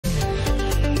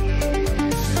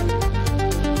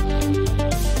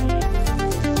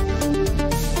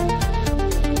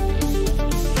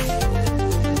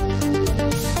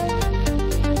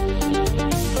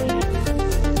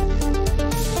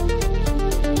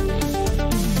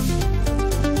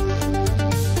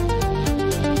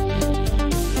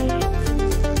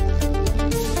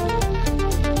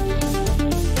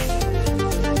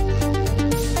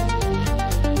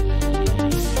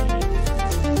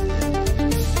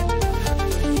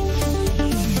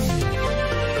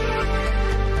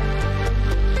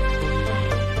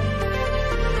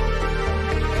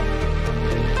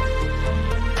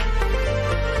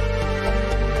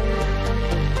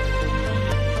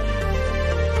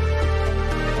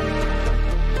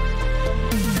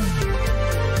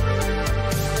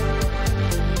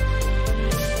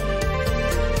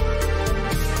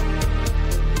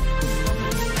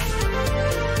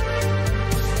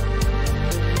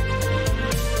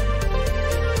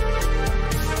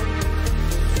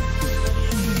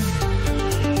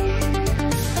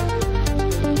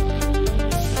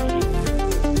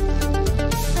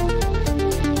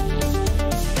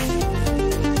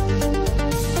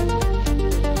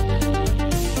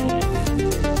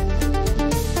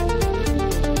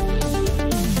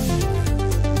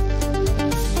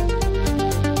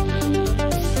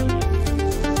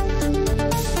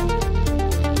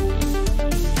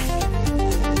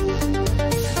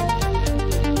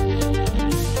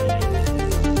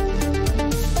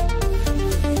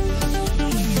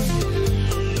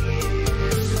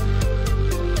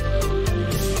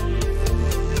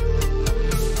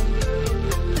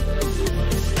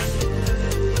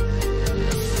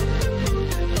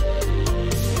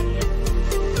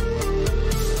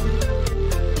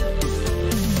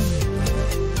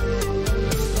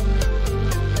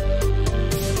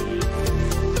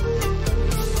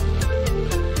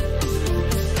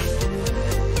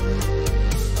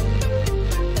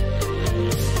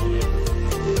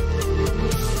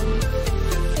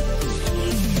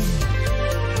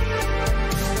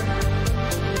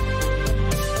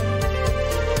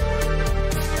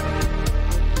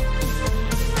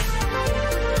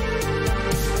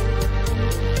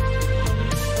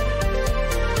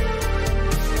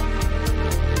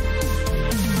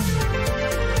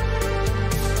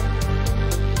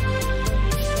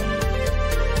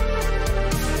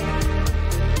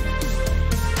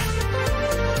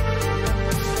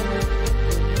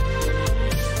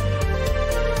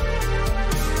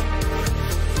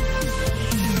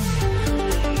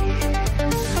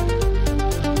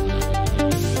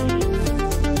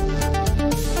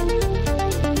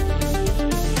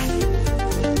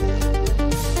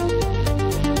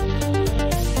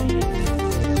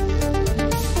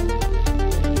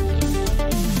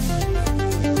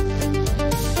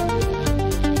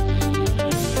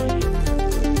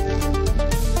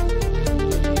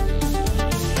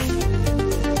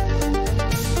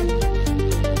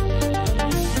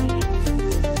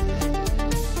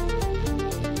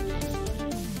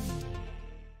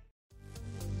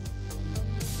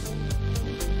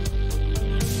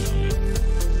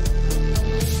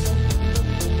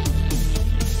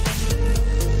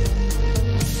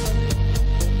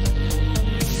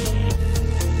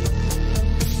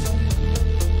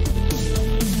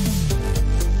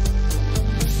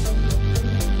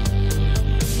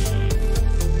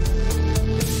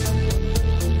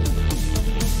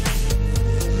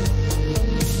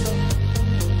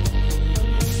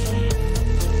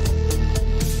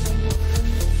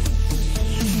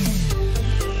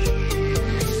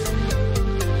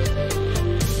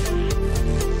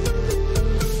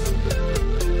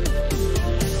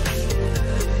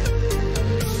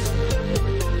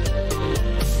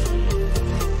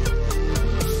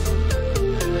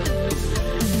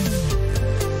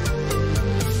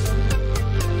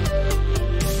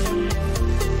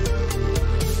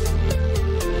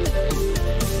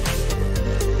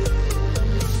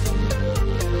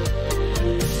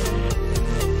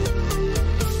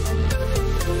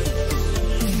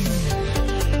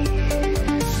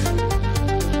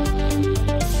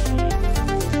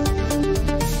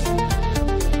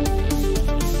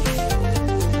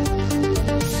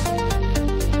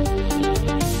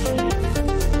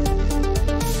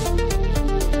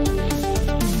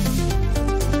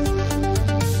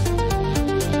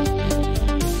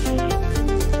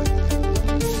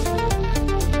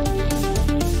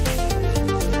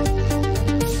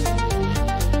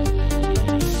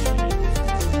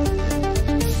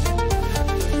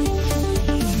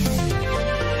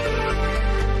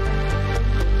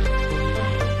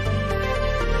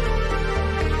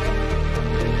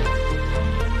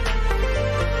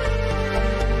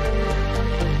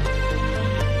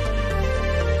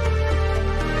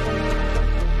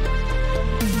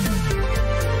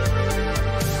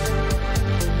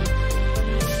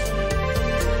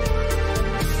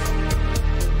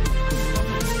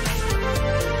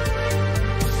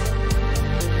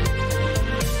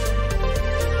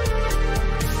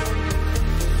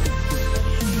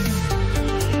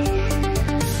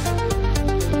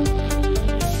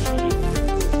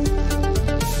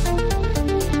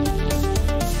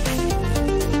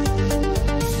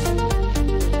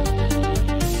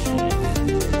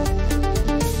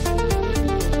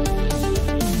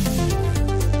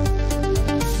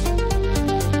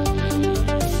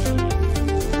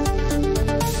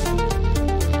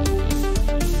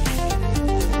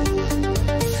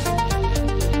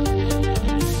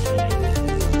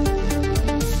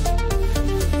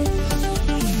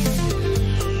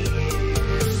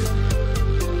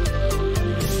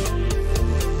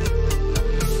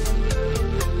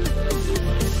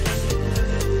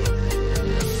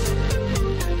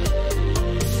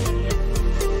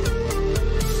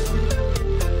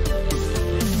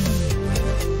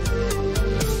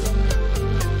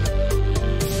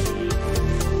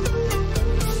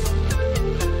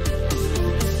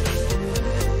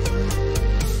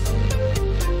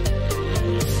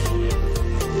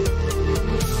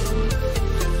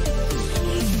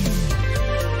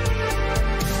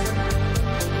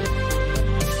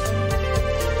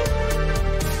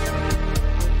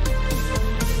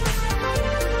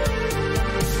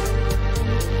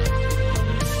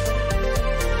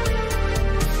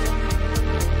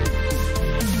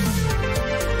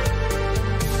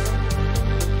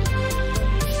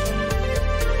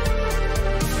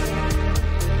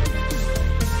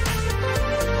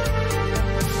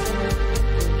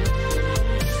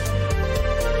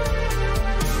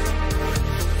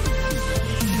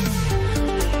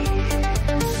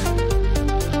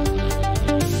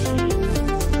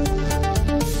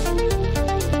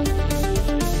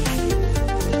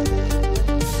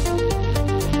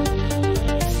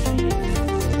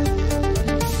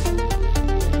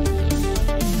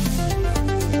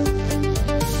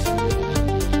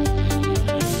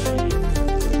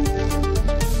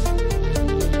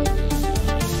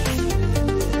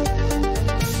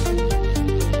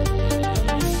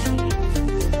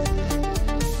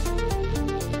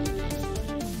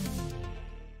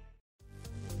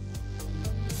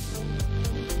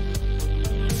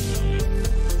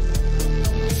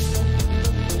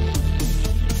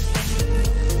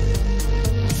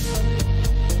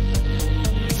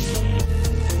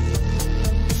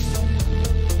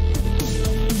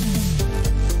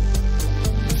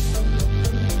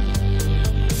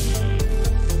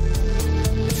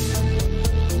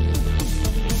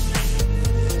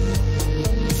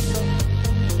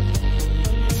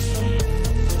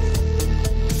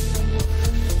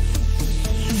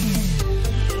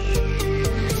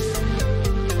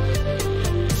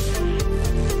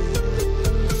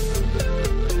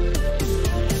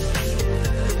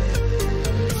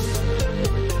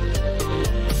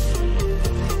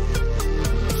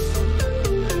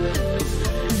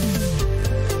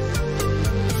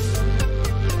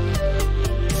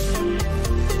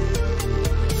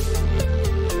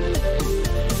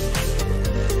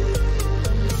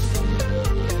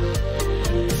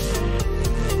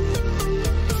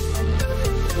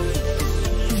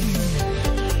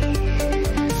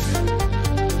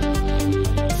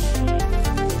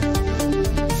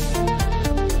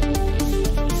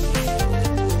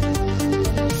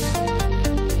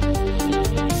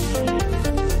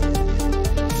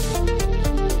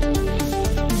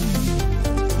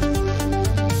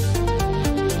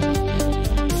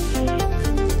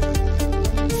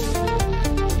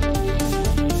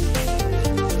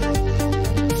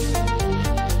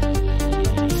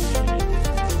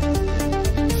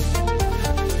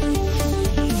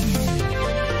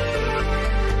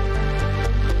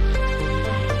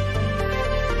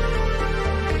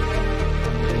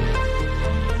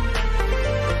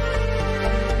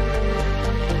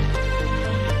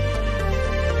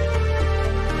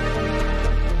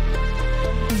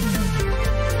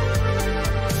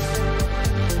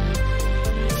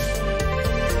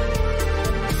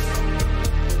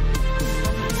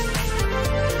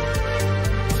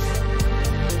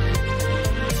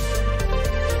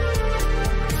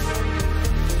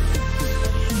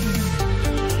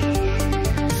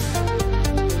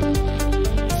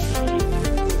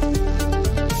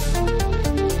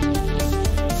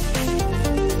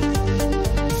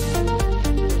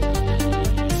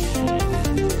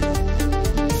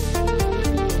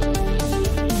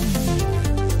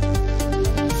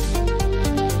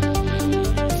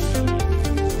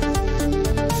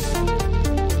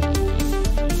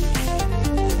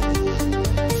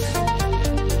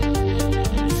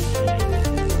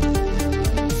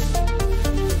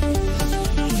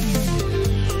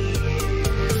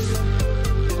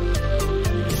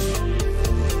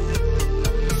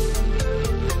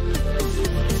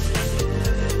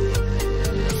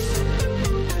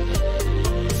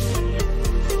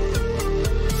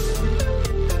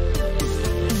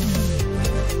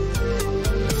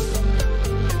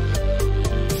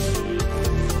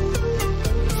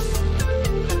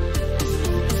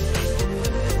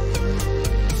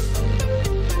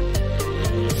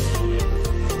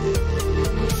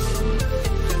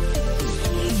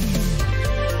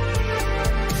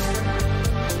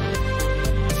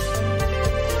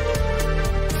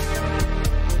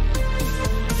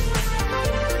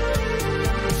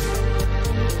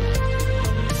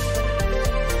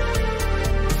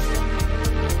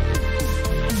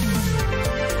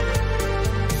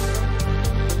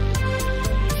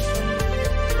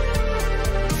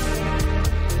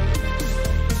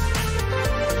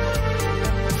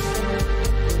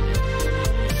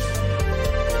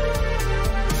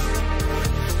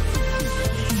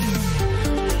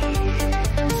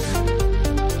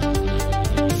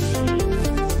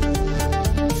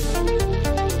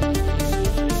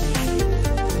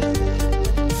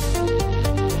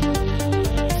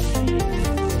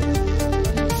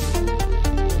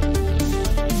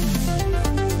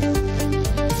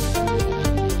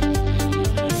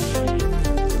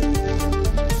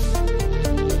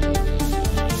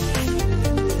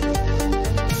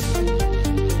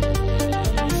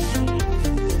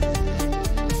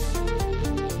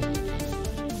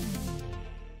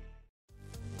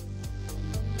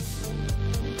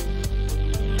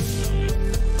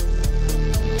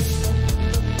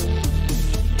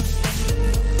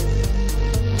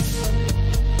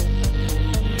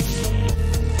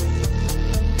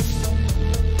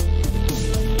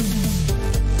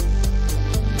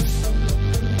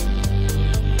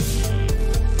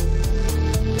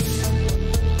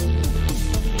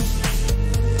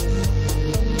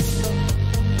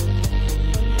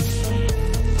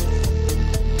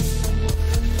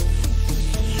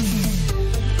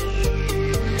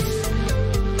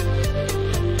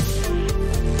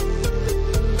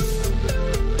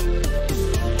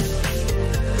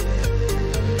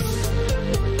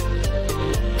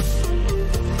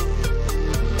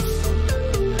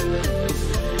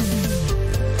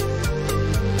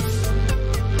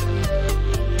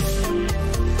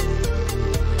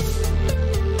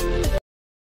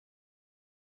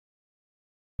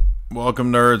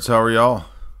Welcome, nerds. How are y'all?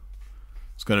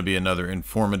 It's going to be another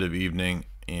informative evening,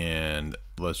 and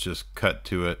let's just cut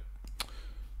to it.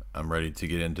 I'm ready to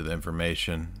get into the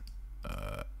information,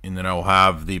 and then I'll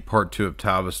have the part 2 of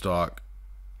Tavistock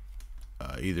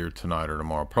either tonight or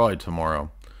tomorrow. Probably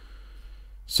tomorrow.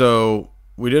 So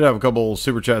we did have a couple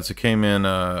super chats that came in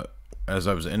as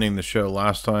I was ending the show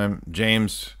last time.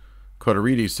 James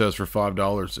Cotarides says for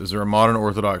 $5, is there a modern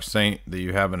Orthodox saint that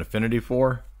you have an affinity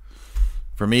for?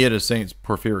 For me, it is Saint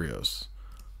Porphyrios.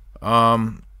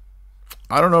 I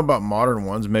don't know about modern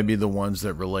ones. Maybe the ones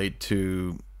that relate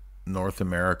to North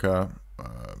America.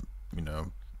 You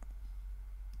know,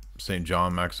 Saint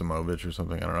John Maximovich or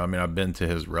something. I don't know. I mean, I've been to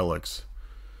his relics,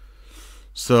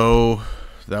 so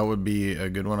that would be a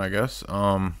good one, I guess.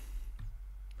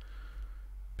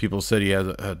 People said he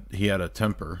had a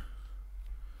temper.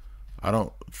 I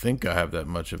don't think I have that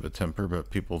much of a temper, but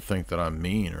people think that I'm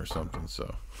mean or something.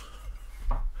 So.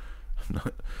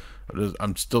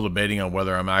 I'm still debating on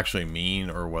whether I'm actually mean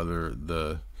or whether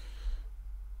the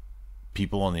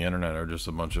people on the internet are just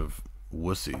a bunch of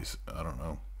wussies. I don't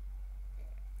know.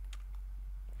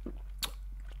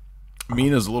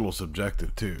 Mean is a little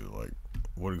subjective too. Like,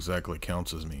 what exactly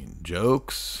counts as mean?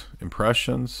 Jokes?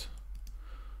 Impressions?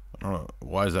 I don't know.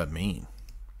 Why is that mean?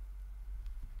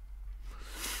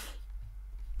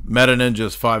 Meta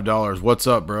Ninja's $5. What's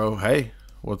up, bro? Hey,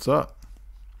 what's up?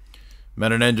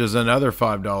 Meta Ninja's another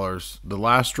 $5. The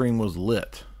last stream was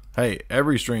lit. Hey,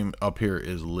 every stream up here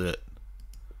is lit.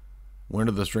 When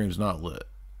are the streams not lit?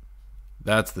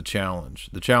 That's the challenge.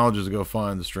 The challenge is to go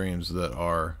find the streams that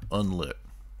are unlit.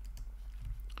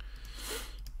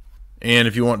 And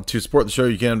if you want to support the show,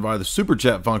 you can via the super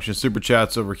chat function. Super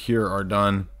chats over here are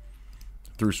done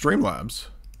through Streamlabs.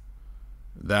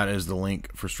 That is the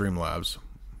link for Streamlabs.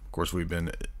 Of course, we've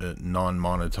been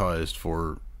non-monetized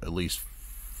for at least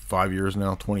 5 years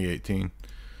now, 2018.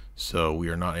 So we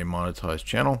are not a monetized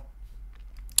channel.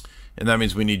 And that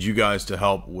means we need you guys to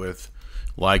help with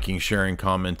liking, sharing,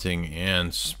 commenting,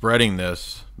 and spreading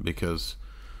this, because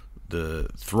the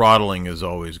throttling is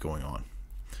always going on.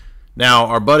 Now,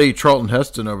 our buddy Charlton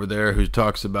Heston over there, who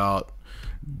talks about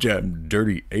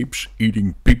dirty apes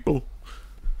eating people.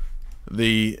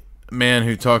 The man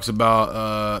who talks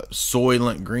about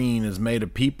Soylent Green is made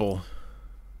of people.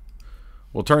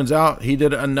 Well, turns out he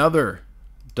did another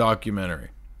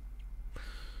documentary.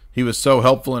 He was so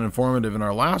helpful and informative in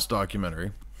our last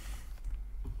documentary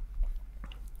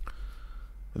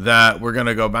that we're going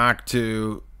to go back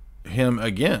to him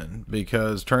again,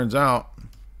 because turns out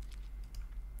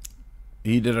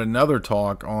he did another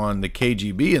talk on the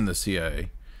KGB and the CIA.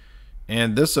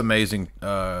 And this amazing,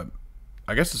 I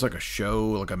guess it's like a show,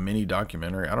 like a mini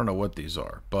documentary. I don't know what these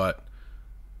are, but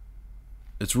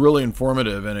it's really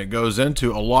informative, and it goes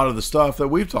into a lot of the stuff that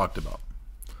we've talked about.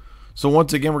 So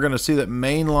once again, we're going to see that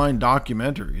mainline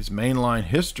documentaries, mainline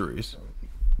histories,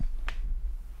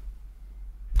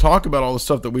 talk about all the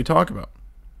stuff that we talk about.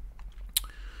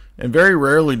 And very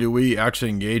rarely do we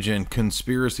actually engage in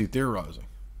conspiracy theorizing.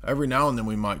 Every now and then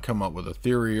we might come up with a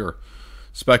theory or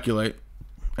speculate,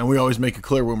 and we always make it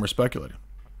clear when we're speculating.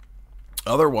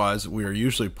 Otherwise, we are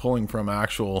usually pulling from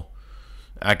actual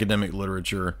academic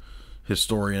literature,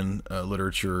 historian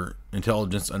literature,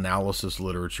 intelligence analysis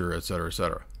literature, etc.,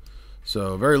 etc.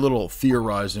 So very little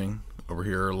theorizing over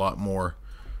here, a lot more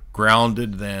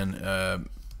grounded than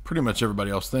pretty much everybody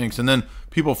else thinks. And then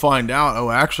people find out, oh,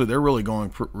 actually, they're really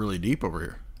going really deep over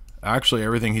here. Actually,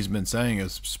 everything he's been saying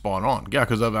is spot on. Yeah,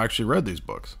 because I've actually read these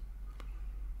books.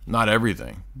 Not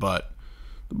everything, but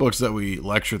the books that we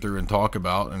lecture through and talk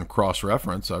about and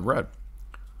cross-reference, I've read.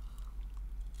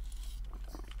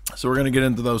 So we're going to get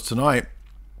into those tonight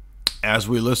as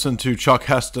we listen to Chuck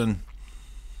Heston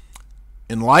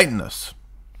enlighten us.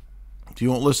 If you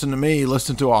won't listen to me,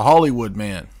 listen to a Hollywood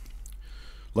man.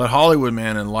 Let Hollywood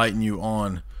man enlighten you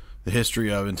on the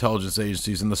history of intelligence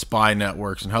agencies and the spy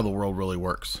networks and how the world really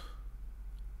works.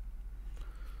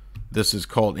 This is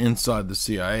called Inside the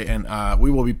CIA, and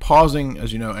we will be pausing,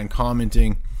 as you know, and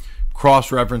commenting,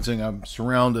 cross-referencing. I'm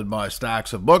surrounded by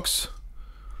stacks of books,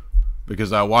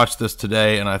 because I watched this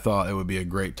today and I thought it would be a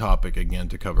great topic again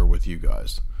to cover with you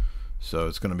guys. So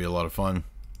it's going to be a lot of fun.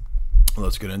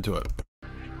 Let's get into it.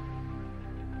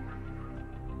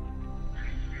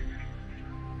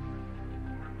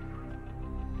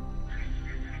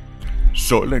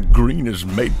 Soylent Green is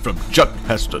made from Chuck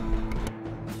Heston.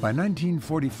 By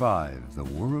 1945, the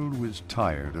world was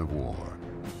tired of war.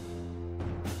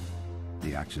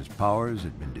 The Axis powers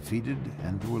had been defeated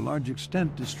and to a large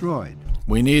extent destroyed.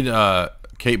 We need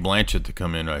Kate Blanchett to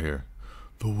come in right here.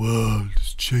 The world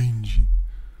is changing.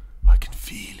 I can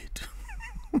feel it.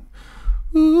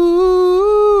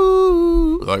 Ooh,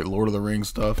 like Lord of the Rings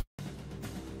stuff.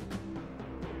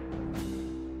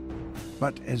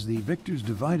 But as the victors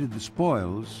divided the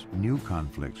spoils, new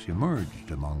conflicts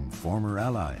emerged among former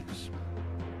allies.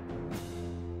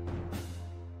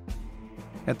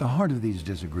 At the heart of these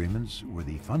disagreements were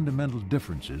the fundamental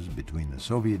differences between the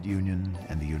Soviet Union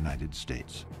and the United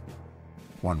States.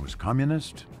 One was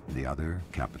communist, the other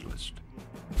capitalist.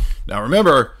 Now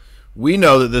remember, we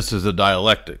know that this is a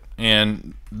dialectic,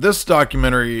 and this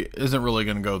documentary isn't really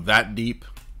going to go that deep,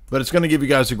 but it's going to give you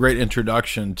guys a great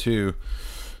introduction to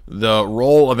the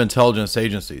role of intelligence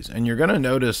agencies. And you're going to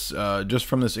notice just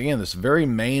from this, again, this very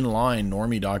mainline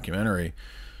normie documentary,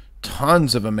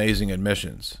 tons of amazing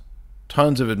admissions.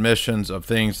 Tons of admissions of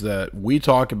things that we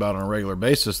talk about on a regular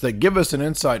basis that give us an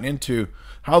insight into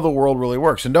how the world really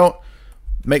works. And don't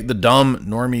make the dumb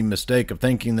normie mistake of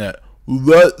thinking that,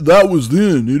 well, that was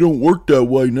then. It don't work that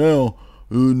way now.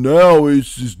 Now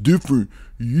it's just different.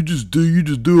 You just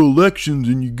do elections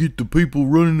and you get the people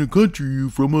running the country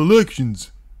from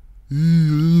elections.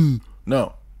 No.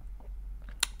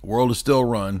 The world is still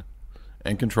run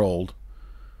and controlled,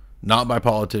 not by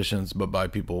politicians, but by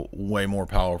people way more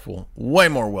powerful, way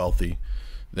more wealthy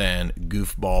than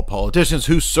goofball politicians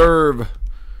who serve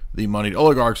the moneyed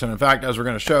oligarchs. And in fact, as we're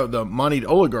going to show, the moneyed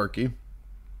oligarchy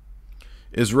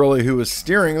is really who is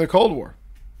steering the Cold War.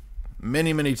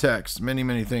 Many, many texts,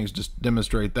 many things just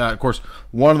demonstrate that. Of course,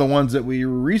 one of the ones that we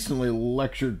recently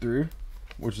lectured through,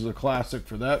 which is a classic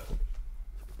for that,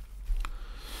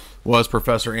 was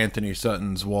Professor Anthony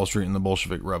Sutton's Wall Street and the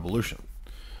Bolshevik Revolution.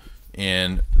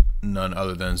 And none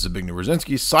other than Zbigniew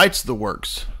Brzezinski cites the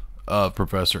works of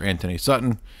Professor Anthony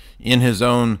Sutton in his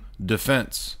own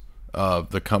defense of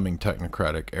the coming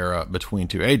technocratic era between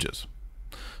two ages.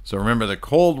 So remember, the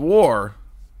Cold War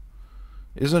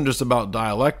isn't just about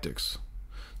dialectics.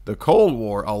 The Cold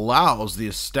War allows the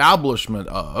establishment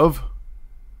of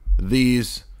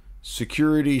these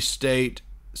security state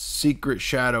secret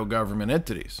shadow government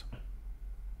entities.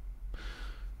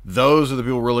 Those are the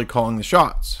people really calling the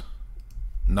shots,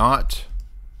 not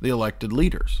the elected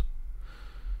leaders.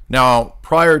 Now,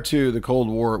 prior to the Cold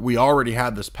War, we already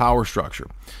had this power structure,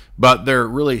 but they're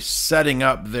really setting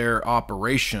up their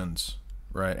operations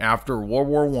right after World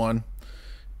War I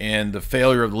and the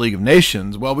failure of the League of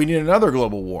Nations. Well, we need another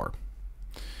global war,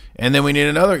 and then we need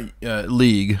another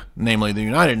league, namely the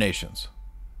United Nations.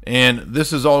 And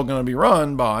this is all going to be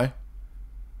run by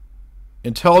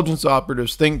intelligence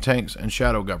operatives, think tanks, and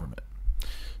shadow government.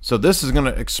 So this is going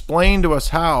to explain to us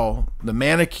how the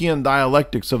Manichaean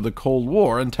dialectics of the Cold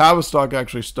War, and Tavistock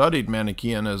actually studied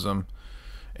Manichaeanism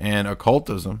and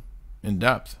occultism in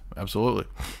depth, absolutely.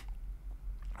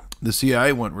 The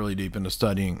CIA went really deep into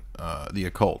studying the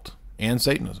occult and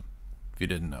Satanism, if you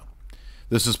didn't know.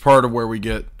 This is part of where we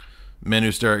get Men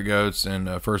Who Stare at Goats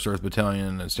and First Earth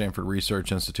Battalion and Stanford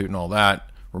Research Institute and all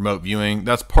that, remote viewing.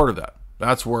 That's part of that.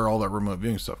 That's where all that remote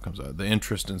viewing stuff comes out, the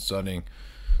interest in studying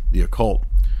the occult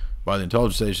by the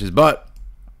intelligence agencies. But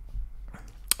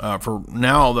for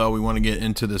now, though, we want to get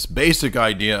into this basic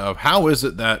idea of how is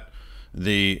it that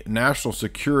the national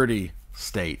security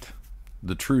state,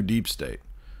 the true deep state,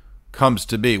 comes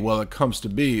to be. Well, it comes to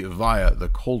be via the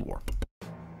Cold War.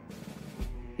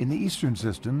 In the Eastern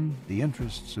system, the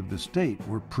interests of the state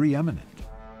were preeminent.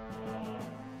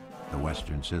 The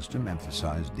Western system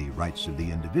emphasized the rights of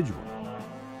the individual.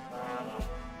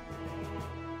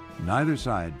 Neither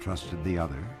side trusted the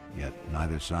other, yet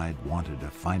neither side wanted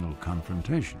a final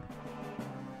confrontation.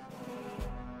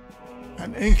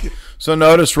 So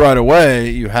notice right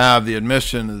away you have the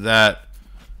admission that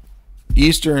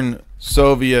Eastern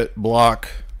Soviet bloc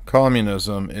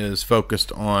communism is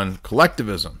focused on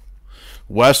collectivism.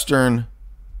 Western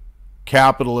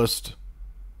capitalist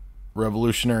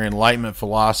revolutionary Enlightenment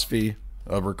philosophy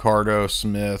of Ricardo,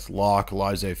 Smith, Locke,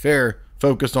 laissez-faire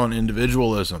focused on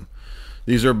individualism.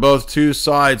 These are both two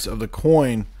sides of the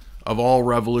coin of all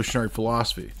revolutionary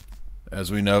philosophy,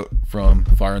 as we note from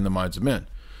Fire in the Minds of Men.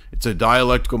 It's a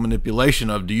dialectical manipulation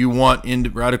of, do you want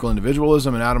radical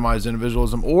individualism and atomized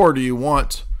individualism, or do you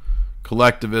want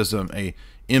collectivism, a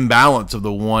imbalance of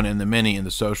the one and the many in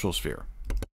the social sphere?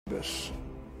 This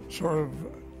sort of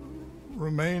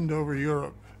remained over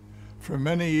Europe for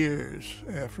many years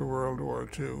after World War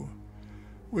II,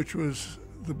 which was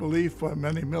the belief by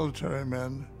many military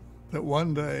men that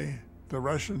one day the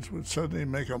Russians would suddenly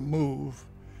make a move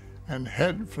and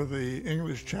head for the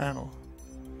English Channel.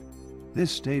 This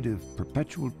state of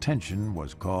perpetual tension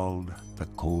was called the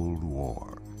Cold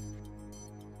War.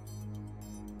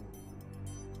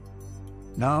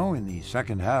 Now, in the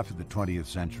second half of the 20th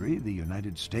century, the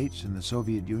United States and the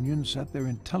Soviet Union set their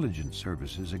intelligence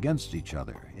services against each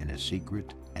other in a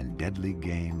secret and deadly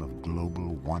game of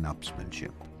global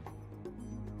one-upsmanship.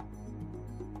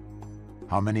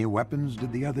 How many weapons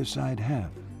did the other side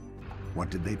have? What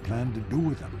did they plan to do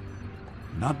with them?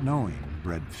 Not knowing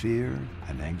bred fear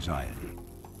and anxiety.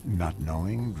 Not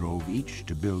knowing drove each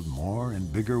to build more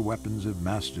and bigger weapons of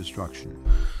mass destruction.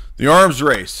 The arms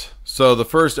race. So the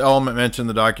first element mentioned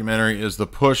in the documentary is the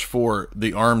push for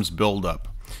the arms buildup.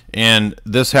 And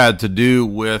this had to do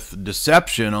with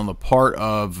deception on the part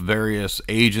of various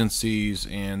agencies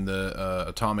and the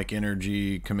Atomic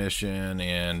Energy Commission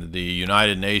and the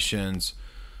United Nations,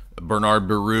 Bernard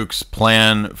Baruch's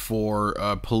plan for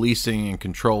policing and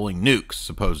controlling nukes,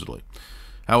 supposedly.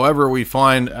 However, we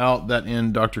find out that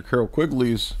in Dr. Carol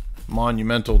Quigley's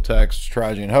monumental text,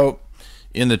 Tragedy and Hope,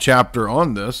 in the chapter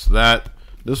on this, that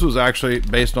this was actually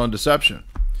based on deception.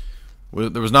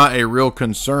 There was not a real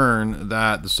concern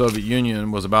that the Soviet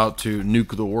Union was about to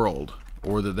nuke the world,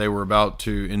 or that they were about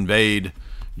to invade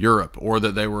Europe, or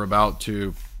that they were about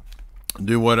to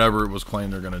do whatever it was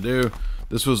claimed they're going to do.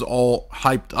 This was all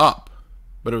hyped up,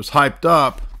 but it was hyped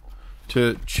up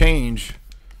to change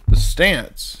the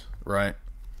stance, right,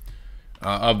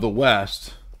 of the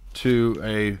West to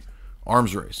a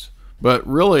arms race. But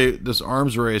really, this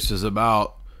arms race is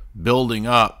about building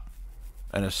up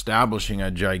and establishing a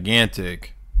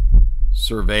gigantic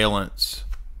surveillance,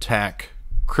 tech,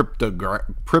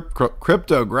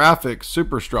 cryptographic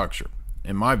superstructure,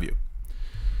 in my view.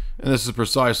 And this is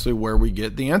precisely where we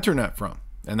get the internet from.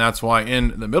 And that's why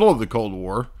in the middle of the Cold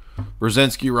War,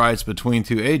 Brzezinski writes Between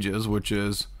Two Ages, which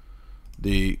is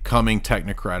the coming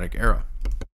technocratic era.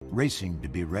 Racing to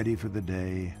be ready for the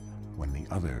day when the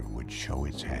other would show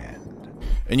its hand.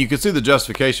 And you can see the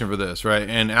justification for this, right?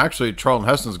 And actually, Charlton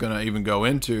Heston's going to even go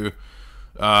into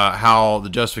how the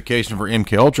justification for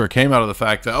MKUltra came out of the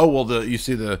fact that, oh, well, you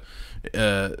see the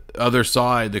other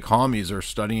side, the commies, are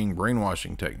studying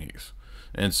brainwashing techniques.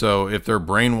 And so if they're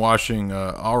brainwashing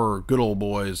our good old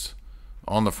boys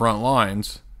on the front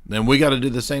lines, then we got to do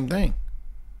the same thing.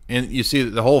 And you see,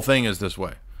 the whole thing is this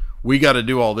way. We got to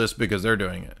do all this because they're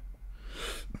doing it.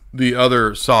 The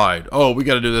other side, oh, we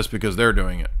got to do this because they're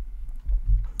doing it.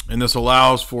 And this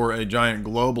allows for a giant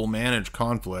global managed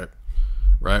conflict,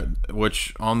 right?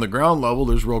 Which on the ground level,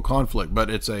 there's real conflict, but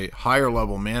it's a higher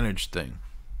level managed thing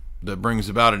that brings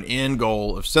about an end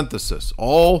goal of synthesis.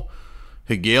 All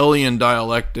Hegelian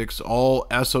dialectics, all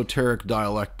esoteric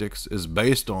dialectics is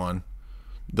based on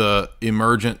the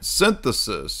emergent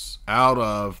synthesis out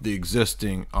of the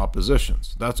existing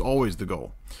oppositions. That's always the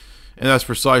goal. And that's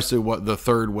precisely what the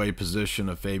third way position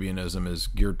of Fabianism is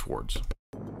geared towards.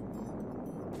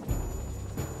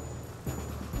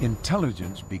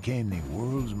 Intelligence became the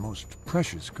world's most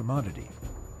precious commodity.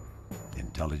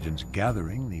 Intelligence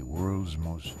gathering, the world's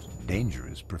most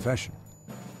dangerous profession.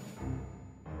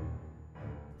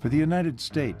 For the United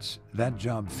States, that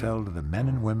job fell to the men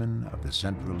and women of the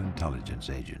Central Intelligence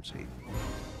Agency.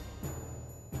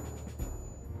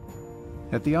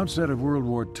 At the outset of World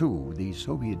War II, the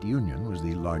Soviet Union was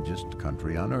the largest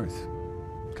country on Earth,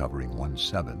 covering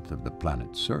 1/7 of the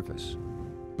planet's surface.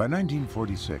 By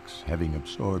 1946, having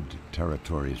absorbed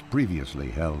territories previously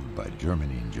held by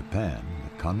Germany and Japan,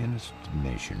 the communist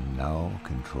nation now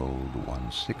controlled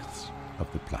 1/6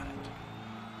 of the planet.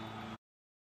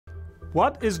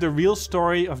 What is the real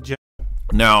story of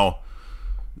Now,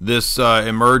 this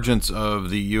emergence of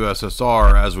the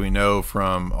USSR, as we know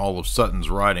from all of Sutton's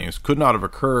writings, could not have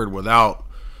occurred without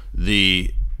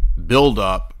the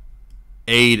buildup,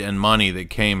 aid, and money that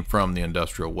came from the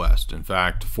industrial West. In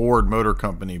fact, Ford Motor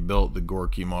Company built the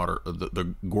Gorky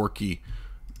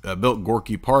built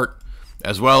Gorky Park,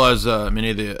 as well as many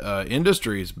of the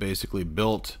industries basically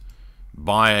built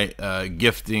by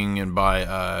gifting and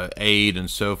by aid and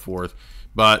so forth.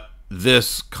 But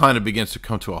this kind of begins to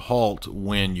come to a halt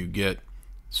when you get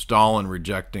Stalin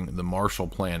rejecting the Marshall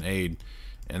Plan aid,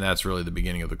 and that's really the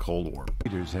beginning of the Cold War.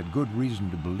 Leaders had good reason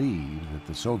to believe that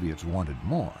the Soviets wanted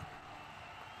more.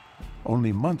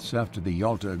 Only months after the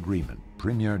Yalta Agreement,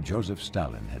 Premier Joseph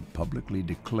Stalin had publicly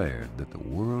declared that the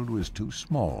world was too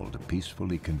small to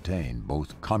peacefully contain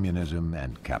both communism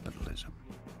and capitalism.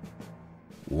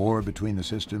 War between the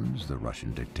systems, the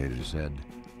Russian dictator said,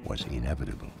 was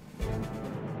inevitable.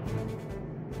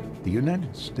 The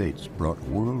United States brought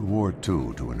World War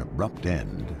II to an abrupt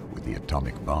end with the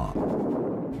atomic bomb.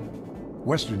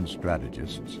 Western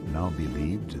strategists now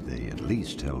believed they at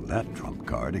least held that trump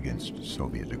card against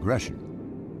Soviet aggression.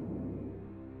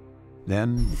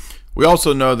 Then, we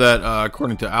also know that,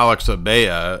 according to Alex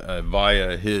Abea,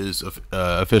 via his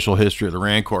official history of the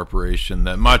RAND Corporation,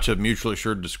 that much of mutually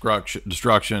assured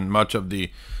destruction, much of the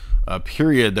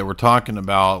period that we're talking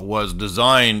about was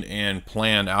designed and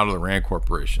planned out of the RAND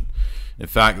Corporation. In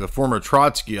fact, the former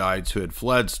Trotskyites who had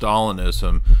fled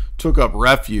Stalinism took up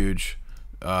refuge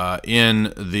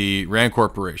in the RAND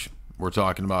Corporation. We're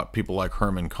talking about people like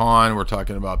Herman Kahn. We're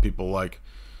talking about people like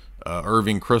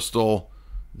Irving Kristol,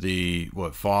 the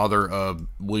father of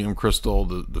William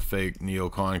Kristol, the fake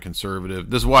neocon conservative.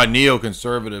 This is why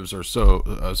neoconservatives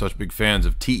are such big fans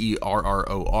of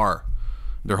TERROR.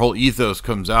 Their whole ethos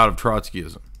comes out of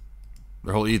Trotskyism.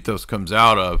 Their whole ethos comes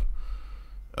out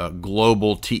of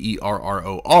global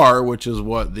TERROR, which is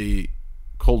what the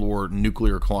Cold War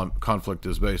nuclear conflict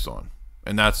is based on.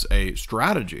 And that's a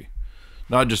strategy,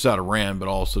 not just out of RAND, but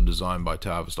also designed by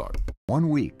Tavistock. 1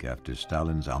 week after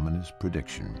Stalin's ominous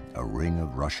prediction, a ring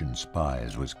of Russian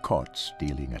spies was caught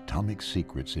stealing atomic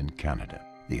secrets in Canada.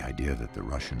 The idea that the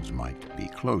Russians might be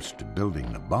close to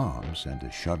building the bomb sent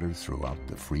a shudder throughout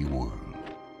the free world.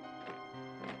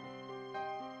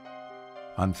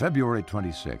 On February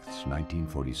 26,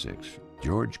 1946,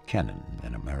 George Kennan,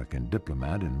 an American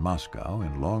diplomat in Moscow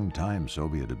and longtime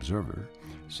Soviet observer,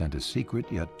 sent a secret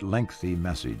yet lengthy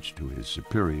message to his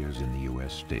superiors in the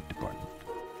U.S. State Department.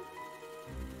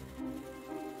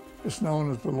 It's known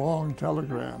as the long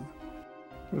telegram.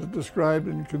 It was described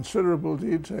in considerable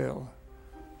detail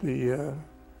the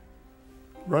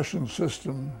Russian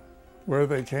system, where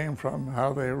they came from,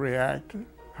 how they reacted,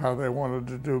 how they wanted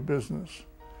to do business,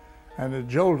 and it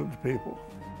jolted people.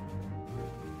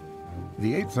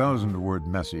 The 8,000-word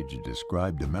message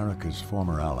described America's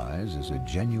former allies as a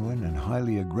genuine and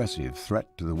highly aggressive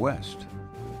threat to the West.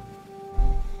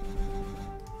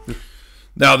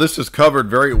 Now, this is covered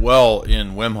very well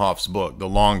in Wim Hof's book, The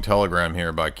Long Telegram,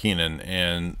 here by Keenan,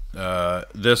 and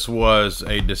this was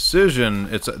a decision.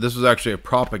 This was actually a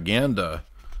propaganda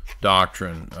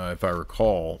doctrine, if I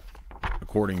recall,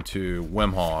 according to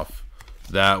Wim Hof,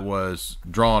 that was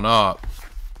drawn up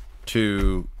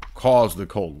to cause the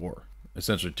Cold War,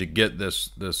 essentially to get this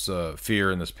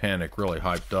fear and this panic really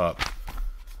hyped up.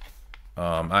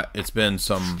 It's been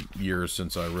some years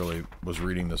since I really was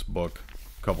reading this book,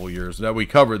 a couple of years. Now, we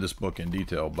covered this book in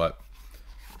detail, but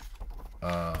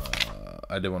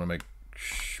I did want to make,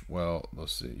 well,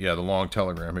 let's see. Yeah, The Long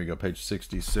Telegram. Here you go, page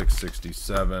 66,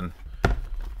 67.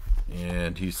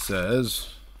 And he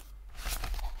says,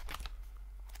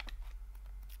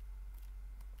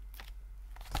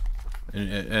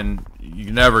 and you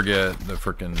can never get the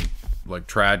freaking, like,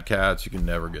 trad cats, you can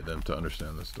never get them to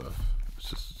understand this stuff.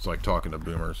 It's like talking to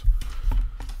boomers.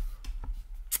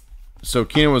 So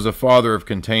Keenan was a father of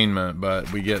containment,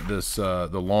 but we get this, the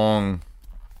long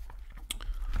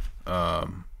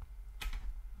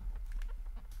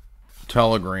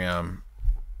telegram,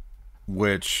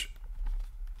 which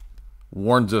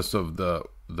warns us of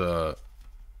the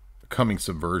coming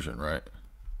subversion, right?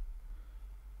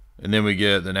 And then we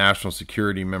get the National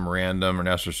Security Memorandum, or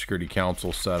National Security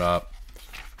Council, set up.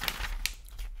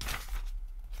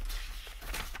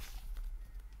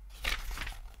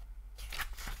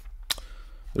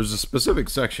 There's a specific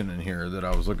section in here that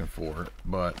I was looking for,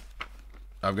 but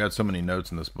I've got so many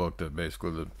notes in this book that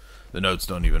basically the notes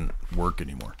don't even work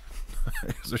anymore.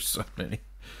 There's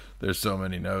so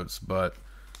many notes, but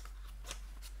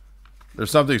there's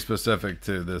something specific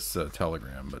to this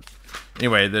telegram. But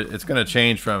anyway, it's going to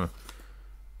change from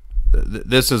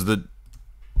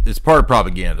it's part of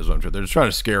propaganda, is what I'm trying. They're just trying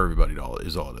to scare everybody.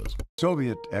 Is all it is.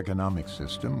 Soviet economic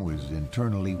system was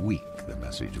internally weak, the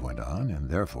message went on, and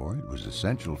therefore it was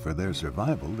essential for their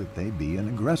survival that they be an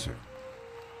aggressor.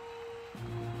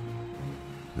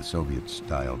 The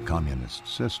Soviet-style communist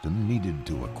system needed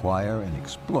to acquire and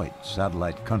exploit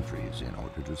satellite countries in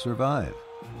order to survive.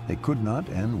 They could not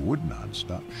and would not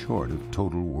stop short of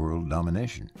total world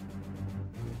domination.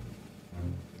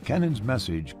 Kennan's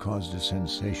message caused a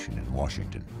sensation in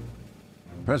Washington.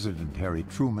 President Harry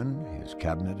Truman, his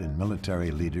cabinet and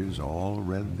military leaders all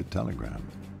read the telegram.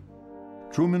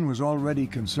 Truman was already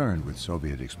concerned with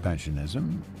Soviet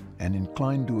expansionism and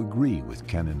inclined to agree with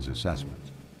Kennan's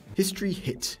assessment. History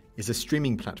Hit is a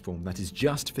streaming platform that is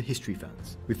just for history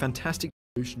fans, with fantastic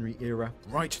revolutionary era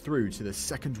right through to the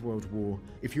Second World War.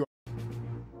 If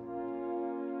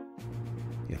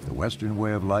the Western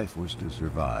way of life was to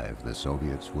survive, the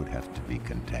Soviets would have to be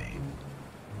contained.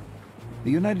 The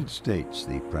United States,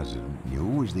 the president knew,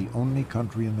 was the only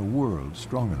country in the world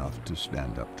strong enough to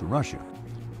stand up to Russia.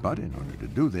 But in order to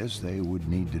do this, they would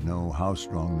need to know how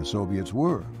strong the Soviets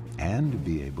were and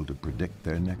be able to predict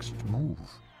their next move.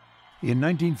 In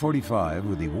 1945,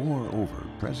 with the war over,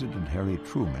 President Harry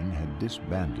Truman had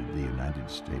disbanded the United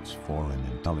States Foreign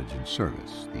Intelligence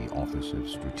Service, the Office of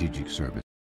Strategic Service.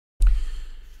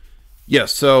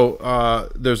 Yes,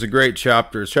 so there's a great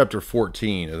chapter. It's chapter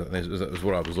 14 is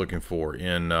what I was looking for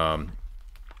in the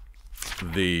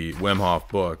Wim Hof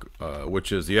book,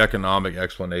 which is the economic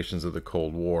explanations of the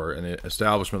Cold War and the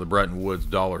establishment of the Bretton Woods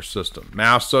dollar system.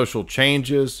 Mass social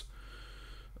changes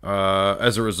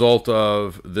as a result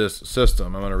of this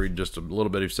system. I'm going to read just a little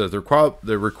bit. He says,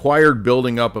 the required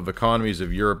building up of economies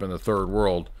of Europe and the Third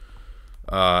World,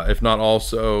 if not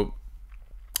also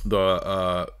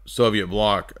the Soviet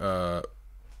bloc. Well,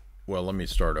 let me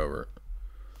start over.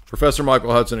 Professor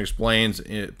Michael Hudson explains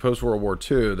in post-World War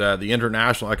II that the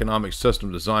international economic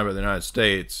system designed by the United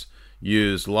States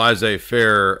used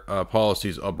laissez-faire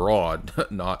policies abroad,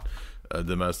 not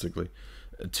domestically,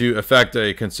 to effect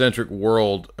a concentric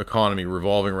world economy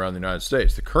revolving around the United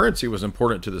States. The currency was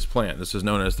important to this plan. This is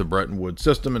known as the Bretton Woods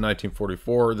system. In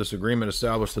 1944, this agreement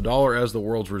established the dollar as the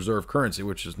world's reserve currency,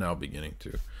 which is now beginning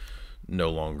to no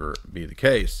longer be the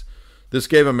case. This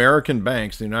gave American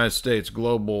banks, the United States,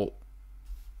 global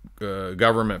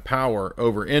government power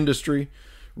over industry,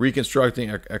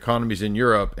 reconstructing economies in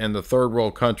Europe and the third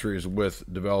world countries with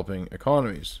developing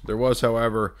economies. There was,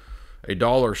 however, a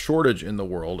dollar shortage in the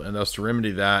world, and thus to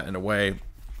remedy that in a way,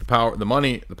 the power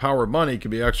of money could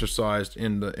be exercised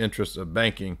in the interests of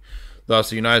banking.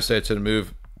 Thus, the United States had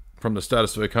moved from the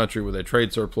status of a country with a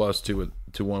trade surplus to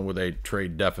one with a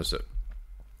trade deficit.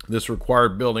 This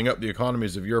required building up the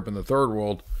economies of Europe and the Third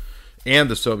World and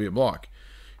the Soviet bloc.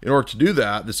 In order to do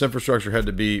that, this infrastructure had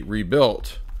to be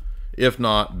rebuilt, if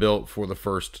not built for the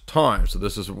first time. So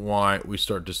this is why we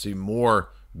start to see more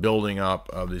building up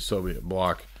of the Soviet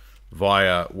bloc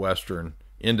via Western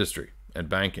industry and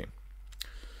banking.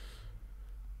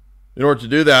 In order to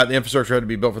do that, the infrastructure had to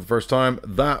be built for the first time.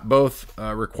 That both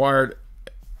required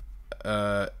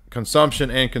consumption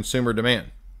and consumer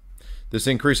demand. This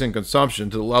increase in consumption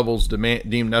to the levels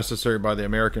deemed necessary by the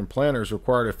American planners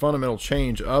required a fundamental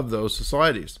change of those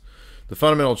societies. The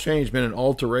fundamental change meant an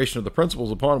alteration of the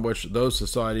principles upon which those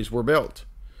societies were built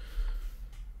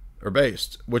or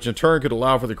based, which in turn could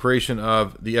allow for the creation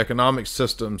of the economic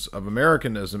systems of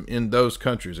Americanism in those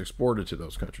countries, exported to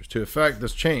those countries. To effect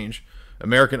this change,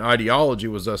 American ideology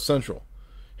was thus central.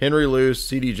 Henry Luce,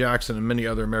 C.D. Jackson, and many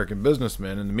other American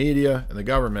businessmen in the media and the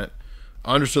government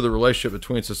understood the relationship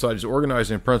between society's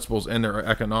organizing principles and their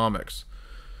economics.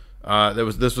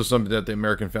 This was something that the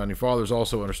American founding fathers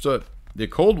also understood. The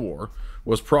Cold War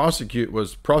was prosecuted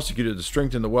to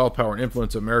strengthen the wealth, power, and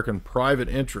influence of American private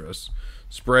interests,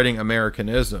 spreading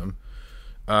Americanism,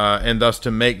 and thus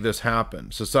to make this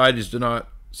happen. Societies that did not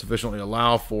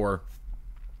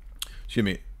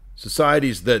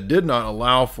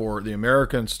allow for the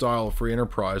American style of free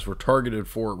enterprise were targeted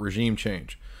for regime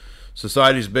change.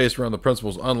 Societies based around the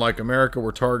principles unlike America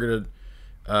were targeted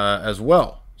as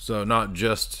well. So not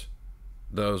just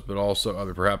those, but also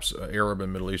other perhaps Arab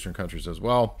and Middle Eastern countries as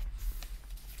well.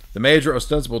 The major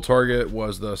ostensible target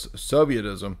was thus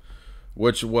Sovietism,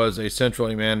 which was a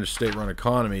centrally managed state-run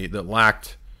economy that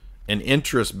lacked an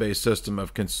interest-based system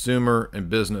of consumer and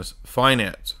business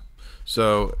finance.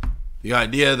 So the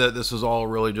idea that this is all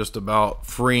really just about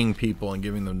freeing people and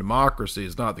giving them democracy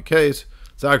is not the case.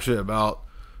 It's actually about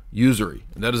usury.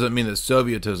 And that doesn't mean that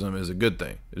Sovietism is a good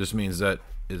thing. It just means that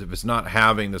if it's not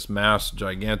having this mass,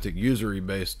 gigantic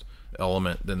usury-based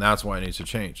element, then that's why it needs to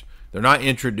change. They're not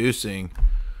introducing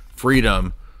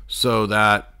freedom so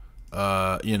that,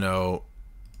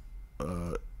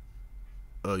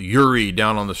 Yuri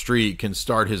down on the street can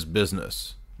start his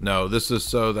business. No, this is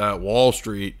so that Wall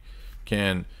Street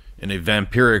can, in a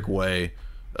vampiric way,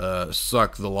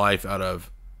 suck the life out of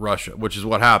Russia, which is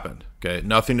what happened. Okay,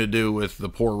 nothing to do with the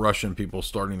poor Russian people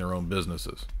starting their own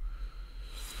businesses.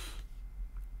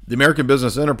 The American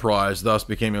business enterprise thus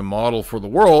became a model for the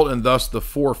world, and thus the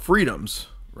four freedoms,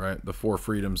 right? The four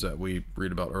freedoms that we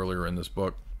read about earlier in this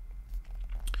book.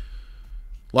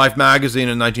 Life magazine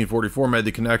in 1944 made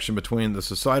the connection between the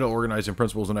societal organizing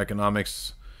principles and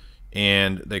economics,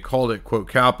 and they called it, quote,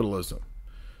 capitalism.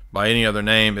 By any other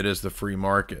name, it is the free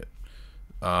market.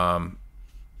 Blah,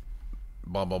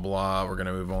 blah, blah. We're going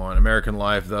to move on. American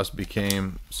life thus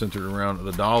became centered around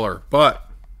the dollar. But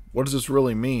what does this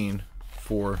really mean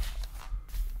for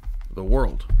the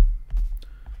world?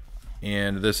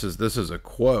 And this is a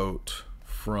quote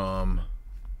from,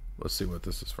 let's see what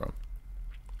this is from.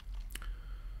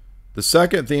 The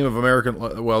second theme of American,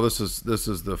 well, this is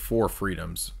the four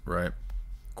freedoms, right?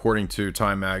 According to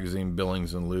Time Magazine,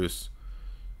 Billings and Luce.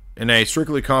 In a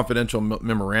strictly confidential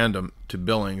memorandum to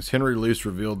Billings, Henry Luce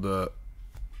revealed the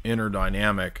inner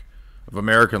dynamic of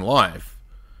American life,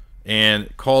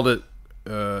 and called it,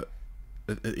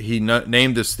 he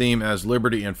named this theme as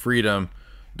liberty and freedom,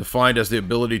 defined as the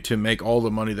ability to make all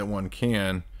the money that one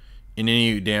can in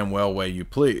any damn well way you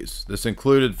please. This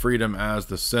included freedom as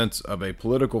the sense of a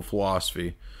political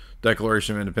philosophy,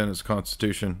 Declaration of Independence,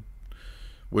 Constitution,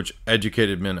 which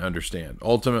educated men understand.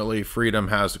 Ultimately, freedom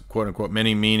has, quote-unquote,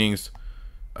 many meanings,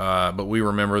 but we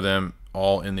remember them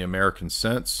all in the American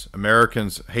sense.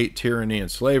 Americans hate tyranny and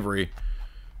slavery,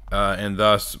 and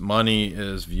thus money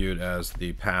is viewed as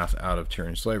the path out of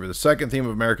tyranny and slavery. The second theme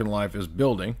of American life is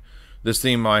building. This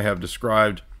theme I have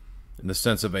described in the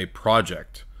sense of a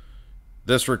project.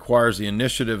 This requires the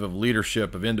initiative of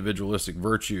leadership of individualistic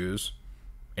virtues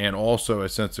and also a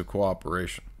sense of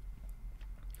cooperation.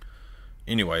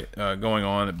 Anyway, going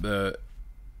on,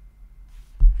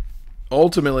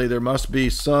 ultimately there must be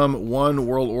some one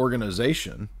world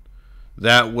organization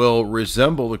that will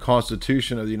resemble the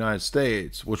Constitution of the United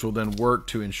States, which will then work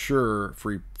to ensure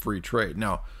free trade.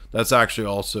 Now, that's actually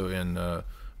also in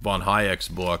von Hayek's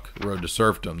book, Road to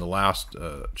Serfdom. The last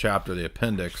chapter, the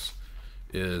appendix,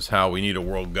 is how we need a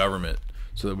world government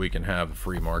so that we can have a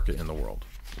free market in the world,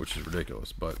 which is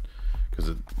ridiculous, but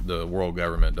because the world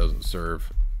government doesn't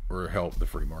serve or help the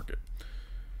free market.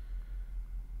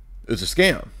 It's a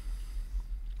scam.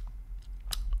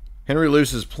 Henry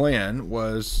Luce's plan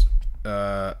was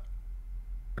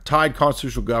tied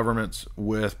constitutional governments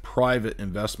with private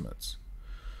investments.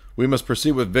 We must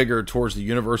proceed with vigor towards the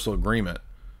universal agreement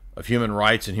of human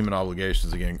rights and human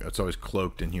obligations. Again, it's always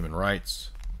cloaked in human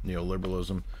rights,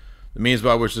 neoliberalism. The means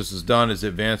by which this is done is the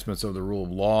advancements of the rule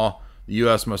of law. The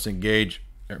U.S. must encourage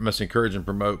and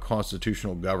promote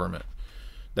constitutional government.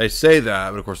 They say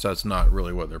that, but of course that's not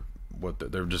really what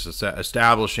they're just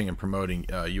establishing and promoting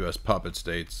U.S. puppet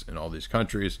states in all these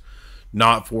countries,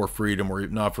 not for freedom or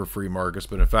not for free markets,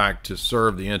 but in fact to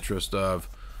serve the interest of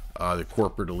the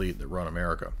corporate elite that run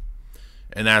America.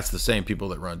 And that's the same people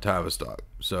that run Tavistock.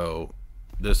 So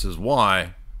this is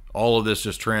why all of this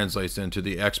just translates into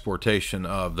the exportation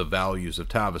of the values of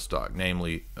Tavistock,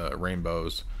 namely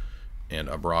rainbows and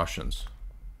abrasions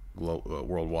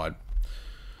worldwide.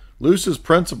 Luce's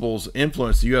principles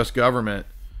influenced the U.S. government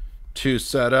to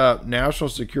set up National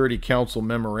Security Council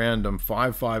Memorandum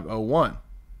 5501.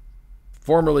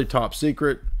 Formerly top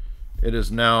secret, it is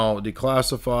now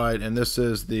declassified, and this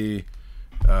is the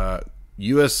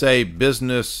USA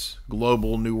Business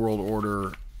Global New World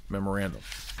Order Memorandum.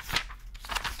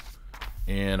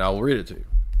 And I'll read it to you.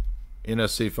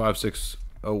 NSC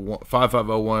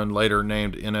 5501, later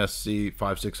named NSC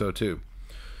 5602.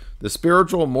 The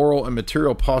spiritual, moral, and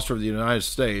material posture of the United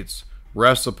States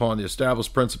rests upon the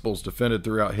established principles defended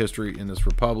throughout history in this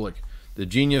republic. The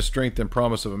genius, strength, and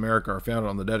promise of America are founded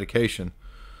on the dedication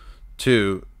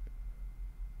to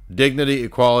dignity,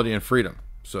 equality, and freedom.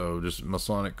 So just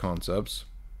Masonic concepts,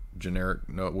 generic,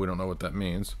 no, we don't know what that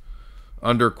means.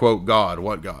 Under, quote, God,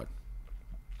 what God?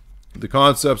 The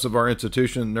concepts of our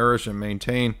institution nourish and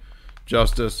maintain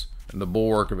justice and the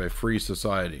bulwark of a free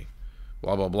society.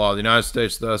 Blah, blah, blah. The United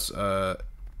States, thus,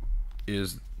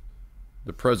 is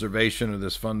the preservation of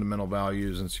this fundamental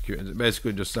values and security.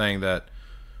 Basically just saying that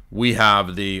we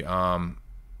have the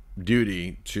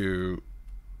duty to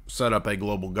set up a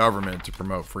global government to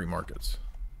promote free markets.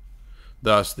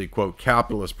 Thus, the, quote,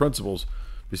 capitalist principles.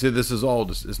 You see, this is all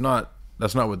just, that's not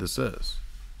what this is.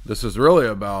 This is really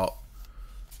about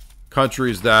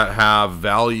countries that have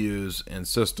values and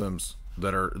systems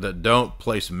that don't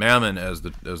place mammon as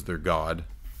their god.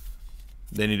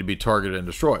 They need to be targeted and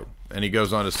destroyed. And he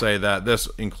goes on to say that this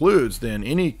includes then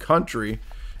any country,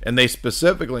 and they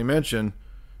specifically mention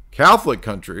Catholic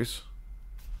countries,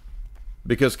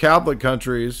 because Catholic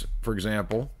countries, for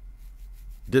example,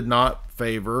 did not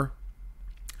favor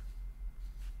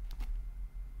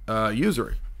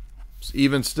usury,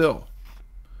 even still.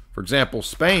 For example,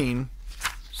 Spain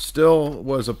still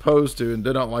was opposed to and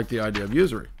did not like the idea of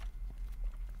usury.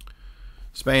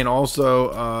 Spain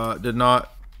also did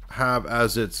not have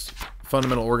as its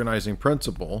fundamental organizing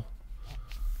principle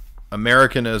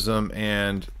Americanism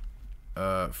and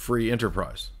free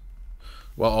enterprise.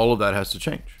 Well, all of that has to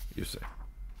change, you see.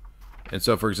 And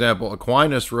so, for example,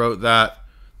 Aquinas wrote that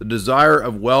the desire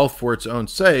of wealth for its own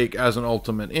sake as an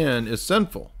ultimate end is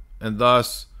sinful, and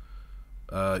thus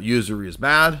usury is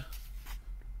bad,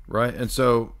 right? And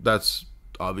so that's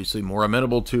obviously more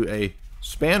amenable to a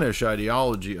Spanish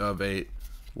ideology of a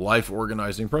life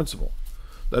organizing principle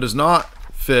that is not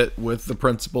fit with the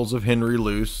principles of Henry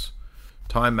Luce,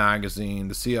 Time Magazine,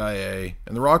 the CIA,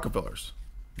 and the Rockefellers.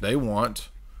 They want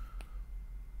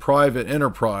private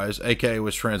enterprise, aka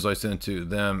which translates into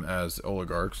them as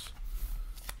oligarchs,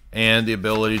 and the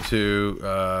ability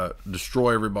to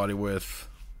destroy everybody with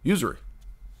usury,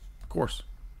 of course.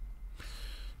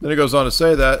 Then it goes on to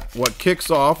say that what kicks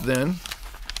off then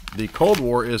the Cold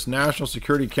War is National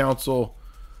Security Council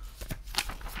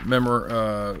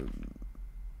memorandum,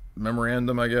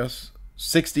 I guess,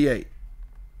 68.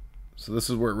 So this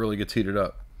is where it really gets heated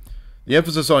up. The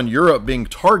emphasis on Europe being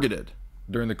targeted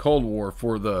during the Cold War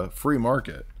for the free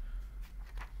market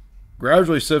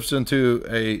gradually shifts into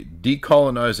a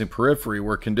decolonizing periphery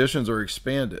where conditions are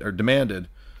expanded or demanded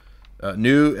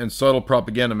new and subtle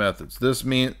propaganda methods. This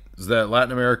means that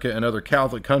Latin America and other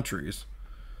Catholic countries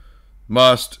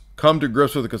must come to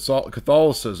grips with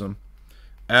Catholicism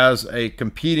as a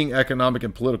competing economic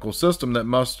and political system that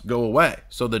must go away.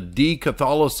 So the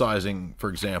de-Catholicizing, for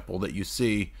example, that you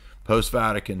see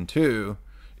post-Vatican II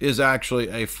is actually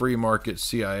a free market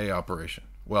CIA operation.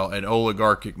 Well, an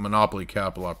oligarchic monopoly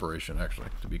capital operation, actually,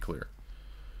 to be clear.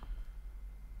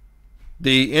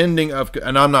 The ending of,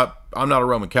 and I'm not a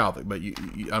Roman Catholic, but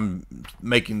I'm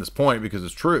making this point because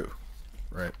it's true,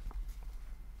 right?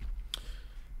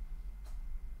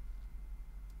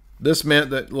 This meant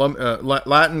that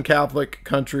Latin Catholic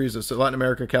countries, Latin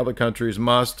American Catholic countries,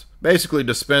 must basically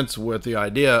dispense with the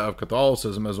idea of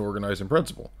Catholicism as an organizing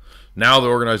principle. Now the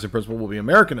organizing principle will be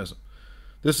Americanism.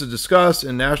 This is discussed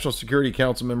in National Security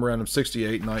Council Memorandum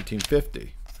 68 in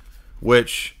 1950,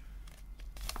 which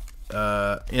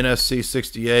NSC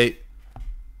 68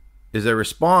 is a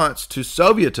response to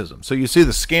Sovietism. So you see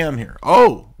the scam here.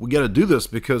 Oh, we got to do this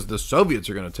because the Soviets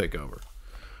are going to take over.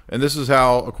 And this is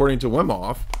how, according to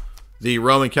Wimhoff, the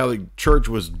Roman Catholic Church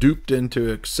was duped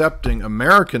into accepting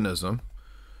Americanism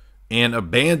and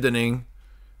abandoning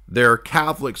their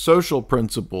Catholic social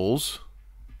principles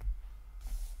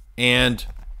and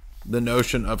the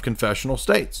notion of confessional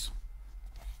states.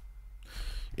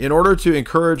 In order to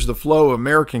encourage the flow of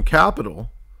American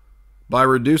capital by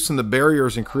reducing the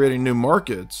barriers and creating new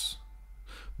markets,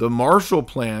 the Marshall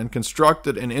Plan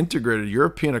constructed and integrated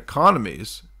European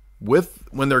economies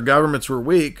when their governments were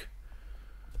weak,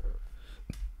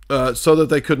 so that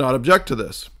they could not object to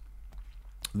this.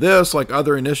 This, like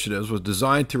other initiatives, was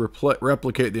designed to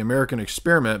replicate the American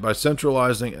experiment by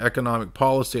centralizing economic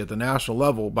policy at the national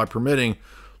level by permitting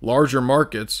larger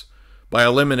markets by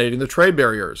eliminating the trade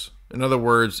barriers. In other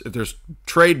words, if there's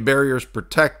trade barriers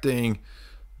protecting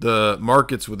the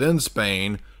markets within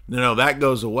Spain, that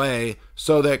goes away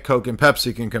so that Coke and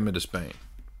Pepsi can come into Spain.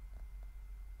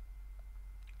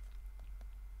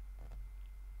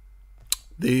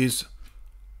 These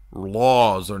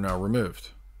laws are now removed.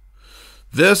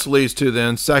 This leads to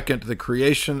then, second, the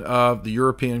creation of the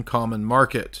European Common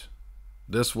Market.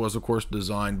 This was, of course,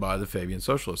 designed by the Fabian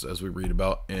Socialists, as we read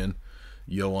about in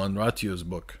Johann Ratio's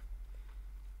book.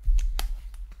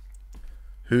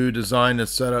 Who designed and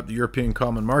set up the European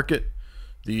Common Market?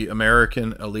 The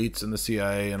American elites and the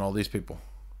CIA and all these people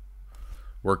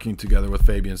working together with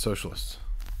Fabian Socialists.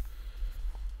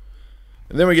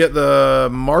 And then we get the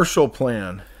Marshall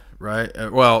Plan. Right?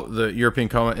 Well, the European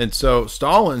Common. And so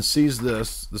Stalin sees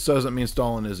this. This doesn't mean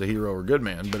Stalin is a hero or good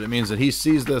man, but it means that he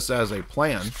sees this as a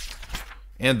plan,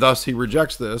 and thus he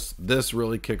rejects this. This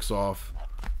really kicks off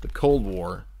the Cold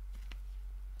War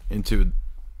into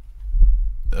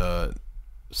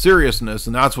seriousness,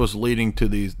 and that's what's leading to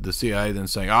the CIA then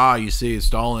saying, you see,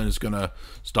 Stalin's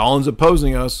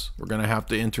opposing us. We're going to have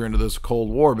to enter into this Cold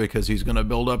War because he's going to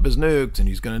build up his nukes, and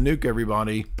he's going to nuke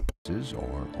everybody.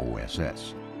 Or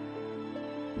OSS.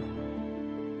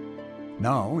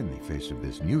 Now, in the face of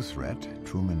this new threat,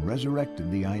 Truman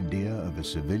resurrected the idea of a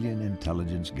civilian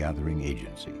intelligence gathering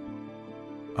agency.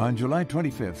 On July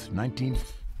 25th,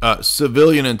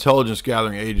 Civilian intelligence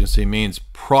gathering agency means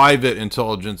private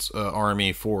intelligence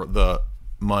army for the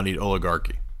moneyed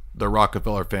oligarchy, the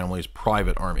Rockefeller family's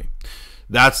private army.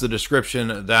 That's the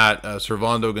description that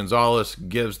Servando Gonzalez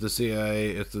gives the CIA.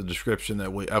 It's the description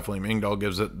that F. William Engdahl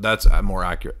gives it. That's more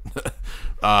accurate.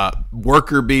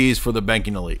 Worker bees for the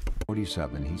banking elite.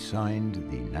 1947, he signed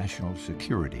the National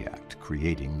Security Act,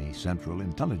 creating the Central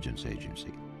Intelligence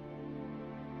Agency.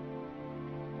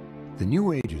 The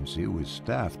new agency was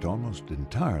staffed almost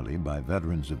entirely by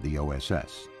veterans of the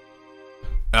OSS.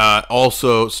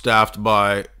 Also staffed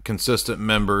by consistent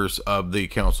members of the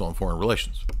Council on Foreign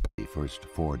Relations. The first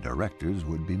 4 directors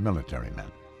would be military men.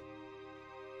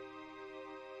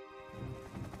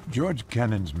 George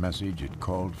Kennan's message had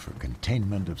called for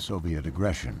containment of Soviet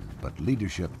aggression, but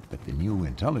leadership at the new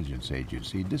intelligence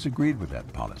agency disagreed with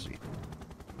that policy.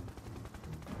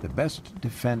 The best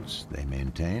defense, they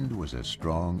maintained, was a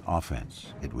strong offense.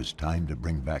 It was time to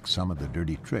bring back some of the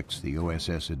dirty tricks the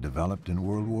OSS had developed in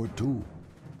World War II.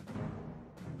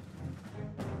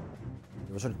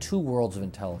 There were sort of two worlds of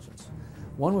intelligence.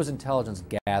 One was intelligence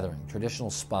gathering, traditional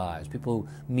spies, people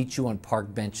who meet you on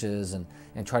park benches and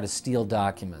try to steal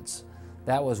documents.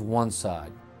 That was one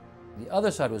side. The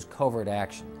other side was covert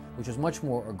action, which was much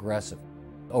more aggressive,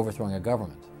 overthrowing a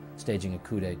government, staging a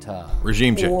coup d'etat.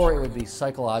 Regime change. Or it would be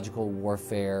psychological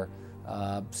warfare,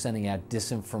 sending out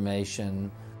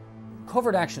disinformation.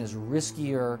 Covert action is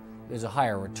riskier, there's a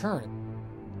higher return.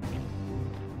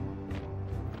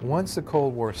 Once the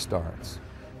Cold War starts,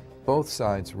 both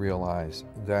sides realize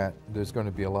that there's going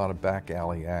to be a lot of back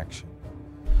alley action.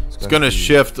 It's going to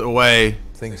shift away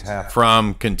things happen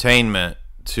from containment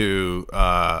to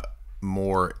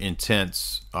more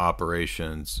intense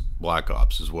operations. Black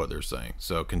ops is what they're saying.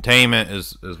 So containment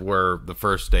is where the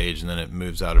first stage, and then it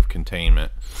moves out of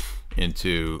containment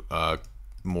into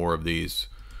more of these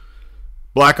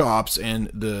black ops, and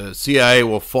the CIA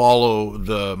will follow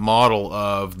the model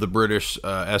of the British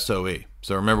SOE.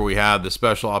 So remember, we had the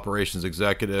Special Operations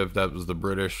Executive, that was the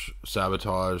British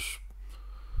sabotage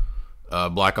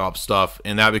black ops stuff,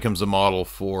 and that becomes the model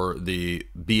for the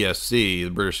BSC, the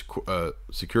British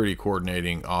Security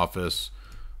Coordinating Office,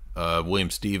 William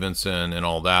Stevenson and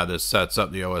all that. This sets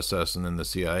up the OSS and then the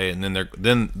CIA, and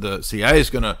then the CIA is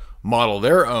going to model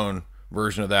their own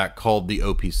version of that called the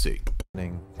OPC.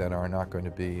 That are not going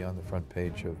to be on the front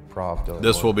page of Pravda.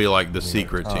 This will be like the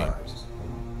secret team.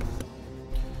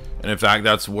 And in fact,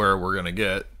 that's where we're going to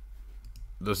get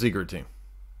the secret team,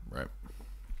 right?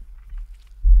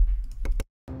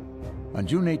 On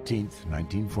June 18th,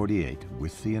 1948,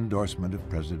 with the endorsement of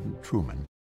President Truman,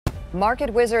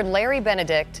 market wizard Larry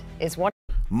Benedict is one.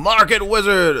 Market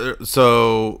wizard!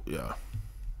 So, yeah.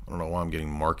 I don't know why I'm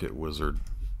getting market wizard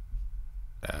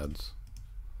ads.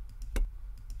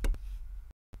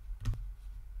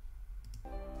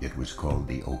 it was called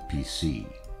the OPC.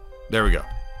 There we go.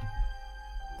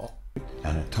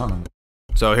 An autonomous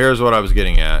So here's what I was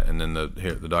getting at, and then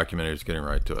the documentary is getting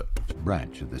right to it.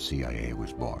 branch of the CIA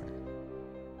was born.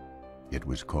 It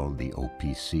was called the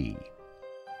OPC.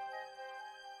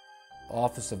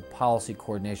 Office of Policy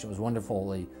Coordination was a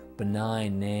wonderfully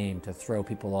benign name to throw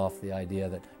people off the idea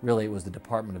that really it was the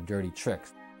Department of Dirty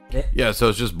Tricks. Yeah, so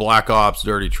it's just Black Ops,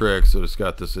 Dirty Tricks, so it's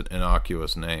got this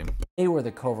innocuous name. They were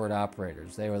the covert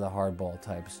operators. They were the hardball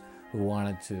types who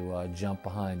wanted to jump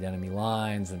behind enemy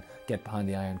lines and get behind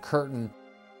the Iron Curtain.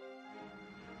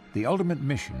 The ultimate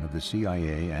mission of the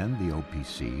CIA and the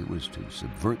OPC was to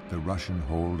subvert the Russian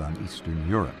hold on Eastern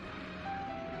Europe.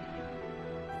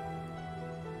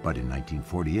 But in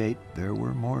 1948, there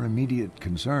were more immediate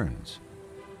concerns.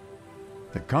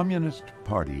 The Communist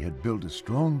Party had built a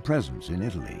strong presence in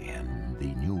Italy, and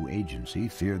the new agency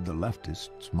feared the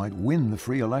leftists might win the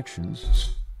free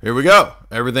elections. Here we go.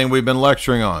 Everything we've been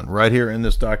lecturing on right here in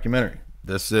this documentary.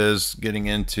 This is getting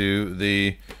into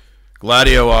the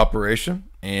Gladio operation,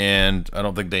 and I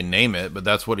don't think they name it, but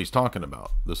that's what he's talking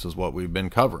about. This is what we've been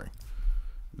covering.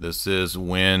 This is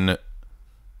when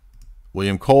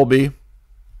William Colby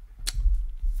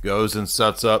goes and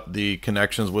sets up the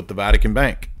connections with the Vatican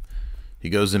Bank. He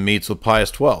goes and meets with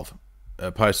Pius XII.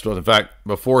 In fact,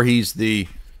 before he's the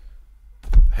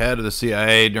head of the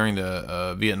CIA during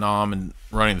the Vietnam and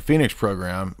running the Phoenix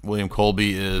program, William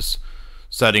Colby is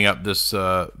setting up this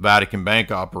Vatican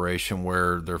Bank operation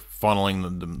where they're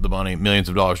funneling the money, millions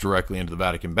of dollars, directly into the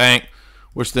Vatican Bank,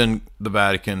 which then the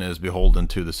Vatican is beholden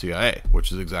to the CIA,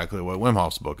 which is exactly what Wim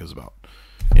Hof's book is about,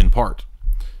 in part.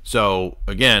 So,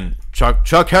 again, Chuck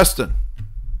Heston,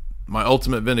 my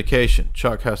ultimate vindication,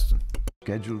 Chuck Heston.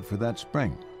 Scheduled for that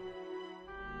spring.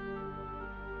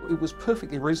 It was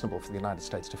perfectly reasonable for the United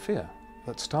States to fear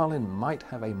that Stalin might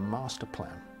have a master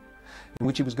plan in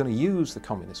which he was going to use the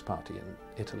Communist Party in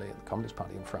Italy and the Communist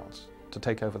Party in France to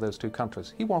take over those two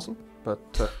countries. He wasn't, but...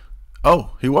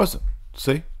 Oh, he wasn't.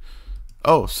 See?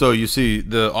 Oh, so you see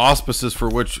the auspices for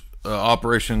which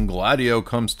Operation Gladio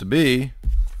comes to be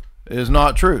is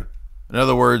not true. In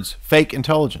other words, fake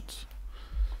intelligence.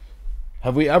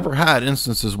 Have we ever had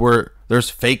instances where there's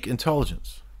fake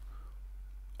intelligence?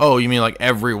 Oh, you mean like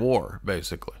every war,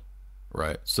 basically,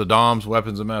 right? Saddam's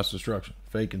weapons of mass destruction,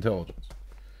 fake intelligence,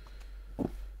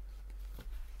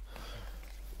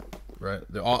 right?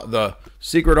 The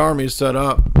secret army is set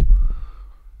up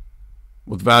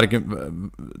with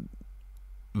Vatican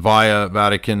via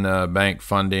Vatican Bank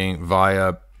funding,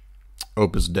 via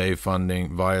Opus Dei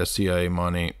funding, via CIA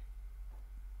money,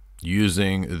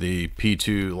 using the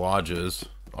P2 lodges,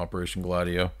 Operation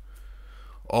Gladio,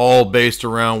 all based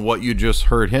around what you just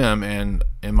heard him and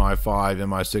MI5,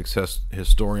 MI6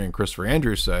 historian Christopher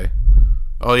Andrews say.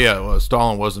 Oh yeah, well,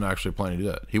 Stalin wasn't actually planning to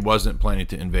do that. He wasn't planning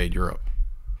to invade Europe.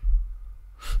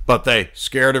 But they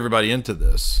scared everybody into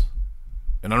this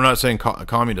And I'm not saying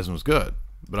communism was good,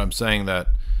 but I'm saying that,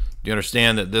 do you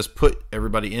understand that this put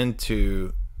everybody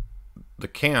into the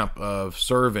camp of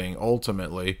serving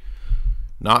ultimately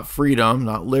not freedom,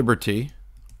 not liberty,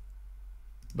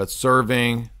 but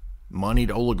serving moneyed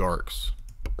oligarchs.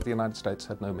 The United States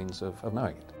had no means of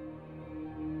knowing it.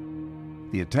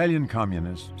 The Italian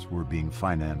communists were being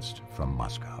financed from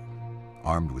Moscow.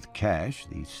 Armed with cash,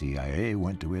 the CIA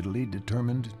went to Italy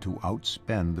determined to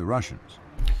outspend the Russians.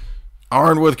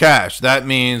 Armed with cash. That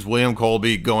means William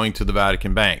Colby going to the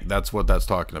Vatican Bank. That's what that's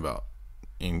talking about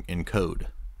in code.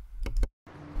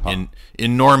 In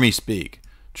normie speak.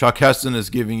 Chuck Heston is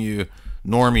giving you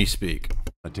normie speak.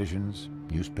 Politicians,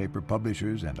 newspaper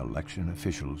publishers, and election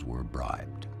officials were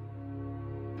bribed.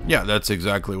 Yeah, that's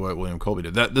exactly what William Colby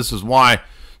did. This is why.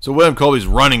 So William Colby's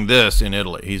running this in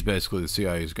Italy. He's basically the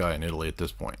CIA's guy in Italy at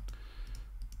this point.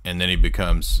 And then he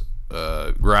becomes,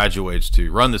 graduates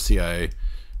to run the CIA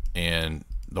and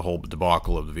the whole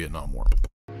debacle of the Vietnam War.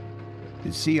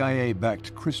 The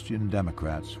CIA-backed Christian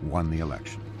Democrats won the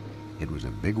election. It was a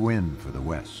big win for the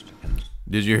West. And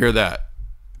did you hear that?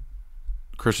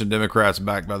 Christian Democrats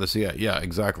backed by the CIA. Yeah,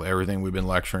 exactly. Everything we've been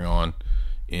lecturing on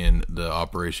in the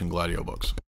Operation Gladio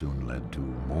books. Soon led to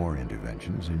more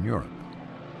interventions in Europe.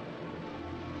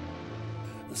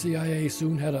 The CIA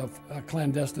soon had a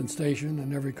clandestine station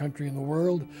in every country in the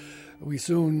world. We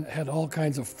soon had all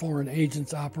kinds of foreign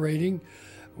agents operating.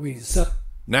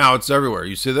 Now it's everywhere.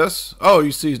 You see this? Oh,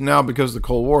 you see now because of the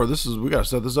Cold War, we got to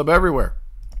set this up everywhere.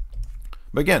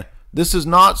 But again, this is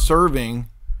not serving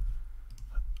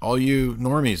all you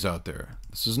normies out there.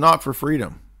 This is not for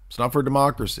freedom. It's not for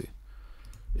democracy.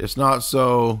 It's not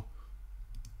so,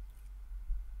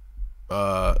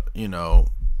 you know,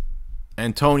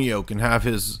 Antonio can have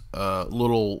his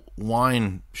little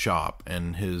wine shop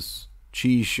and his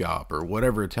cheese shop or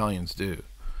whatever Italians do.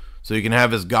 So he can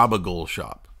have his gabagool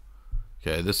shop.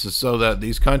 Okay, this is so that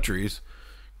these countries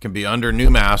can be under new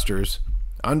masters,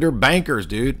 under bankers,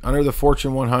 dude, under the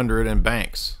Fortune 100 and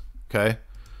banks. Okay,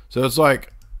 so it's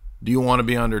like, do you want to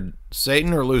be under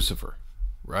Satan or Lucifer,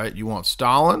 right? You want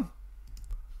Stalin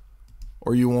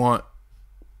or you want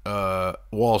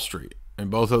Wall Street, and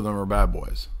both of them are bad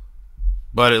boys.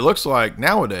 But it looks like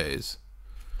nowadays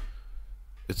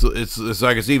it's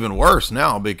like it's even worse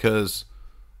now because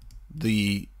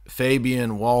the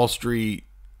Fabian Wall Street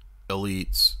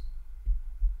elites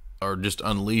are just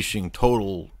unleashing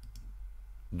total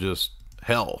just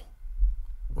hell,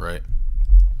 right?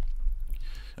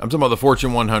 I'm talking about the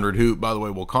Fortune 100 who, by the way,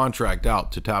 will contract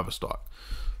out to Tavistock.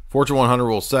 Fortune 100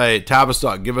 will say,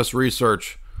 Tavistock, give us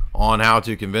research on how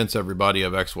to convince everybody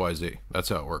of XYZ. That's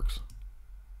how it works.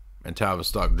 And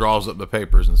Tavistock draws up the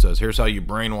papers and says, here's how you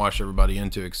brainwash everybody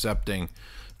into accepting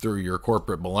through your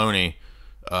corporate baloney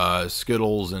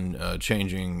Skittles and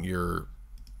changing your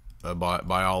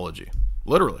biology.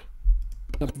 Literally.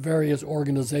 Various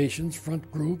organizations,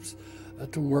 front groups,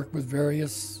 to work with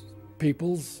various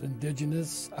peoples,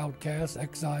 indigenous, outcasts,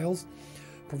 exiles,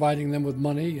 providing them with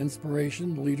money,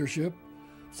 inspiration, leadership,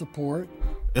 support.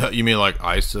 You mean like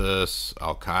ISIS,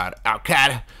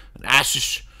 Al-Qaeda, and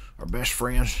ISIS are best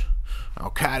friends?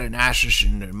 Al-Qaeda and ISIS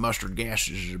and the mustard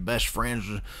gases are the best friends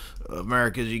of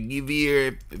America.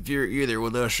 If you're either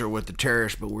with us or with the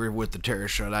terrorists, but we're with the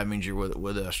terrorists, so that means you're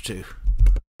with us too.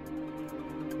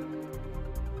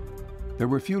 There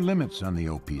were few limits on the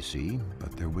OPC,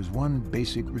 but there was one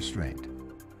basic restraint.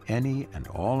 Any and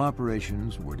all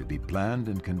operations were to be planned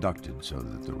and conducted so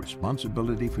that the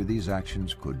responsibility for these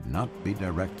actions could not be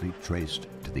directly traced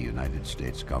to the United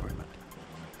States government.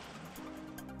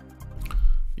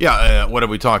 Yeah, what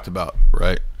have we talked about,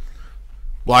 right?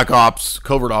 Black Ops,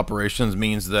 covert operations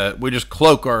means that we just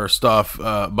cloak our stuff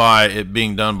by it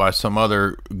being done by some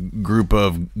other group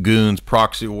of goons,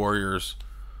 proxy warriors,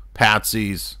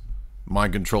 patsies,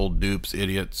 mind-controlled dupes,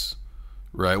 idiots,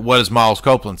 right? What does Miles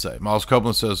Copeland say? Miles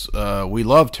Copeland says, we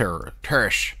love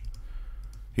terrorists.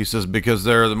 He says, because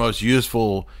they're the most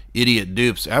useful idiot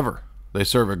dupes ever. They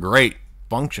serve a great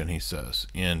function, he says,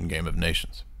 in Game of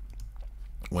Nations,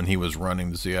 when he was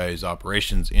running the CIA's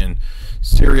operations in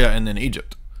Syria and then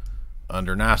Egypt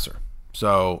under Nasser.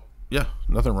 So, yeah,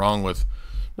 nothing wrong with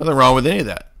any of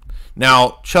that.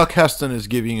 Now, Chuck Heston is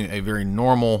giving you a very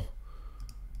normal,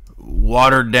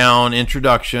 watered down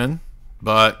introduction,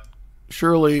 but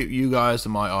surely you guys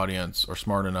in my audience are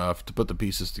smart enough to put the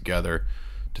pieces together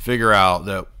to figure out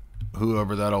that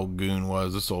whoever that old goon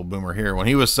was, this old boomer here, when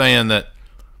he was saying that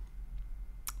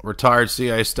retired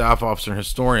CIA staff officer and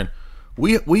historian,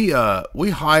 we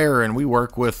hire and we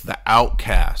work with the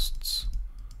outcasts,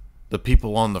 the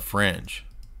people on the fringe.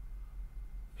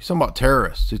 He's talking about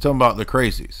terrorists. He's talking about the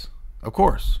crazies. Of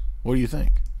course. What do you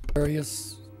think?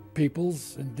 Various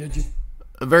peoples, indigenous.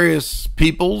 Various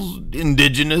peoples,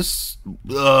 indigenous,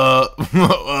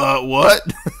 what?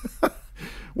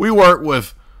 We work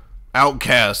with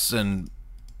outcasts and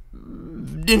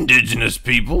indigenous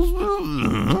peoples.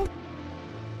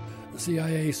 The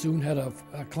CIA soon had a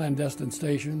clandestine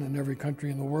station in every country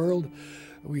in the world.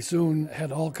 We soon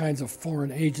had all kinds of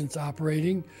foreign agents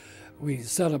operating. We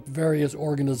set up various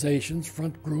organizations,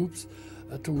 front groups,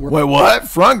 to work. Wait, what?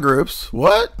 Front groups?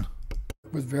 What?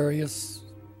 With various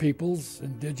peoples,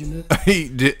 indigenous. He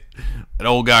did. An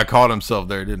old guy caught himself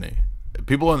there, didn't he?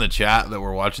 People in the chat that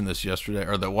were watching this yesterday,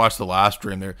 or that watched the last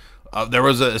stream, there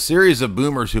was a series of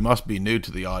boomers who must be new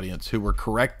to the audience who were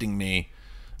correcting me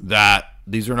that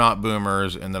these are not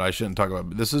boomers and that I shouldn't talk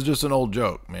about. This is just an old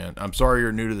joke, man. I'm sorry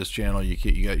you're new to this channel.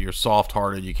 You're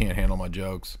soft-hearted. You can't handle my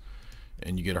jokes,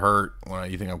 and you get hurt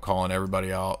when you think I'm calling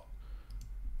everybody out.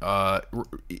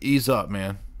 Ease up,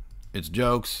 man. It's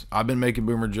jokes. I've been making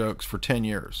boomer jokes for 10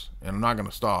 years, and I'm not going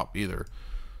to stop either.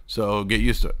 So get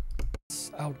used to it.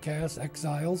 Outcasts,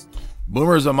 exiles.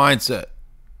 Boomer is a mindset.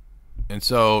 And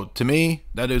so, to me,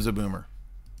 that is a boomer.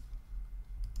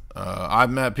 I've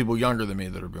met people younger than me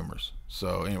that are boomers.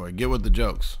 So, anyway, get with the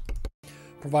jokes.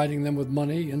 Providing them with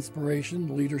money,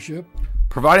 inspiration, leadership.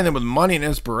 Providing them with money and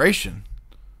inspiration?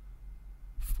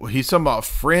 He's talking about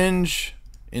fringe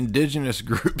indigenous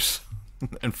groups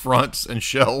and fronts and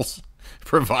shells,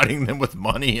 providing them with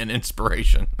money and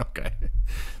inspiration. Okay.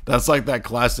 That's like that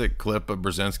classic clip of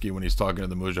Brzezinski when he's talking to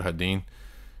the Mujahideen,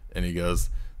 and he goes,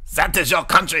 "That is your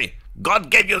country. God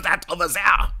gave you that over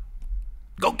there.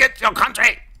 Go get your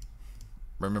country."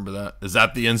 Remember that? Is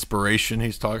that the inspiration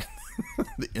he's talking?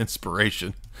 The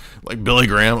inspiration. Like Billy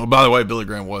Graham. Oh, by the way, Billy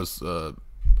Graham was a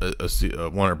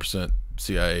 100%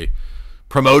 CIA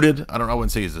promoted. I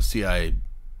wouldn't say he's a CIA.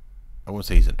 I wouldn't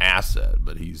say he's an asset,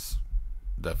 but he's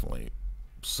definitely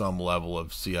some level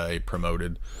of CIA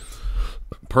promoted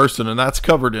person, and that's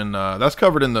covered in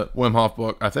the Wim Hof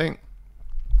book, I think.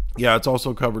 Yeah, it's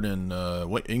also covered in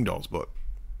Ingdahl's book.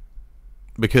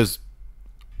 Because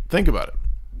think about it.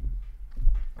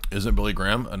 Isn't Billy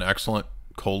Graham an excellent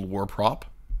Cold War prop?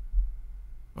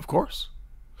 Of course.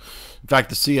 In fact,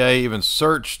 the CIA even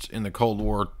searched in the Cold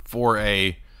War for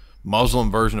a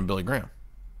Muslim version of Billy Graham.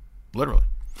 Literally.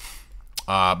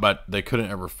 But they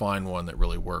couldn't ever find one that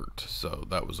really worked. So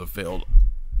that was a failed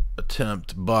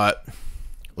attempt. But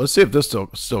let's see if this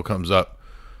still comes up.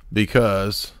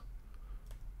 Because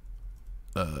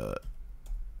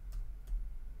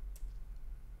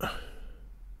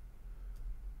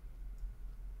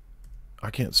I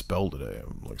can't spell today.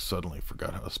 I'm like suddenly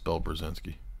forgot how to spell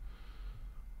Brzezinski.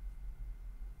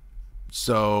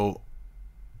 So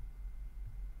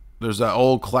there's that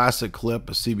old classic clip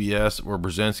of CBS where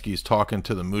Brzezinski's talking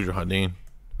to the Mujahideen.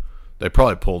 They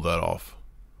probably pulled that off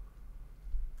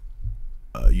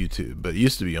YouTube, but it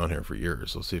used to be on here for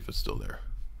years. Let's see if it's still there.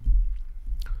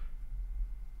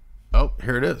 Oh,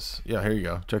 here it is. Yeah, here you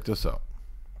go. Check this out.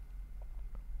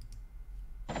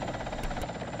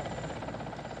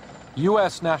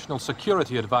 U.S. National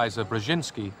Security Advisor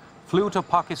Brzezinski flew to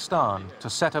Pakistan to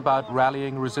set about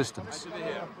rallying resistance.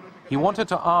 He wanted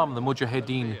to arm the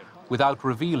Mujahideen without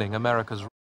revealing America's...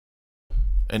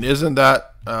 And isn't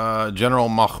that General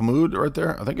Mahmoud right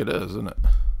there? I think it is, isn't it?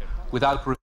 Without...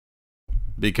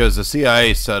 Because the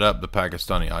CIA set up the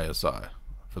Pakistani ISI,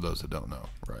 for those that don't know,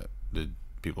 right?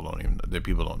 People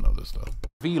don't know this stuff.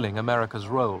 Revealing America's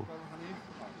role.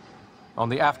 On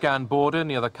the Afghan border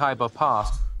near the Khyber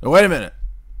Pass... Now, wait a minute.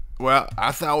 Well,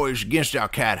 I thought it was against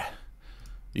Al-Qaeda.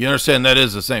 You understand that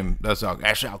is the same. That's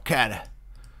Al-Qaeda.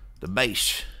 The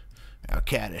base.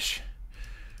 Al-Qaeda.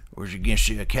 Where's against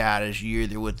the Al-Qaeda? You're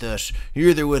either with us. You're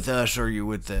either with us or you're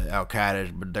with the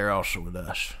Al-Qaeda, but they're also with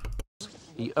us.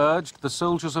 He urged the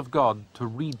soldiers of God to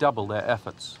redouble their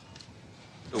efforts.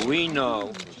 We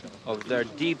know of their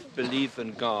deep belief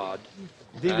in God,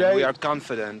 and we are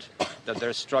confident that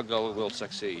their struggle will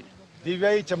succeed. You know,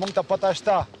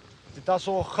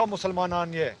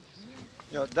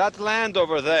 that land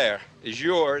over there is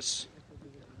yours.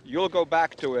 You'll go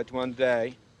back to it one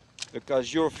day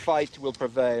because your fight will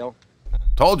prevail.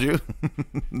 Told you.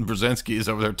 Brzezinski is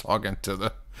over there talking to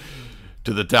the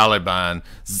Taliban.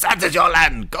 That is your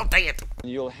land. Go take it.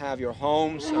 You'll have your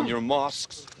homes and your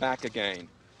mosques back again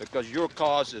because your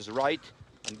cause is right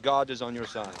and God is on your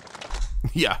side.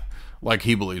 Yeah, like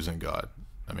he believes in God.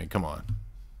 I mean, come on.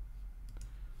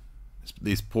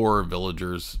 These poor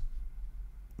villagers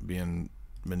being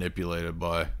manipulated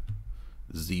by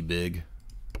Z-Big.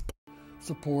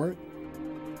 Support.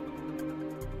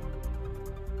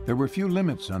 There were few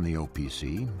limits on the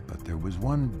OPC, but there was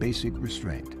one basic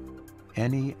restraint.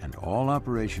 Any and all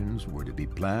operations were to be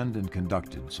planned and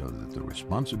conducted so that the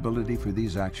responsibility for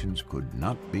these actions could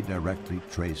not be directly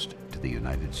traced to the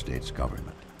United States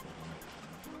government.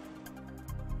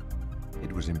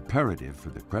 It was imperative for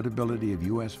the credibility of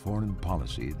U.S. foreign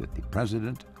policy that the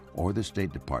President or the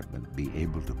State Department be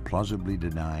able to plausibly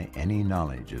deny any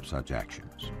knowledge of such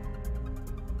actions.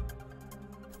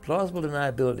 Plausible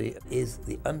deniability is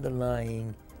the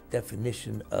underlying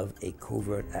definition of a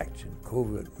covert action.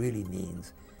 Covert really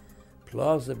means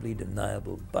plausibly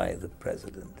deniable by the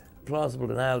President. Plausible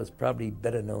denial is probably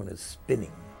better known as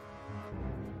spinning.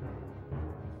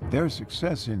 Their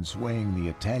success in swaying the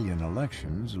Italian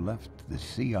elections left the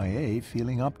CIA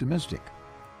feeling optimistic.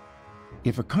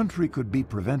 If a country could be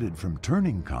prevented from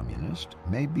turning communist,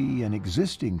 maybe an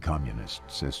existing communist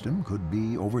system could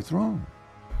be overthrown.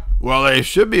 Well, they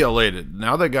should be elated.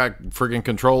 Now they got friggin'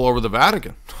 control over the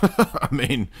Vatican. I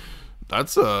mean,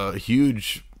 that's a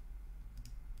huge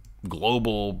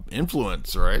global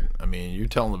influence, right? I mean, you're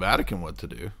telling the Vatican what to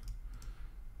do.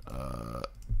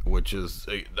 Which is,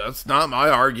 that's not my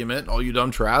argument. All you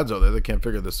dumb trads out there that can't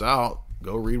figure this out,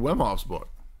 go read Wim Hof's book.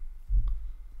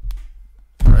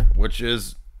 Right? Which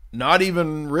is not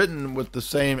even written with the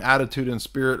same attitude and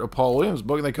spirit of Paul Williams'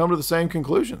 book, and they come to the same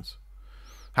conclusions.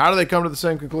 How do they come to the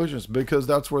same conclusions? Because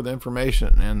that's where the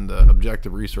information and the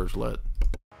objective research led.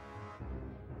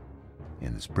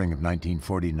 In the spring of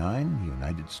 1949, the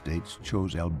United States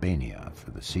chose Albania for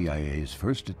the CIA's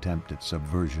first attempt at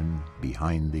subversion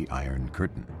behind the Iron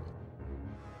Curtain.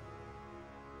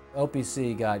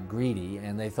 OPC got greedy,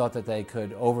 and they thought that they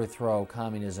could overthrow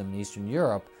communism in Eastern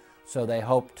Europe, so they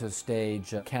hoped to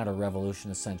stage a counter-revolution,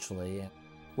 essentially.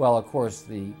 Well, of course,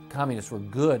 the communists were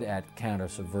good at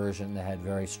counter-subversion. They had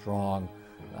very strong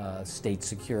state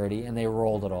security, and they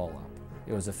rolled it all up.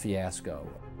 It was a fiasco.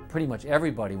 Pretty much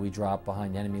everybody we dropped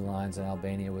behind enemy lines in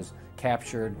Albania was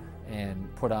captured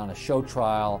and put on a show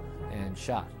trial and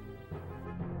shot.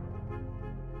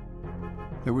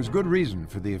 There was good reason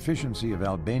for the efficiency of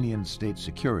Albanian state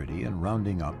security in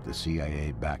rounding up the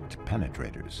CIA-backed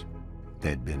penetrators.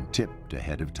 They'd been tipped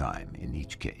ahead of time in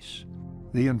each case.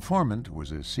 The informant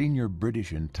was a senior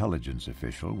British intelligence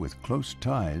official with close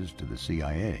ties to the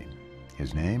CIA.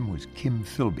 His name was Kim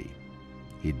Philby.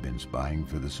 He'd been spying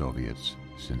for the Soviets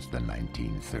since the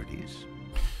 1930s.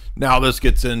 Now this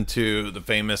gets into the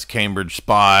famous Cambridge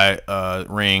spy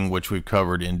ring, which we've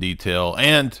covered in detail.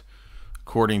 And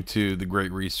according to the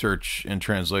great research and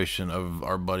translation of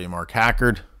our buddy Mark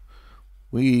Hackard,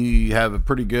 we have a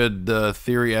pretty good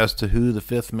theory as to who the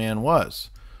fifth man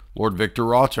was, Lord Victor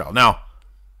Rothschild. Now,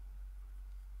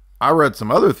 I read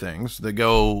some other things that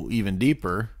go even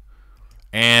deeper,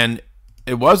 and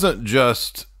it wasn't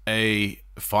just a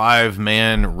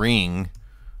 5-man ring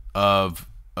of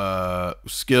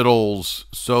Skittles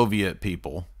Soviet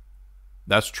people.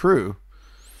 That's true.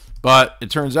 But it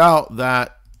turns out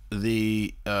that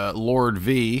the Lord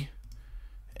V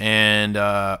and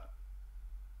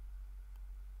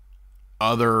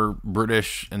other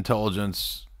British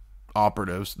intelligence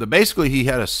operatives, that basically he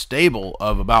had a stable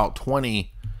of about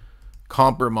 20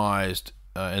 compromised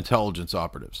intelligence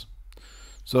operatives.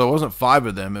 So it wasn't 5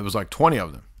 of them, it was like 20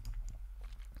 of them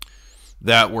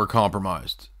that were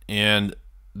compromised. And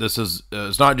this is,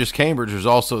 it's not just Cambridge, there's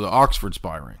also the Oxford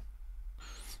spy ring.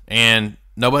 And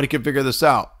nobody could figure this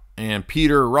out. And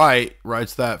Peter Wright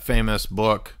writes that famous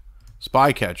book,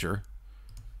 Spy Catcher,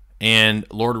 and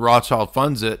Lord Rothschild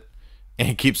funds it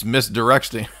and keeps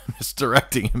misdirecting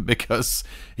him because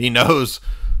he knows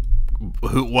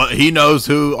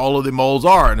who all of the moles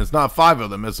are, and it's not 5 of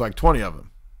them, it's like 20 of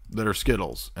them that are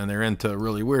Skittles, and they're into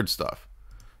really weird stuff.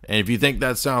 And if you think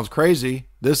that sounds crazy,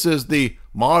 this is the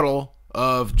model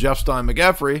of Jeff Stein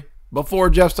McGeffrey before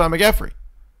Jeff Stein McGeffrey.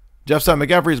 Jeff Stein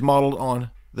McGeffrey is modeled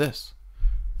on this,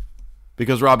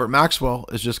 because Robert Maxwell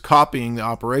is just copying the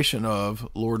operation of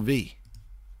Lord V.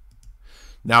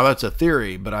 Now that's a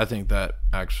theory, but I think that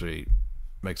actually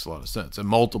makes a lot of sense. And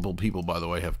multiple people, by the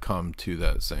way, have come to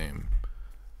that same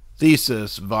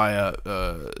thesis via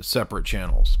separate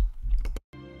channels.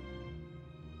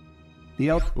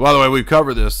 By the way, we've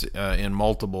covered this in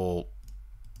multiple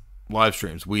live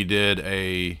streams. We did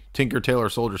a Tinker Tailor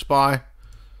Soldier Spy.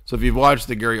 So if you've watched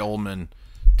the Gary Oldman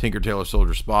Tinker Tailor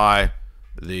Soldier Spy,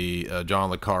 the John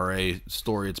le Carré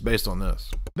story, it's based on this.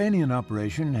 The Albanian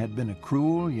operation had been a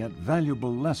cruel yet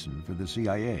valuable lesson for the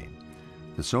CIA.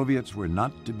 The Soviets were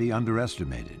not to be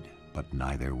underestimated, but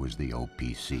neither was the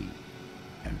OPC,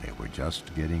 and they were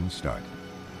just getting started.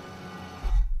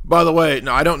 By the way,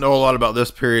 now I don't know a lot about this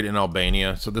period in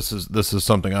Albania, so this is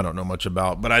something I don't know much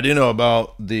about, but I do know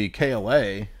about the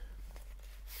KLA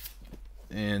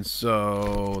And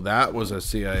so that was a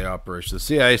CIA operation. The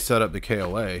CIA set up the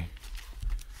KLA.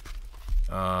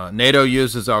 NATO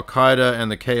uses Al-Qaeda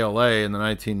and the KLA in the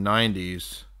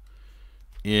 1990s.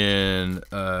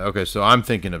 Okay, so I'm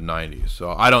thinking of 90s.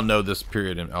 So I don't know this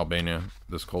period in Albania,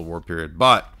 this Cold War period.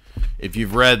 But if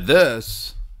you've read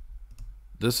this,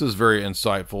 this is very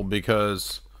insightful,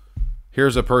 because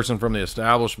here's a person from the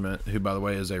establishment who, by the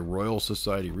way, is a Royal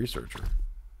Society researcher,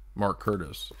 Mark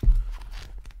Curtis.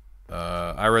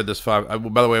 I read this by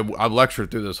the way, I've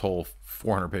lectured through this whole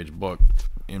 400-page book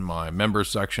in my members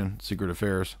section, Secret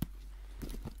Affairs.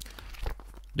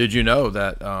 Did you know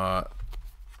that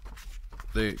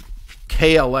the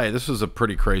KLA, this was a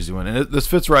pretty crazy one, and this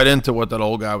fits right into what that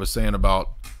old guy was saying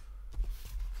about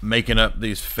making up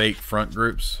these fake front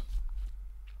groups.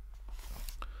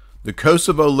 The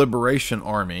Kosovo Liberation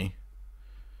Army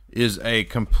is a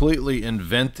completely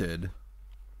invented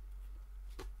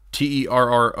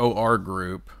TERROR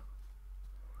group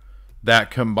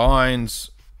that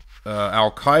combines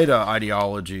Al-Qaeda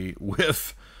ideology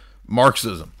with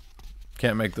Marxism.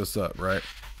 Can't make this up, right?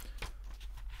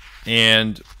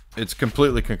 And it's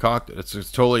completely concocted. It's a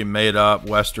totally made up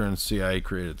Western CIA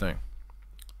created thing.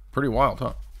 Pretty wild,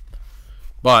 huh?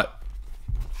 But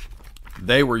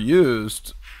they were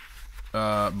used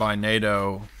by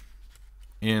NATO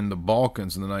in the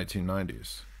Balkans in the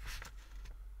 1990s.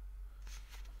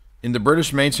 In the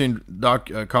British mainstream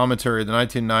commentary, the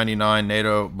 1999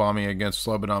 NATO bombing against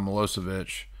Slobodan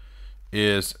Milosevic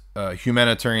is a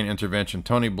humanitarian intervention.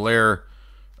 Tony Blair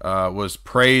was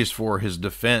praised for his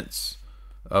defense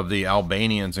of the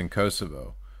Albanians in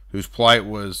Kosovo, whose plight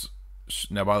was...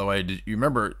 Now, by the way, did you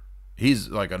remember, he's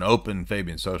like an open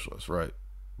Fabian socialist, right?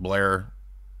 Blair,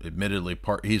 admittedly,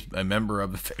 he's a member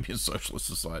of the Fabian Socialist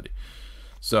Society.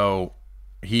 So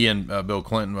he and Bill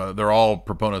Clinton, they're all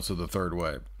proponents of the third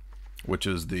wave, which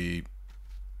is the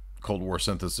Cold War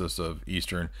synthesis of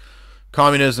Eastern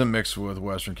communism mixed with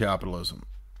Western capitalism.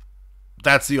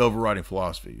 That's the overriding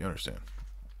philosophy, you understand,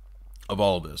 of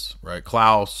all of this, right?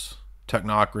 Klaus,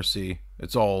 technocracy,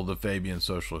 it's all the Fabian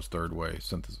socialist third way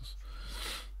synthesis.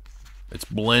 It's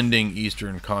blending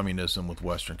Eastern communism with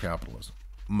Western capitalism.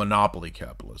 Monopoly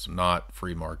capitalism, not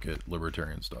free market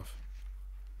libertarian stuff.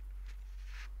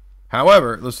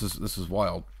 However, this is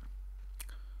wild.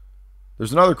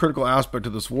 There's another critical aspect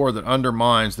of this war that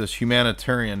undermines this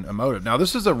humanitarian motive. Now,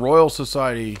 this is a Royal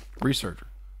Society researcher.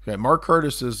 Okay, Mark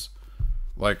Curtis is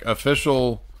like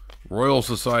official Royal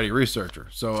Society researcher.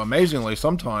 So amazingly,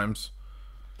 sometimes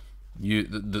the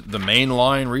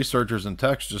mainline researchers and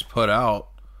texts just put out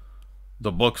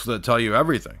the books that tell you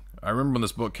everything. I remember when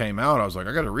this book came out, I was like,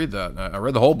 I got to read that. And I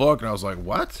read the whole book, and I was like,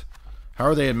 what? How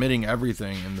are they admitting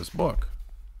everything in this book?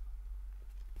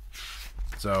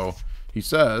 So he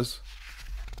says,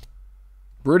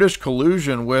 British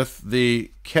collusion with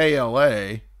the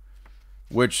KLA,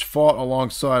 which fought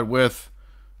alongside with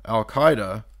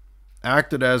Al-Qaeda,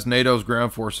 acted as NATO's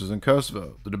ground forces in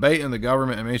Kosovo. The debate in the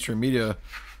government and mainstream media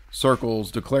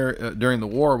circles during the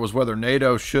war was whether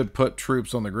NATO should put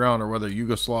troops on the ground or whether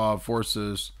Yugoslav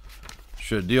forces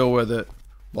should deal with it,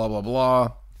 blah, blah,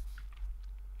 blah.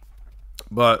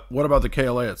 But what about the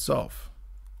KLA itself?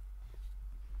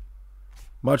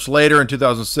 Much later in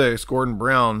 2006, Gordon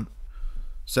Brown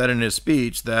said in his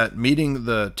speech that meeting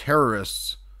the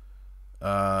terrorists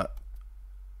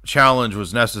challenge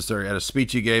was necessary at a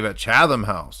speech he gave at Chatham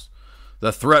House.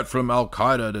 The threat from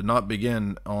Al-Qaeda did not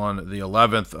begin on the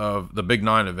 11th of the Big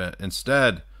 9 event.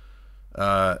 Instead,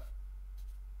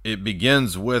 it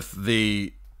begins with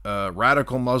the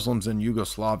radical Muslims in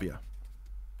Yugoslavia.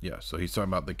 Yeah, so he's talking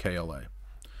about the KLA.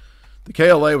 The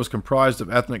KLA was comprised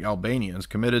of ethnic Albanians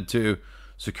committed to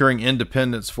securing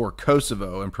independence for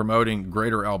Kosovo and promoting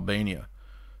Greater Albania.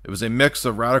 It was a mix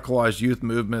of radicalized youth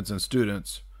movements and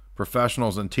students,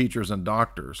 professionals and teachers and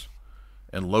doctors,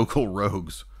 and local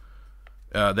rogues.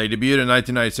 They debuted in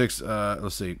 1996.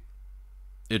 Let's see.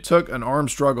 It took an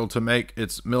armed struggle to make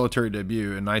its military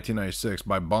debut in 1996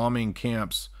 by bombing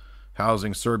camps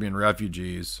housing Serbian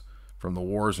refugees from the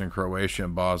wars in Croatia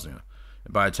and Bosnia,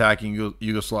 and by attacking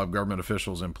Yugoslav government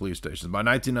officials and police stations. By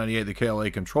 1998, the KLA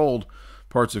controlled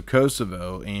parts of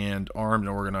Kosovo and armed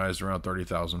and organized around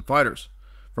 30,000 fighters.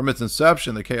 From its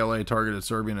inception, the KLA targeted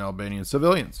Serbian and Albanian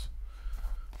civilians.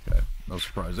 Okay, no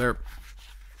surprise there.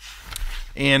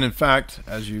 And in fact,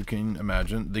 as you can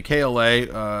imagine, the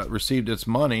KLA received its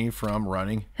money from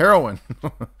running heroin.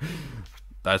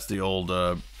 That's the old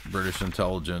British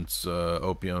intelligence,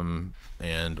 opium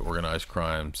and organized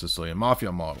crime Sicilian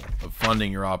mafia model of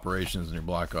funding your operations and your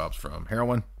black ops from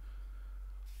heroin.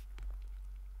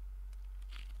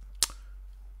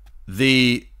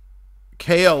 The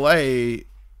KLA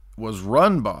was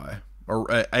run by, or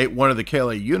one of the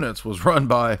KLA units was run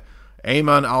by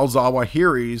Ayman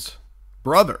al-Zawahiri's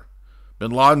brother.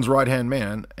 Bin Laden's right-hand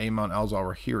man, Ayman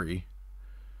al-Zawahiri,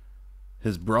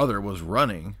 his brother was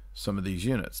running some of these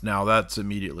units. Now that's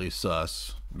immediately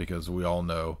sus, because we all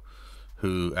know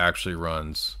who actually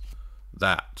runs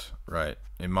that, right?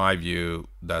 In my view,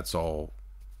 that's all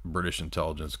British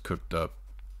intelligence cooked up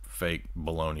fake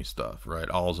baloney stuff, right?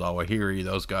 Al-Zawahiri,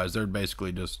 those guys, they're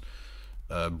basically just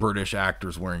British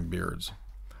actors wearing beards.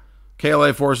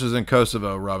 KLA forces in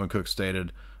Kosovo, Robin Cook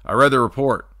stated. I read the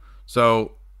report.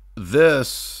 So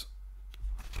this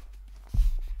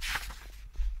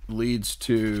leads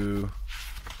to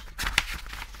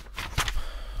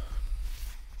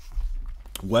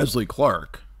Wesley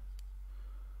Clark.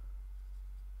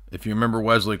 If you remember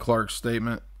Wesley Clark's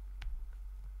statement,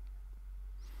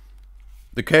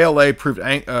 the KLA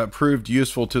proved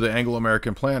useful to the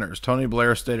Anglo-American planners. Tony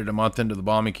Blair stated a month into the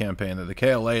bombing campaign that the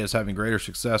KLA is having greater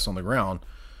success on the ground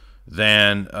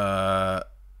than blah,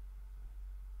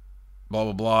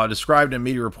 blah, blah. Described in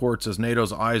media reports as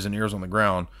NATO's eyes and ears on the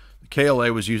ground, the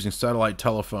KLA was using satellite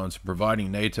telephones and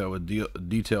providing NATO with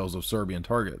details of Serbian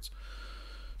targets.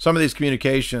 Some of these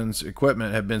communications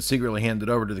equipment have been secretly handed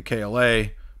over to the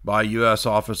KLA by U.S.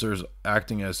 officers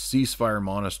acting as ceasefire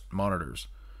monitors.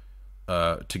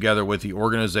 Together with the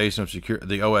Organization of the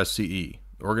OSCE,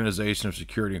 Organization of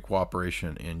Security and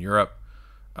Cooperation in Europe.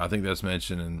 I think that's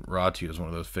mentioned in RATI as one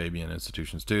of those Fabian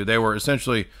institutions too. They were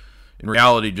essentially, in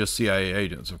reality, just CIA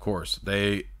agents, of course.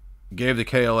 They gave the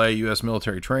KLA U.S.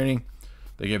 military training.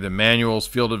 They gave them manuals,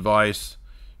 field advice,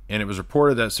 and it was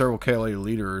reported that several KLA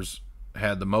leaders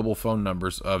had the mobile phone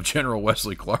numbers of General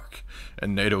Wesley Clark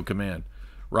and NATO command.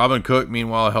 Robin Cook,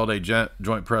 meanwhile, held a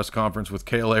joint press conference with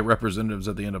KLA representatives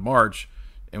at the end of March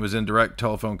and was in direct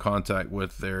telephone contact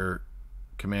with their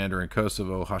commander in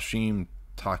Kosovo, Hashim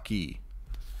Taki.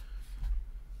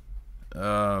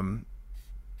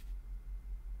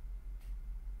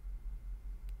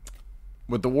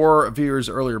 With the war of years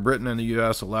earlier, Britain and the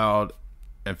U.S. allowed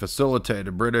and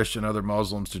facilitated British and other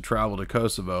Muslims to travel to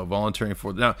Kosovo, volunteering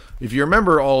for... Now, if you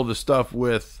remember all the stuff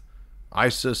with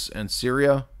ISIS and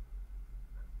Syria...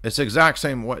 It's the exact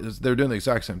same way. They're doing the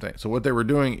exact same thing. So what they were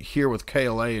doing here with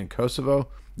KLA in Kosovo,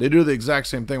 they do the exact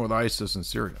same thing with ISIS in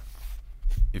Syria.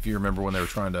 If you remember when they were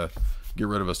trying to get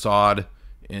rid of Assad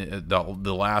in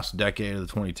the last decade of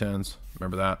the 2010s.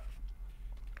 Remember that?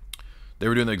 They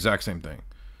were doing the exact same thing.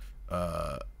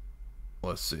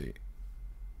 Let's see.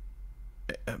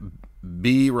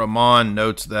 B. Rahman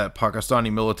notes that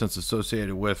Pakistani militants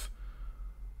associated with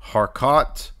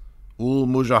Harkat ul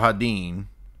Mujahideen,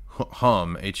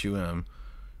 HUM, H-U-M,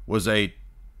 was a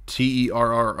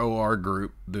TERROR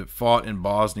group that fought in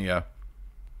Bosnia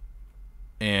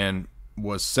and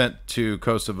was sent to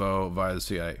Kosovo via the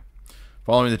CIA.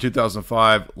 Following the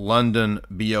 2005 London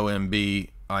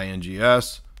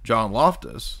BOMB-INGS, John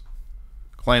Loftus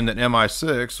claimed that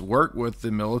MI6 worked with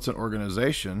the militant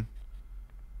organization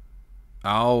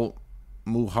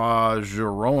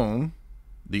Al-Muhajirun,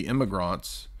 the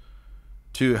immigrants,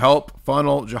 to help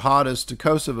funnel jihadists to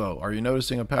Kosovo. Are you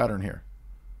noticing a pattern here?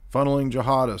 Funneling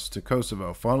jihadists to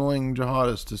Kosovo, funneling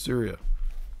jihadists to Syria.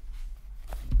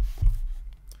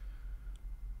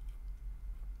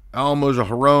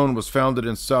 Al-Mujahirun was founded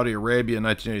in Saudi Arabia in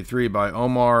 1983 by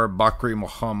Omar Bakri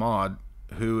Muhammad,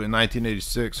 who in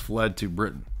 1986 fled to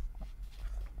Britain.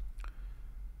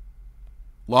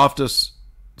 Loftus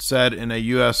said in a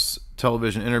U.S.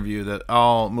 television interview that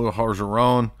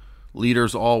Al-Mujahirun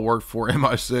leaders all worked for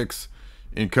MI6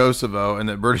 in Kosovo and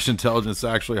that British intelligence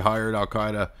actually hired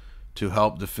Al-Qaeda to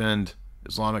help defend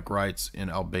Islamic rights in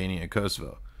Albania and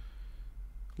Kosovo.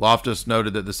 Loftus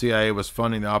noted that the CIA was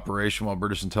funding the operation while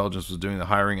British intelligence was doing the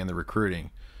hiring and the recruiting.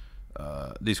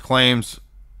 These claims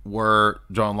were,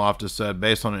 John Loftus said,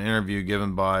 based on an interview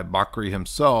given by Bakri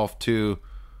himself to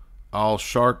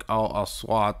Al-Sharq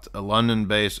Al-Aswat, a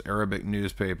London-based Arabic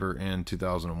newspaper in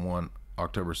 2001,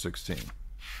 October 16.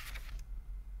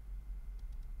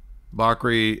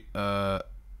 Bakri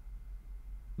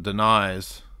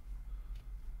denies.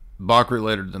 Bakri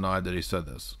later denied that he said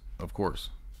this, of course.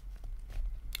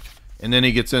 And then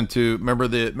he gets into, remember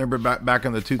back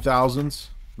in the 2000s,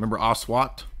 remember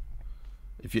Aswat?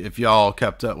 If y'all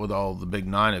kept up with all the Big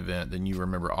 9 event, then you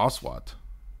remember Aswat.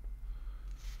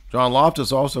 John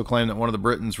Loftus also claimed that one of the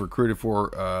Britons recruited for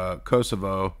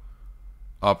Kosovo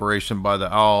operation by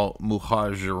the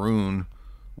Al-Muhajirun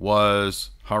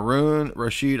was Harun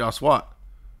Rashid Aswat,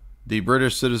 the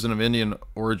British citizen of Indian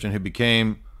origin who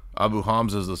became Abu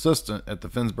Hamza's assistant at the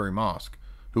Finsbury Mosque,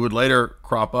 who would later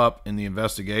crop up in the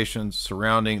investigations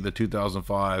surrounding the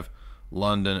 2005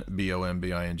 London,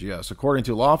 Bombings. According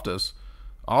to Loftus,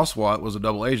 Oswald was a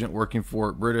double agent working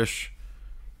for British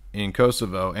in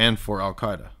Kosovo and for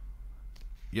Al-Qaeda.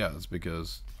 Yeah, that's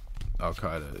because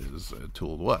Al-Qaeda is a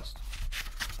tool of the West.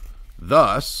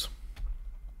 Thus,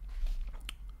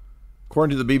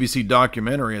 according to the BBC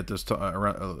documentary at this time,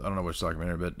 I don't know which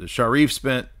documentary, but Sharif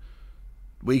spent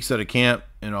weeks at a camp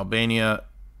in Albania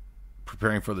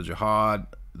preparing for the jihad.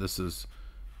 This is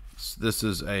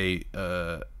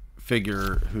a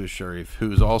figure who is Sharif,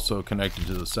 who is also connected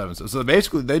to the 7/7. So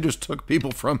basically, they just took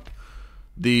people from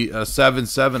the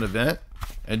 7/7 event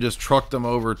and just trucked them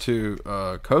over to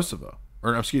Kosovo.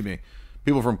 Or, excuse me,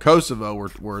 people from Kosovo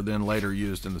were then later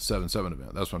used in the 7/7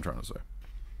 event. That's what I'm trying to say.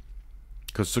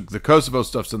 Because the Kosovo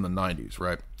stuff's in the 90s,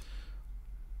 right?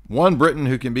 One Briton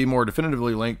who can be more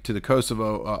definitively linked to the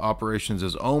Kosovo operations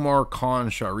is Omar Khan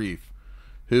Sharif,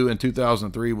 who in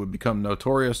 2003 would become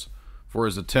notorious for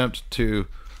his attempt to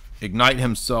ignite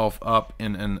himself up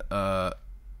in an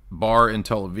bar in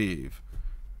Tel Aviv.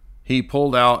 He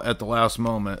pulled out at the last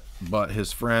moment, but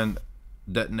his friend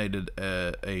detonated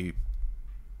a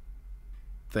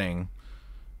thing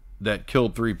that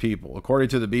killed 3 people. According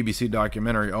to the BBC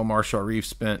documentary, Omar Sharif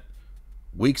spent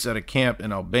weeks at a camp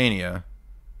in Albania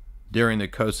during the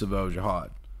Kosovo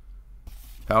jihad.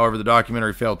 However, the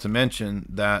documentary failed to mention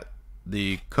that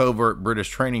the covert British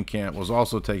training camp was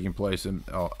also taking place in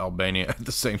Albania at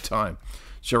the same time.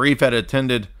 Sharif had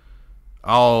attended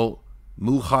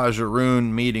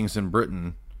al-Muhajirun meetings in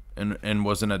Britain and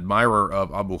was an admirer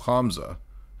of Abu Hamza,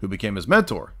 who became his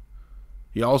mentor.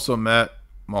 He also met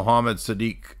Mohammed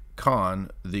Sadiq Khan,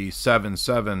 the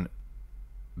 7/7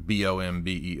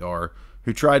 BOMBER,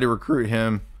 who tried to recruit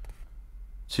him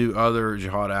to other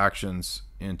jihad actions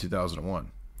in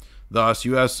 2001. Thus,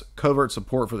 U.S. covert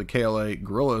support for the KLA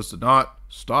guerrillas did not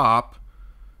stop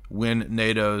when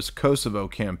NATO's Kosovo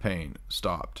campaign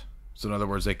stopped. So in other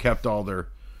words, they kept all their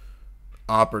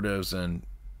operatives and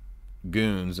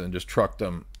goons and just trucked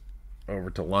them over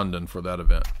to London for that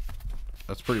event.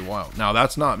 That's pretty wild. Now,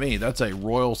 that's not me. That's a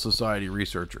Royal Society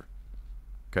researcher.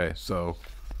 Okay, so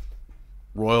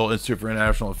Royal Institute for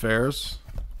International Affairs,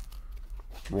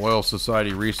 Royal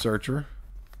Society researcher,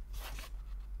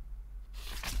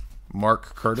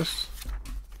 Mark Curtis,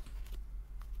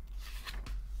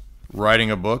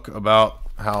 writing a book about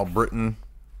how Britain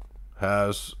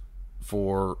has,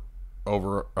 for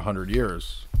over 100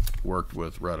 years, worked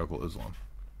with radical Islam.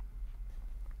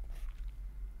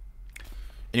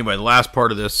 Anyway, the last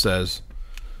part of this says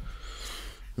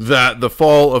that the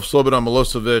fall of Slobodan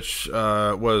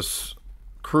Milosevic was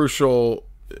crucial.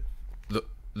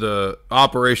 The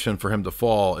operation for him to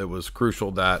fall, it was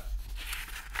crucial that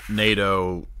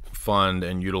NATO fund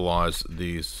and utilize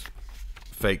these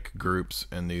fake groups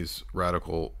and these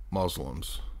radical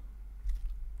Muslims.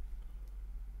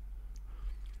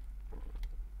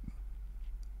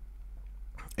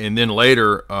 And then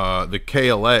later, the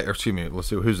KLA, or excuse me, let's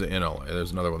see, who's the NLA?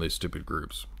 There's another one of these stupid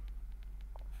groups.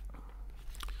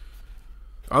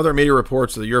 Other media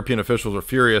reports that the European officials are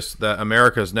furious that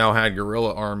America has now had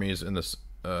guerrilla armies in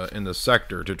the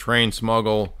sector to train,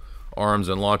 smuggle arms,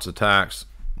 and launch attacks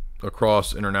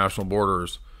across international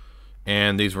borders.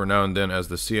 And these were known then as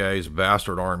the CIA's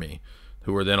bastard army,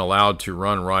 who were then allowed to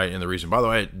run riot in the region. By the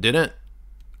way, didn't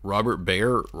Robert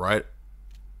Baer write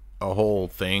a whole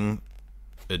thing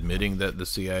admitting that the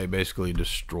CIA basically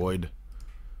destroyed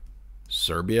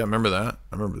Serbia? Remember that?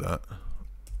 I remember that.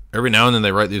 Every now and then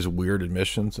they write these weird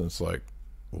admissions, and it's like,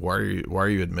 why are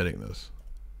you admitting this?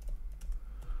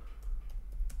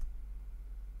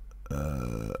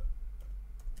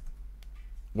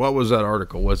 What was that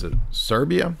article? Was it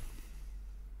Serbia?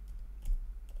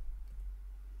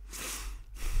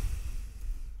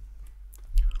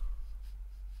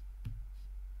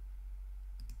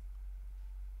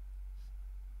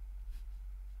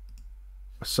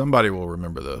 Somebody will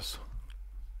remember this.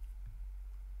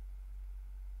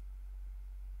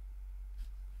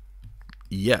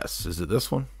 Yes. Is it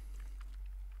this one?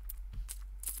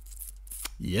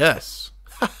 Yes.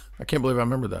 I can't believe I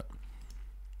remember that.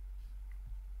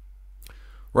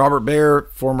 Robert Baer,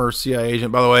 former CIA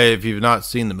agent. By the way, if you've not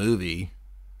seen the movie,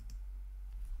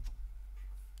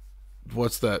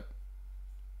 what's that?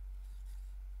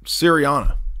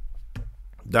 Syriana.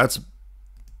 That's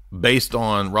based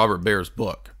on Robert Baer's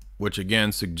book, which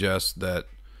again suggests that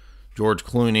George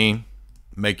Clooney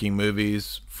making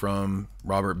movies from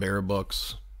Robert Baer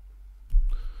books.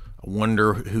 I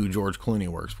wonder who George Clooney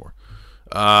works for.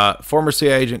 Former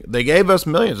CIA agent. They gave us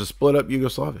millions to split up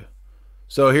Yugoslavia.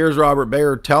 So here's Robert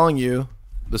Baer telling you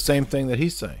the same thing that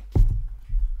he's saying.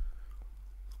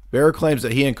 Baer claims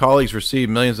that he and colleagues received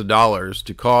millions of dollars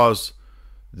to cause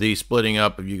the splitting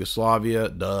up of Yugoslavia.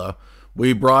 Duh.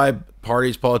 We bribe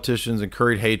parties, politicians,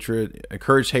 encourage hatred.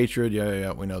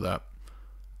 Yeah, we know that.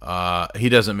 He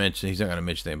doesn't mention, he's not going to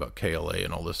mention anything about KLA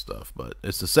and all this stuff, but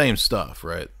it's the same stuff,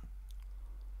 right?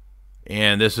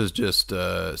 And this is just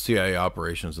CIA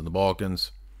operations in the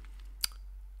Balkans.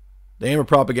 The aim of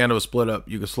propaganda was split up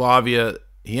Yugoslavia.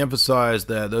 He emphasized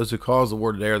that those who caused the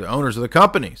war today are the owners of the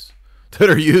companies that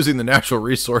are using the natural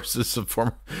resources of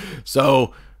former.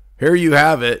 So here you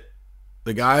have it.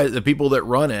 The people that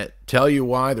run it tell you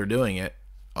why they're doing it.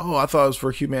 Oh, I thought it was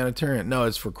for humanitarian. No,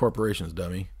 it's for corporations,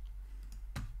 dummy.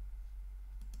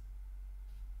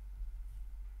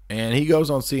 And he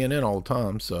goes on CNN all the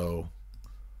time, so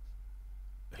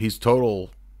he's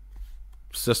total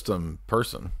system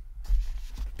person.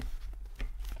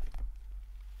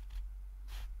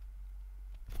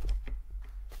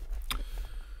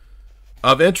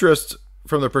 Of interest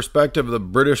from the perspective of the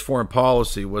British foreign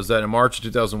policy was that in March of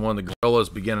 2001, the guerrillas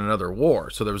began another war.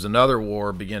 So there was another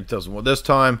war began in 2001. This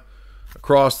time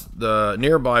across the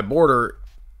nearby border,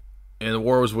 and the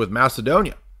war was with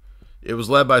Macedonia. It was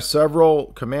led by several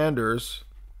commanders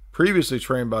previously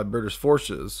trained by British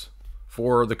forces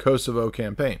for the Kosovo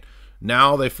campaign.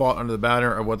 Now they fought under the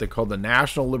banner of what they called the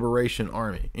National Liberation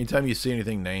Army. Anytime you see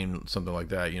anything named something like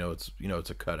that, it's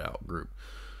a cutout group.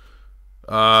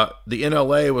 The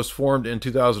NLA was formed in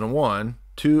 2001.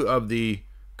 Two of the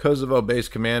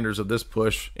Kosovo-based commanders of this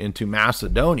push into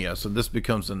Macedonia. So this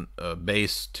becomes a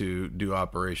base to do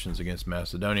operations against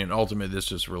Macedonia. And ultimately, this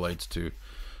just relates to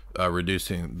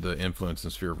reducing the influence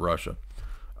and sphere of Russia.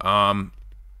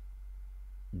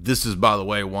 This is, by the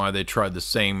way, why they tried the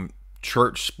same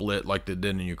church split like they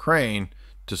did in Ukraine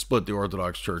to split the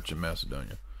Orthodox Church in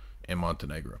Macedonia and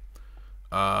Montenegro.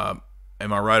 Am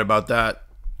I right about that?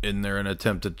 Isn't there an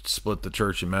attempt to split the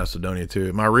church in Macedonia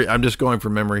too? I'm just going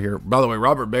from memory here. By the way,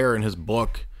 Robert Baer in his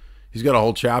book, he's got a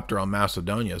whole chapter on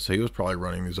Macedonia, so he was probably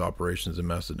running these operations in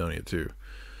Macedonia too.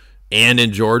 And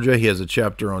in Georgia, he has a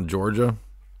chapter on Georgia.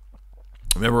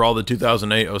 Remember all the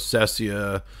 2008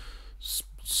 Ossetia,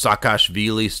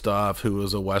 Saakashvili stuff, who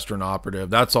was a Western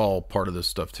operative? That's all part of this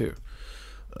stuff too.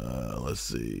 Let's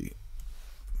see.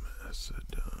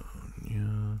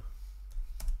 Macedonia.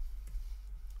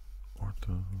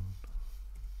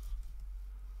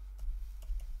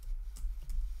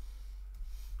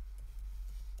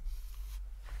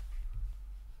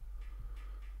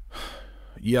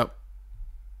 Yep.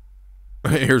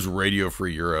 Here's Radio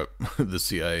Free Europe, the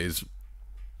CIA's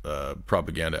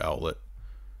propaganda outlet.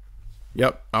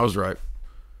 Yep, I was right.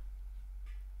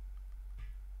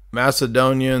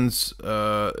 Macedonians,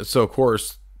 so of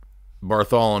course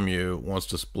Bartholomew wants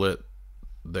to split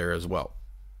there as well.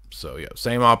 So yeah,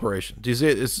 same operation. Do you see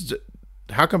it?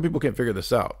 How come people can't figure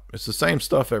this out? It's the same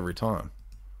stuff every time.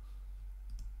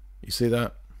 You see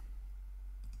that?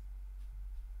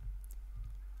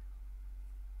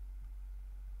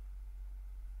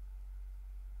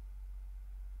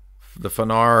 The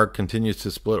Fanar continues to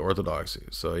split Orthodoxy.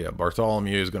 So yeah,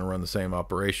 Bartholomew is going to run the same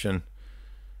operation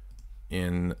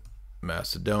in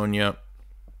Macedonia.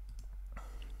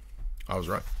 I was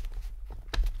right.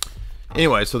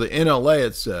 Anyway, so the NLA,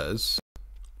 it says,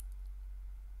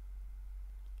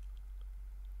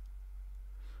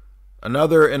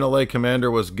 another NLA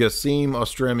commander was Gassim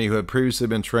Ostremi, who had previously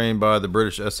been trained by the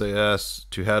British SAS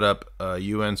to head up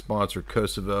UN-sponsored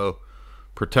Kosovo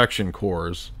Protection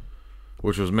Corps,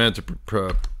 which was meant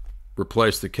to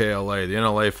replace the KLA. The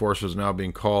NLA force is now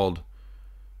being called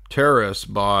terrorists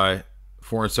by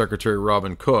Foreign Secretary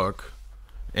Robin Cook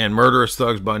and murderous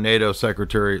thugs by NATO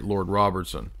Secretary Lord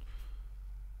Robertson,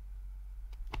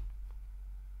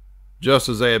 just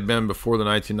as they had been before the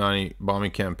 1990 bombing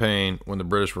campaign when the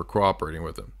British were cooperating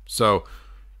with them. So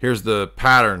here's the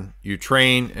pattern. You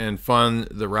train and fund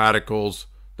the radicals.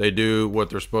 They do what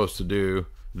they're supposed to do.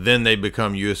 Then they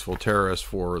become useful terrorists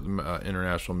for the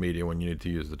international media when you need to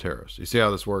use the terrorists. You see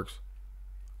how this works?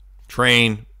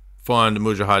 Train, fund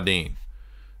Mujahideen.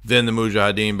 Then the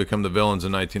Mujahideen become the villains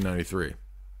in 1993.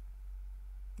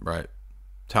 Right?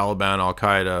 Taliban,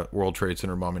 Al-Qaeda, World Trade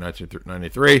Center bombing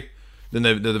 1993. Then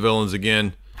they're the villains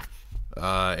again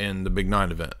in the Big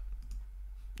 9 event.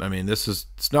 I mean,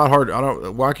 it's not hard.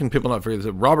 Why can people not figure this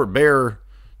out? Robert Baer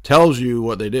tells you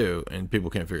what they do, and people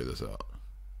can't figure this out.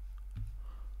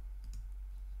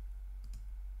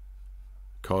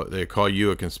 They call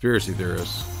you a conspiracy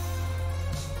theorist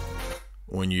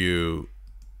when you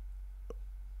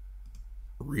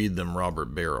read them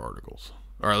Robert Baer articles.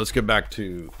 All right, let's get back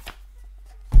to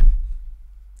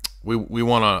we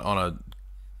want on a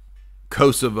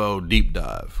Kosovo deep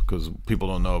dive, because people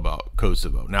don't know about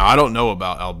Kosovo. Now, I don't know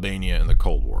about Albania and the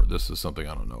Cold War. This is something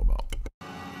I don't know about.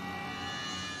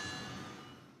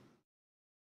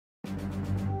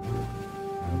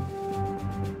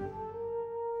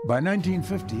 By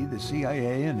 1950, the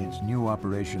CIA and its new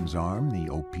operations arm,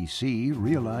 the OPC,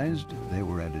 realized they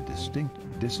were at a distinct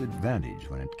disadvantage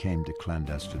when it came to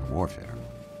clandestine warfare.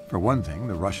 For one thing,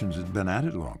 the Russians had been at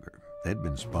it longer. They'd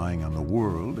been spying on the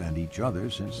world and each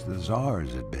other since the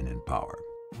Tsars had been in power.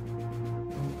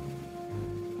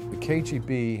 The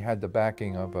KGB had the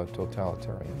backing of a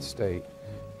totalitarian state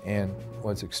and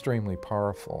was extremely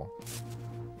powerful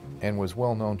and was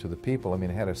well known to the people. I mean,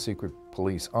 it had a secret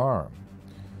police arm.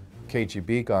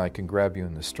 KGB guy can grab you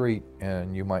in the street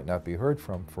and you might not be heard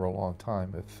from for a long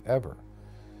time, if ever.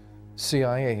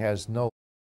 CIA has no.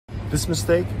 This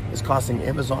mistake is costing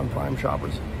Amazon Prime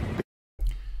shoppers.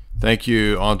 Thank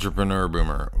you, Entrepreneur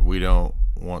Boomer. We don't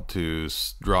want to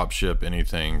drop ship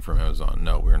anything from Amazon.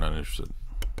 No, we're not interested.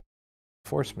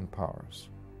 Enforcement powers.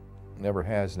 Never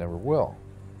has, never will.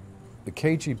 The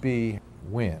KGB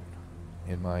win,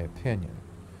 in my opinion,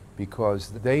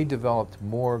 because they developed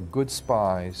more good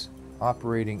spies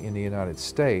operating in the United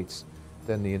States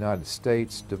than the United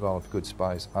States developed good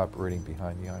spies operating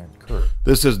behind the Iron Curtain.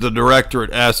 This is the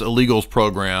Directorate S Illegals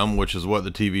program, which is what the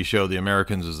TV show The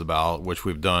Americans is about, which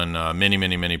we've done many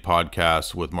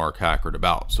podcasts with Mark Hackert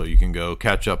about. So you can go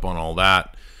catch up on all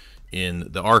that in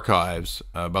the archives.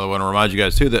 By the way, I want to remind you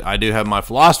guys too that I do have my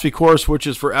philosophy course, which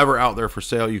is forever out there for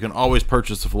sale. You can always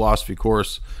purchase the philosophy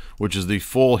course, which is the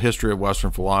full history of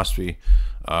Western philosophy,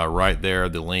 right there.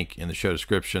 The link in the show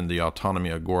description, the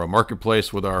Autonomy Agora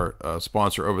Marketplace with our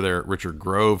sponsor over there, Richard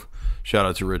Grove. Shout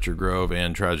out to Richard Grove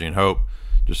and Tragedy and Hope.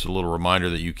 Just a little reminder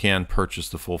that you can purchase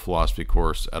the full philosophy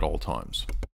course at all times.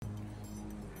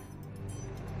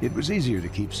 It was easier to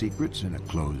keep secrets in a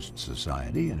closed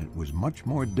society, and it was much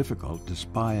more difficult to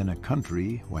spy in a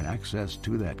country when access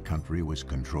to that country was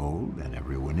controlled and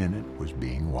everyone in it was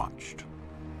being watched.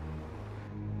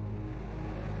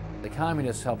 The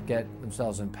communists helped get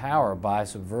themselves in power by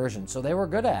subversion, so they were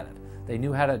good at it. They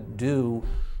knew how to do.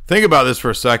 Think about this for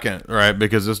a second, right?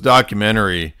 Because this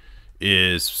documentary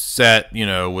is set, you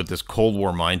know, with this Cold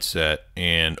War mindset,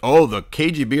 and oh, the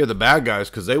KGB are the bad guys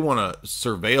because they want to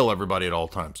surveil everybody at all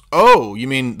times. Oh, you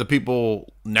mean the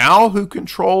people now who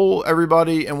control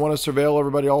everybody and want to surveil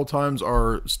everybody at all times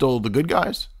are still the good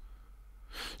guys?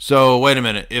 So wait a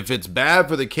minute, if it's bad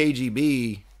for the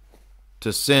KGB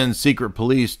to send secret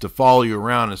police to follow you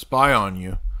around and spy on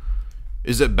you,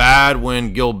 is it bad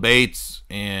when Gil Bates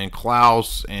and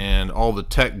Klaus and all the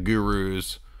tech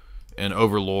gurus and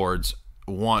overlords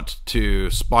want to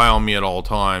spy on me at all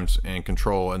times and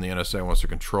control, and the NSA wants to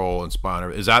control and spy on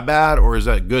everybody? Is that bad or is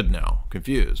that good now?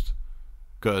 Confused.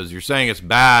 Because you're saying it's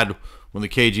bad when the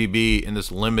KGB in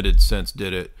this limited sense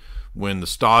did it. When the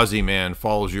Stasi man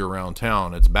follows you around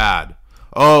town, it's bad.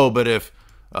 Oh, but if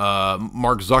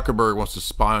Mark Zuckerberg wants to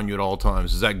spy on you at all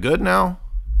times, is that good now?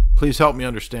 Please help me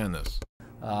understand this.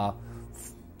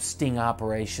 Sting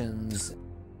operations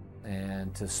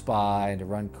and to spy and to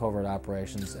run covert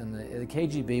operations, and the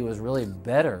KGB was really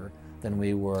better than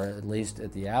we were, at least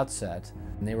at the outset.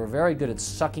 And they were very good at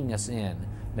sucking us in,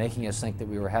 making us think that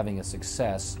we were having a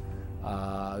success,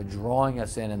 drawing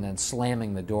us in and then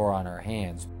slamming the door on our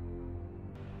hands.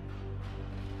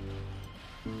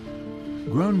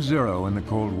 Ground zero in the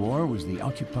Cold War was the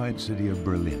occupied city of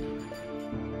Berlin.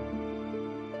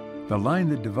 The line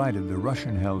that divided the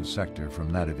Russian-held sector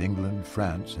from that of England,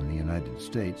 France, and the United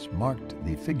States marked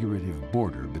the figurative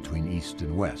border between East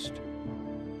and West,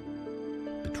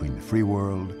 between the free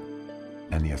world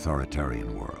and the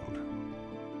authoritarian world.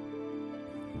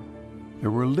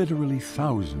 There were literally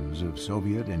thousands of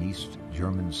Soviet and East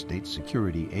German state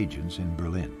security agents in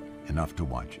Berlin, enough to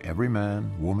watch every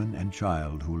man, woman, and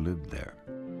child who lived there.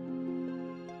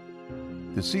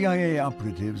 The CIA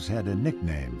operatives had a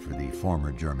nickname for the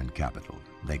former German capital.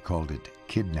 They called it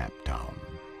Kidnap Town.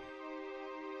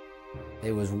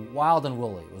 It was wild and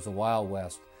woolly. It was the Wild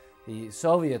West. The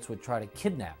Soviets would try to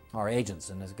kidnap our agents,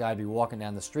 and this guy would be walking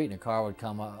down the street and a car would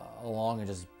come along and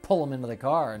just pull him into the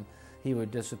car and he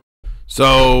would disappear.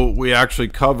 So we actually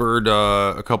covered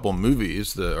a couple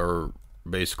movies that are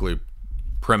basically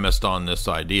premised on this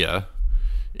idea.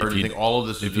 If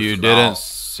you didn't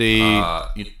see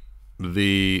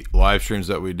the live streams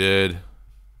that we did,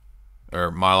 or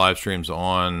my live streams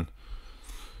on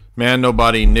Man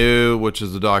Nobody Knew, which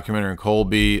is the documentary in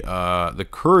Colby, The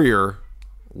Courier,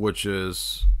 which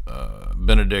is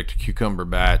Benedict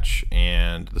Cumberbatch,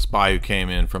 and The Spy Who Came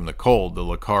In From the Cold, the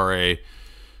Le Carre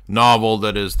novel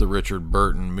that is the Richard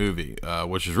Burton movie,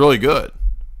 which is really good.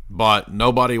 But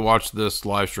nobody watched this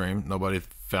live stream. Nobody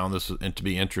found this to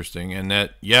be interesting, and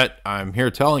that yet I'm here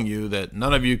telling you that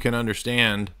none of you can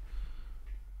understand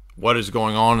what is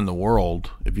going on in the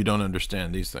world if you don't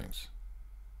understand these things.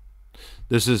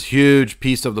 This is a huge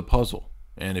piece of the puzzle.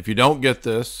 And if you don't get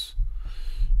this,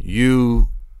 you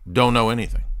don't know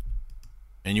anything.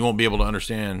 And you won't be able to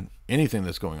understand anything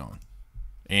that's going on.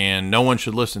 And no one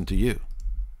should listen to you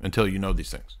until you know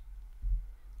these things.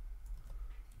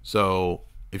 So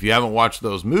if you haven't watched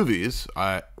those movies,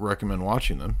 I recommend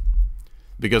watching them.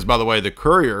 Because, by the way, The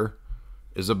Courier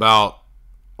is about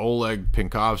Oleg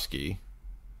Penkovsky,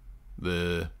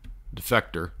 the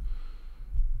defector.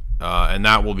 And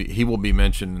he will be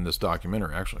mentioned in this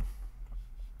documentary, actually.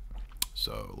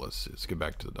 So let's get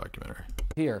back to the documentary.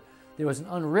 Here, there was an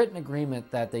unwritten agreement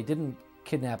that they didn't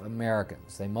kidnap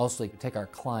Americans. They mostly take our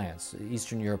clients,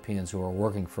 Eastern Europeans who are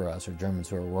working for us or Germans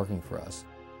who are working for us.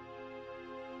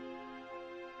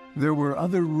 There were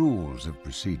other rules of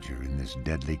procedure in this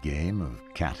deadly game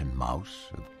of cat and mouse,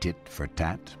 of tit for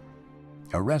tat.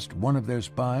 Arrest one of their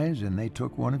spies and they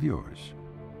took one of yours.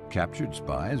 Captured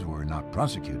spies were not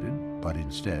prosecuted, but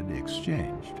instead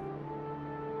exchanged.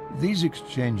 These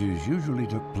exchanges usually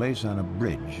took place on a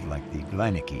bridge like the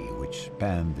Gleinecke, which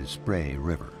spanned the Spree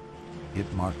River.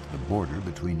 It marked the border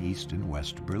between East and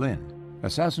West Berlin.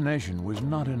 Assassination was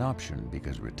not an option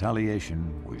because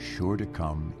retaliation was sure to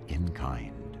come in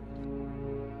kind.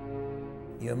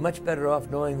 You're much better off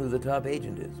knowing who the top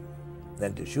agent is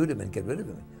than to shoot him and get rid of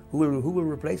him. Who will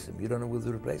replace him? You don't know who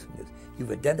the replacement is.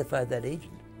 You've identified that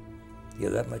agent.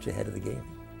 You're that much ahead of the game.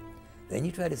 Then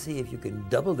you try to see if you can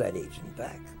double that agent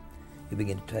back. You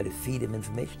begin to try to feed him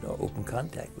information or open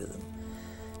contact with him.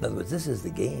 In other words, this is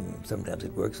the game. Sometimes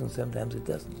it works and sometimes it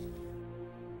doesn't.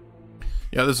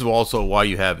 Yeah, this is also why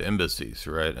you have embassies,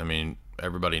 right? I mean,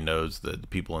 everybody knows that the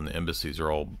people in the embassies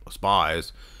are all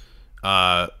spies.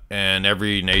 And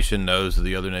every nation knows that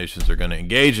the other nations are going to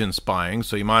engage in spying.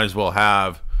 So you might as well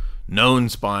have known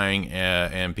spying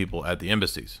and people at the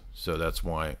embassies. So that's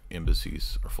why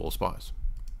embassies are full of spies.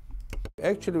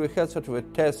 Actually, we had sort of a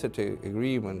tacit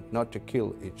agreement not to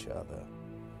kill each other,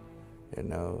 you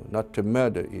know, not to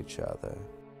murder each other.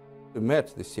 We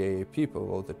met the CIA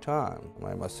people all the time.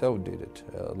 I myself did it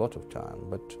a lot of time,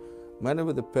 but mainly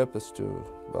with the purpose to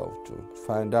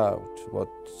find out what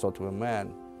sort of a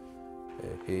man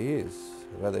he is,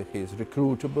 whether he is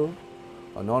recruitable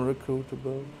or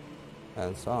non-recruitable,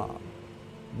 and so on.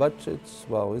 But it's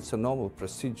a normal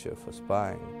procedure for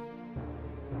spying.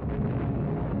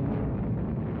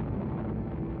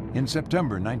 In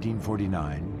September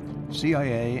 1949,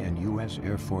 CIA and U.S.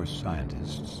 Air Force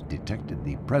scientists detected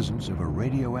the presence of a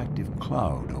radioactive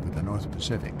cloud over the North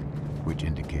Pacific, which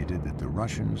indicated that the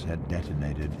Russians had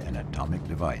detonated an atomic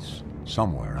device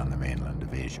somewhere on the mainland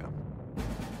of Asia.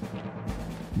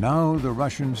 Now the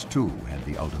Russians too had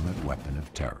the ultimate weapon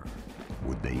of terror.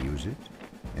 Would they use it?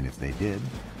 And if they did,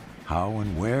 how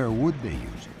and where would they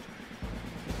use it?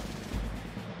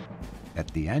 At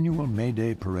the annual May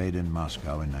Day parade in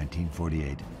Moscow in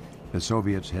 1948, the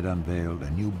Soviets had unveiled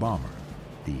a new bomber,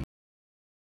 the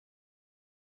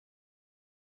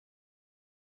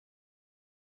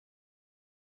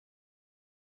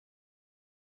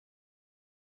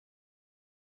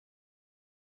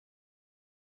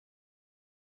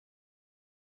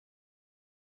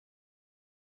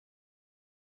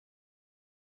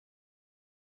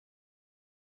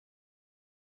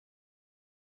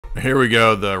Here we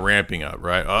go, the ramping up,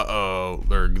 right? Uh-oh,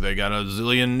 they got a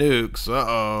zillion nukes.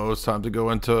 Uh-oh, it's time to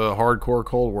go into hardcore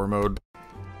Cold War mode.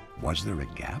 Was there a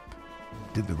gap?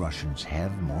 Did the Russians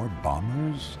have more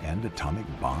bombers and atomic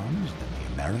bombs than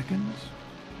the Americans?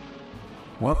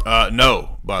 Well,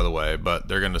 no, by the way, but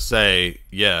they're going to say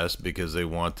yes because they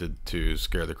wanted to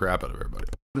scare the crap out of everybody.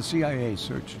 The CIA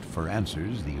searched for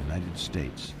answers. The United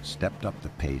States stepped up the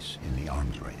pace in the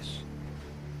arms race.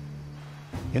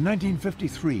 In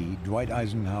 1953, Dwight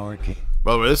Eisenhower came.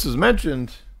 By the way, this is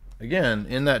mentioned again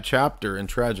in that chapter in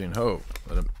Tragedy and Hope.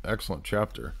 An excellent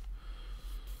chapter.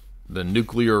 The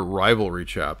nuclear rivalry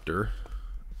chapter.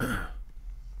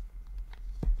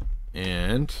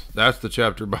 And that's the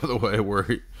chapter, by the way, where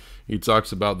he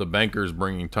talks about the bankers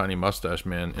bringing Tiny Mustache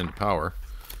Man into power.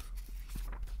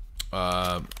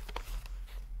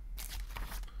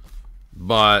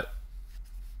 But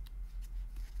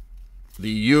the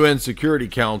UN Security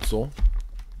Council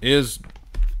is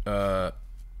the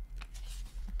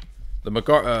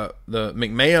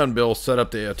McMahon bill set up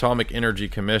the Atomic Energy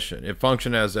Commission. It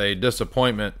functioned as a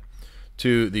disappointment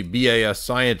to the BAS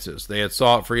scientists. They had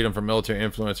sought freedom from military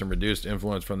influence and reduced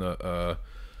influence from the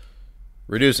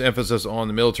reduced emphasis on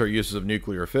the military uses of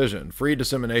nuclear fission, free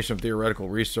dissemination of theoretical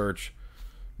research,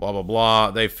 blah blah blah.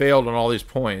 They failed on all these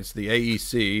points. The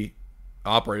AEC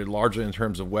operated largely in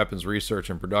terms of weapons research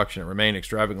and production. It remained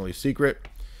extravagantly secret.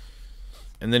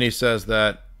 And then he says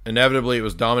that inevitably it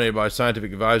was dominated by a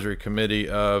scientific advisory committee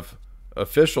of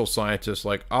official scientists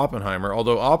like Oppenheimer,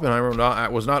 although Oppenheimer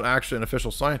was not actually an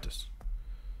official scientist.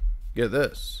 Get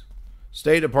this.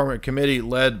 State Department committee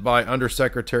led by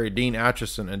Undersecretary Dean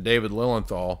Acheson and David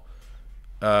Lilienthal,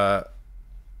 and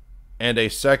a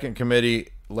second committee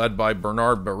led by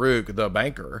Bernard Baruch, the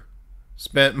banker,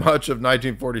 spent much of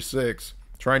 1946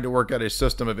 trying to work out a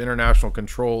system of international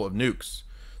control of nukes.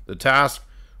 The task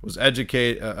was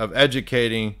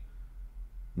educating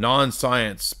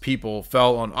non-science people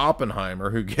fell on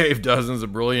Oppenheimer, who gave dozens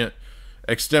of brilliant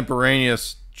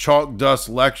extemporaneous chalk dust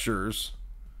lectures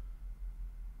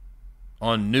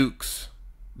on nukes.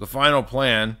 The final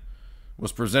plan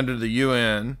was presented to the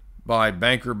UN by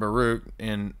banker Baruch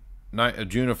in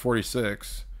June of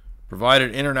 46,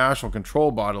 provided international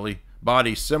control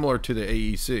body similar to the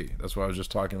AEC. That's what I was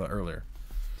just talking about earlier.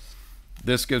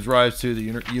 This gives rise to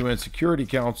the UN Security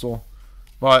Council,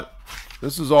 but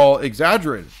this is all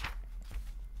exaggerated.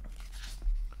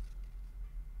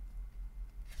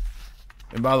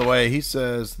 And by the way, he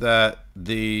says that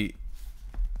the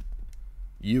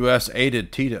U.S.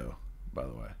 aided Tito, by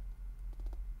the way.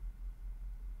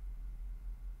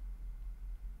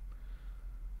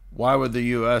 Why would the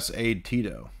U.S. aid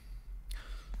Tito?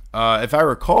 If I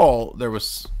recall, there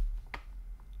was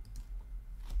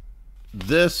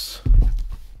this.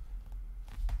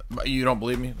 You don't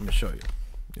believe me? Let me show you.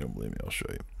 You don't believe me? I'll show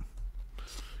you.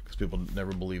 Because people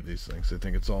never believe these things. They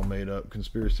think it's all made up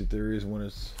conspiracy theories when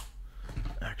it's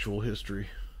actual history.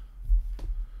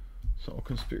 It's all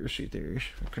conspiracy theories.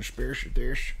 Conspiracy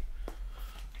theories.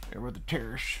 They're with the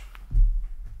terrorists.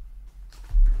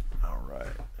 All right.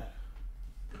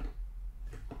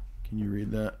 Can you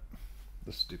read that?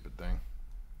 The stupid thing.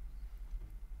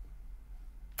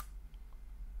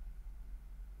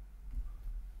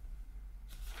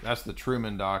 That's the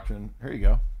Truman Doctrine. Here you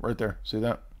go. Right there. See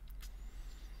that?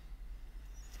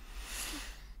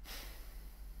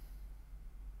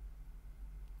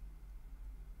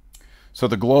 So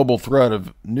the global threat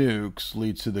of nukes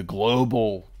leads to the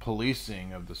global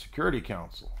policing of the Security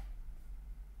Council.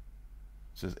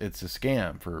 It's a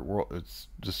scam for world. It's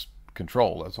just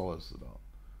control. That's all it's about.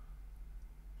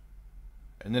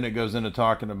 And then it goes into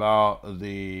talking about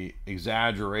the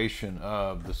exaggeration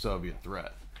of the Soviet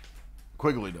threat.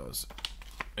 Quigley does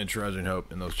in Treasuring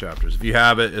Hope in those chapters. If you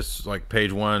have it, it's like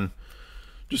page 1.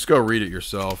 Just go read it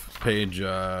yourself. Page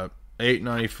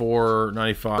 894,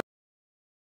 95,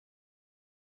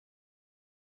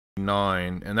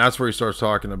 9. And that's where he starts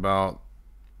talking about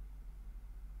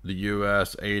the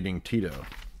U.S. aiding Tito.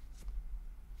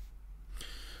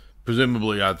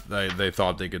 Presumably, they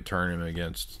thought they could turn him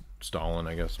against Stalin,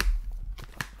 I guess.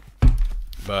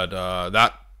 But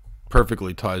that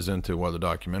perfectly ties into what the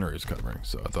documentary is covering,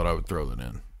 so I thought I would throw that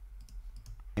in.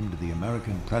 Came to the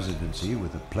American presidency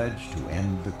with a pledge to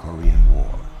end the Korean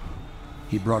War.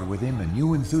 He brought with him a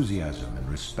new enthusiasm and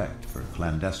respect for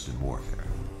clandestine warfare.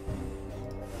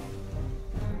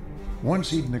 Once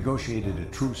he'd negotiated a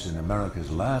truce in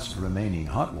America's last remaining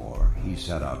hot war, he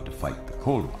set out to fight the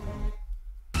Cold One.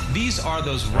 These are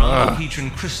those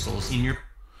rhodopedron crystals in your...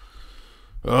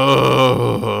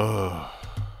 Oh...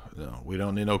 No, we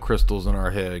don't need no crystals in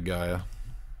our head, Gaia.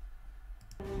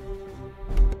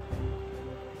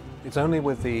 It's only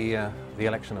with the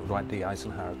election of Dwight D.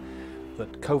 Eisenhower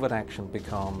that covert action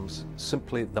becomes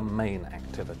simply the main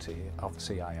activity of the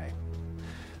CIA.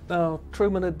 Now,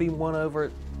 Truman had been won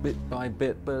over bit by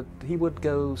bit, but he would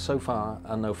go so far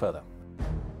and no further.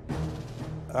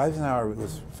 Eisenhower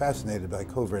was fascinated by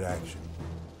covert action.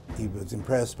 He was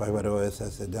impressed by what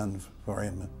OSS had done for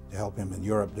him to help him in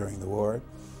Europe during the war.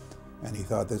 And he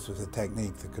thought this was a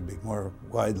technique that could be more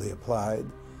widely applied.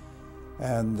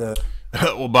 And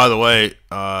well, by the way,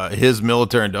 his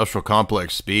military-industrial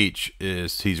complex speech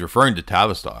he's referring to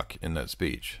Tavistock in that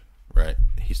speech, right?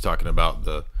 He's talking about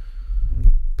the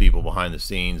people behind the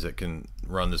scenes that can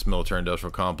run this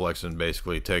military-industrial complex and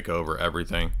basically take over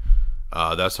everything.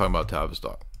 That's talking about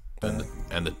Tavistock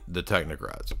and the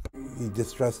technocrats. He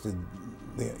distrusted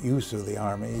the use of the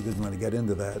army. He didn't want to get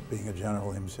into that, being a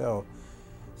general himself.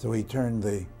 So he turned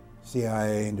the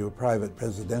CIA into a private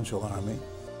presidential army.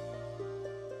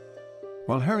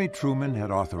 While Harry Truman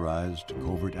had authorized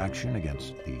covert action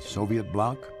against the Soviet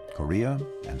bloc, Korea,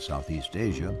 and Southeast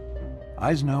Asia,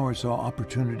 Eisenhower saw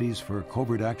opportunities for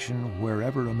covert action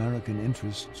wherever American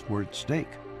interests were at stake.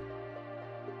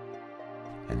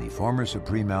 And the former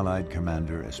Supreme Allied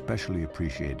Commander especially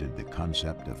appreciated the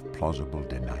concept of plausible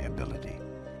deniability.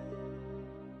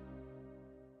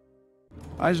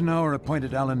 Eisenhower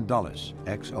appointed Allen Dulles,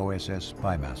 ex-OSS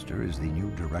spymaster, as the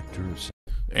new director of...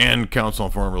 And Council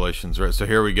on Foreign Relations, right? So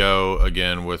here we go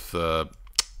again with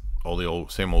all the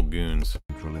same old goons.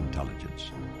 Central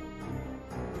Intelligence.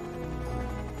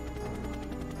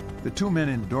 The two men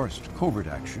endorsed covert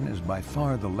action as by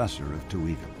far the lesser of two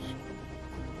evils.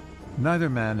 Neither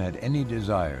man had any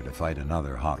desire to fight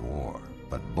another hot war,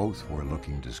 but both were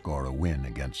looking to score a win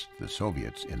against the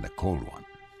Soviets in the Cold One.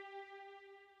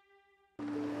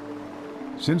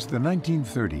 Since the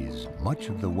 1930s, much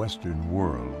of the Western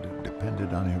world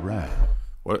depended on Iran.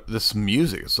 What this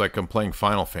music? It's like I'm playing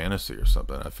Final Fantasy or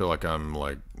something. I feel like I'm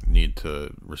need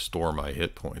to restore my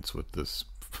hit points with this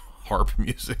harp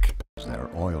music.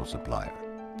 Their oil supplier.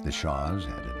 The Shahs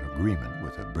had an agreement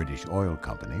with a British oil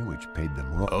company which paid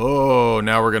them. Oh,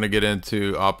 now we're going to get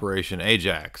into Operation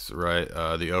Ajax, right?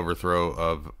 The overthrow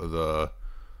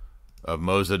of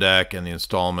Mossadegh and the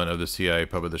installment of the CIA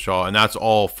puppet the Shah, and that's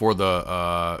all for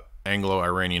the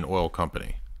Anglo-Iranian Oil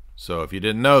Company. So if you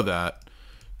didn't know that,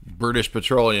 British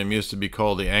Petroleum used to be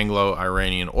called the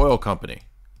Anglo-Iranian Oil Company,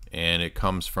 and it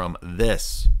comes from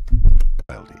this.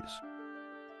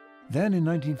 Then in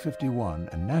 1951,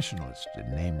 a nationalist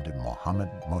named Mohammad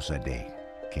Mossadegh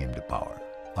came to power,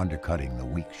 undercutting the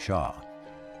weak Shah.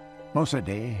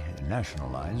 Mossadegh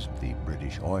nationalized the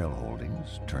British oil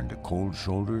holdings, turned a cold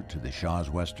shoulder to the Shah's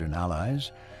Western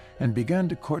allies, and began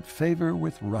to court favor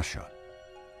with Russia.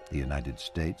 The United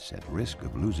States, at risk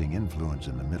of losing influence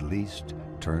in the Middle East,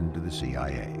 turned to the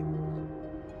CIA.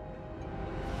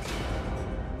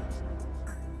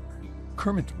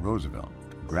 Kermit Roosevelt,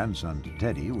 grandson to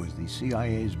Teddy, was the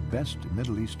CIA's best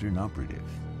Middle Eastern operative.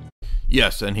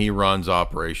 Yes, and he runs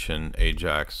Operation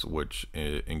Ajax, which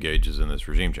engages in this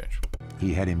regime change.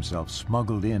 He had himself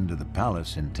smuggled into the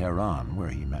palace in Tehran, where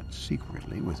he met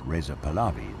secretly with Reza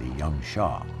Pahlavi, the young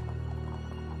Shah.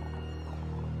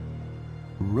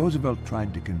 Roosevelt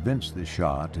tried to convince the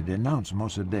Shah to denounce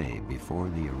Mossadegh before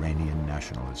the Iranian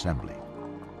National Assembly.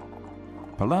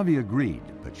 Pahlavi agreed,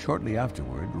 but shortly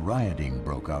afterward, rioting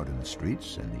broke out in the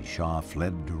streets and the Shah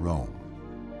fled to Rome.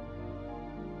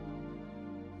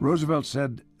 Roosevelt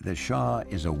said the Shah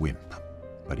is a wimp,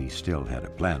 but he still had a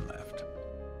plan left.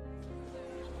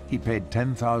 He paid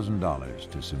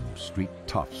 $10,000 to some street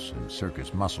toughs and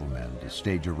circus muscle men to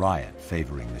stage a riot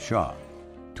favoring the Shah.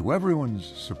 To everyone's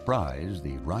surprise,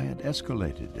 the riot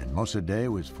escalated and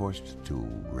Mossadegh was forced to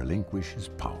relinquish his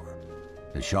power.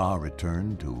 The Shah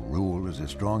returned to rule as a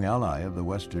strong ally of the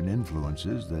Western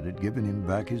influences that had given him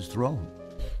back his throne.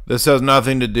 This has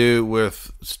nothing to do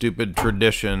with stupid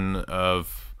tradition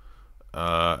of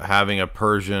having a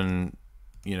Persian,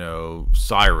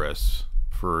 Cyrus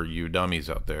for you dummies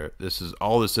out there. This is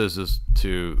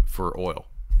for oil.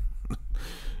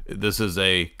 This is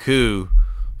a coup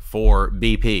for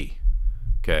BP,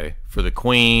 okay, for the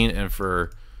Queen and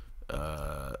for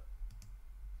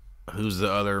who's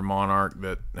the other monarch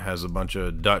that has a bunch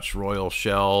of Dutch royal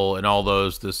shell and all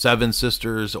those, the Seven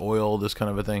Sisters oil, this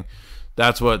kind of a thing.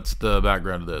 That's what's the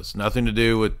background of this. Nothing to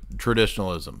do with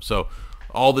traditionalism. So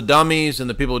all the dummies and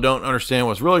the people who don't understand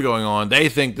what's really going on, they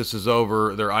think this is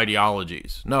over their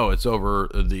ideologies. No, it's over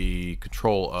the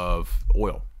control of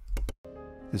oil.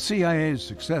 The CIA's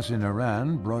success in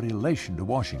Iran brought elation to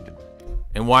Washington.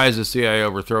 And why is the CIA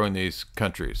overthrowing these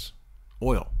countries?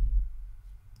 Oil.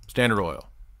 Standard Oil.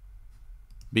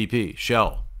 BP.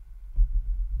 Shell.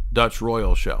 Dutch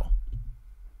Royal Shell.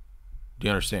 Do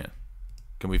you understand?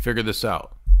 Can we figure this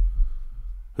out?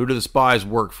 Who do the spies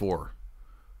work for?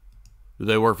 Do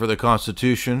they work for the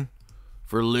Constitution?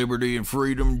 For liberty and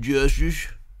freedom and justice?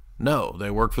 No, they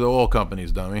work for the oil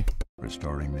companies, dummy.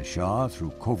 Restoring the Shah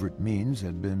through covert means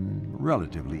had been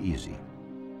relatively easy.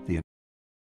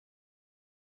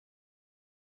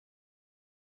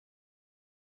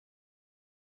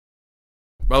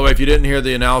 By the way, if you didn't hear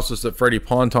the analysis that Freddie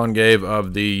Ponton gave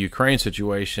of the Ukraine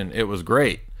situation, it was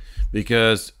great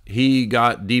because he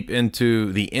got deep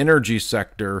into the energy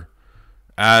sector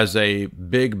as a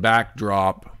big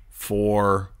backdrop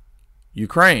for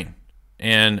Ukraine.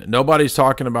 And nobody's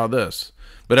talking about this.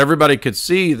 But everybody could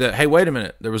see that, hey, wait a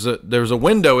minute. There was a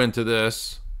window into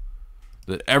this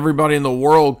that everybody in the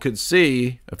world could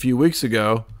see a few weeks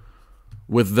ago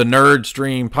with the Nord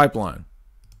Stream pipeline.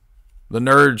 The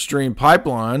Nord Stream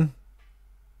pipeline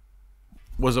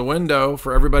was a window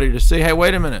for everybody to see, hey,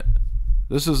 wait a minute.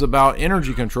 This is about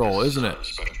energy control, isn't it?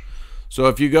 So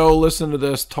if you go listen to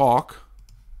this talk,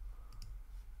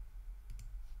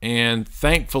 and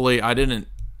thankfully I didn't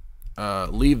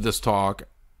leave this talk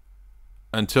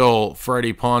until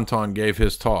Freddie Ponton gave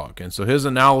his talk. And so his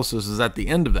analysis is at the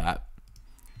end of that.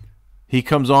 He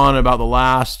comes on about the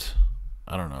last,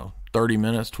 30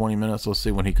 minutes, 20 minutes. Let's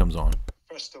see when he comes on.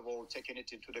 First of all, taking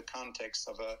it into the context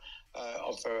of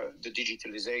the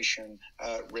digitalization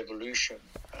revolution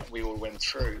we all went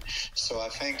through. So I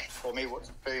think for me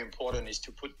what's very important is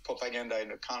to put propaganda in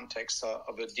the context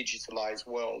of a digitalized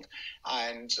world.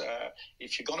 And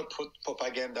if you're going to put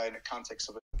propaganda in the context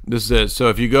of This is it. So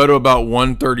if you go to about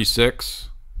 136,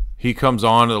 he comes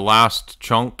on to the last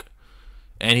chunk,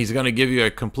 and he's going to give you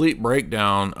a complete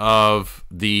breakdown of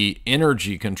the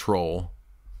energy control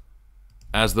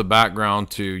as the background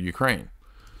to Ukraine.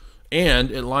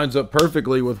 And it lines up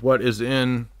perfectly with what is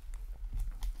in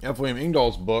F. William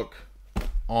Engdahl's book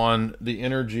on the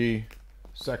energy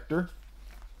sector,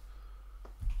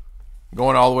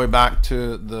 going all the way back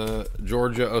to the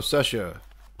Georgia-Ossetia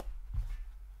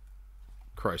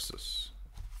crisis.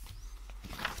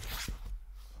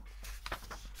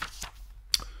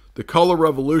 The color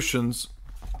revolutions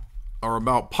are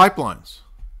about pipelines.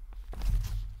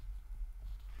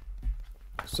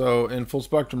 So in Full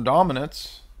Spectrum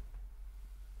Dominance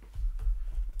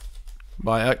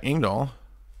by Engdahl,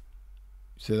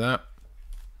 see that?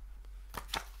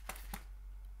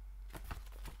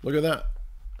 Look at that.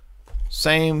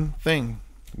 Same thing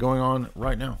going on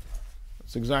right now.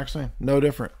 It's the exact same. No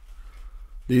different.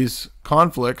 These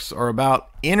conflicts are about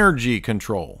energy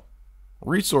control,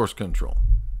 resource control.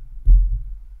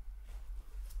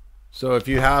 So if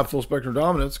you have Full Spectrum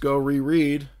Dominance, go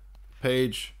reread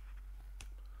page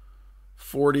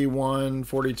 41,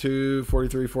 42,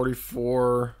 43,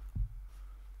 44,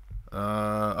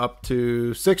 up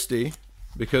to 60,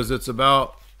 because it's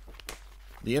about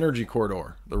the energy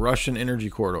corridor, the Russian energy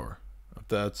corridor.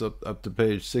 That's up to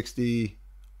page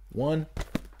 61.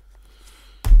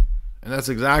 And that's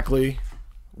exactly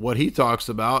what he talks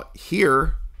about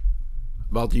here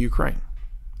about the Ukraine.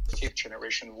 fifth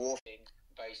generation warfare,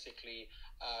 basically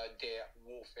their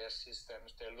warfare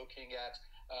systems. They're looking at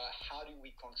how do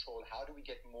we control, how do we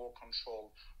get more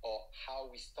control, or how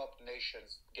we stop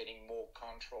nations getting more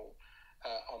control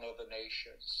on other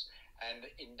nations. And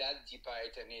in that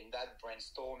debate and in that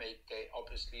brainstorming,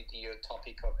 obviously the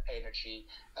topic of energy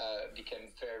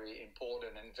became very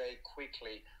important. And very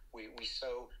quickly, we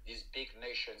saw these big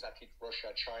nations, at least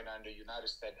Russia, China, and the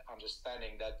United States,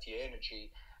 understanding that the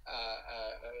energy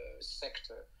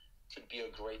sector could be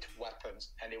a great weapon,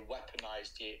 and they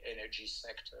weaponized the energy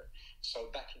sector. So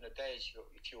back in the days,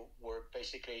 if you were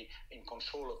basically in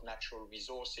control of natural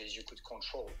resources, you could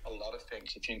control a lot of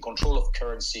things. If you're in control of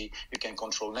currency, you can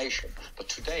control nation. But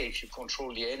today, if you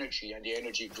control the energy and the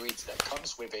energy grids that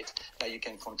comes with it, now you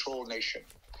can control nation.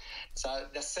 So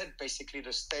that set basically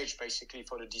the stage basically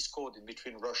for the discord in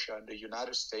between Russia and the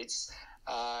United States,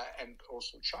 and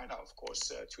also China, of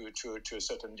course, to a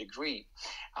certain degree.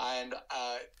 And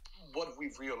what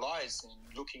we've realized in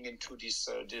looking into this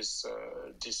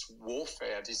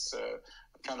warfare, this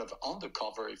kind of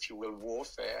undercover, if you will,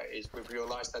 warfare, is we've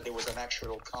realized that there was an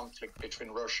actual conflict between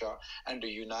Russia and the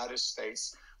United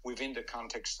States within the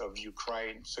context of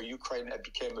Ukraine. So Ukraine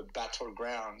became a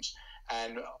battleground.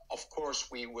 And of course,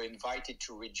 we were invited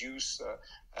to reduce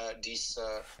this.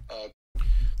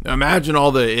 Now imagine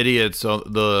all the idiots,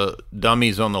 the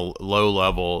dummies on the low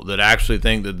level that actually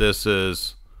think that this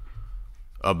is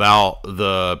about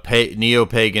the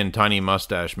neo-pagan tiny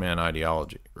mustache man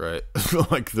ideology, right?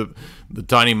 Like the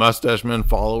tiny mustache man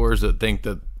followers that think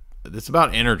that it's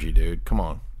about energy, dude. Come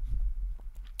on.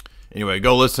 Anyway,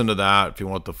 go listen to that if you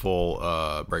want the full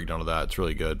breakdown of that. It's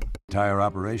really good. The entire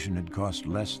operation had cost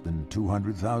less than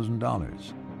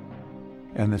 $200,000,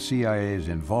 and the CIA's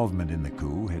involvement in the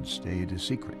coup had stayed a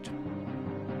secret.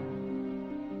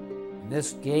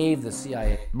 This gave the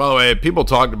CIA... By the way, people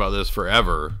talked about this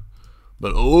forever,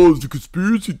 but oh, it's a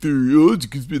conspiracy theory. Oh, it's a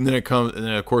conspiracy. And then it comes, and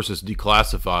then of course it's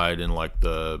declassified in like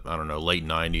the, I don't know, late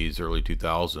 90s, early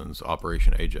 2000s,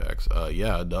 Operation Ajax.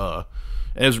 Yeah, duh.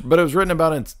 But it was written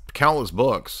about in countless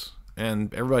books,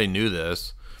 and everybody knew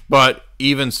this. But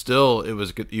even still,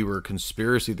 you were a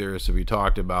conspiracy theorist if you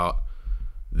talked about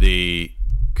the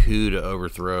coup to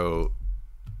overthrow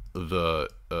the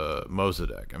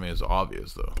Mossadegh. I mean, it's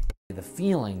obvious though. The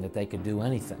feeling that they could do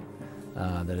anything,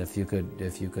 that if you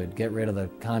could get rid of the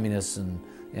communists in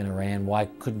Iran, why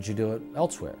couldn't you do it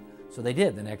elsewhere? So they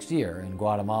did the next year in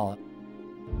Guatemala.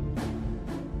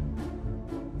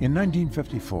 In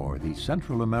 1954, the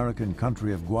Central American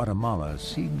country of Guatemala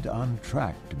seemed on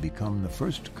track to become the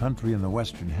first country in the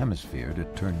Western Hemisphere to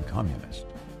turn communist.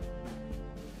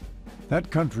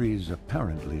 That country's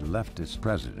apparently leftist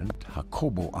president,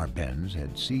 Jacobo Arbenz,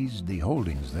 had seized the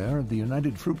holdings there of the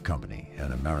United Fruit Company,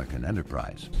 an American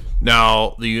enterprise.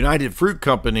 Now, the United Fruit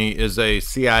Company is a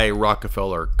CIA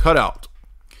Rockefeller cutout,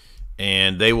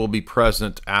 and they will be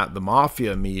present at the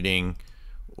Mafia meeting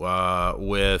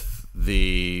with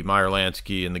the Meyer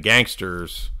Lansky and the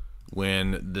gangsters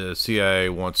when the CIA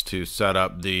wants to set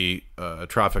up the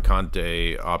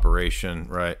Traficante operation,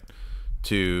 right,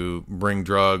 to bring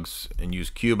drugs and use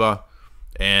Cuba.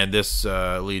 And this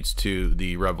leads to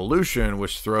the revolution,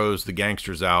 which throws the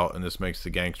gangsters out, and this makes the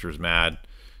gangsters mad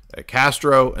at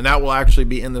Castro, and that will actually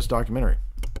be in this documentary.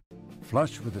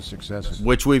 Flush with the success of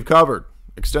which we've covered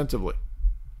extensively.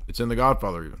 It's in The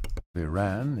Godfather even.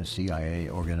 Iran, the CIA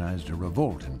organized a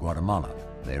revolt in Guatemala.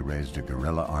 They raised a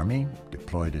guerrilla army,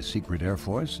 deployed a secret air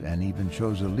force, and even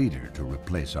chose a leader to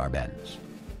replace Arbenz.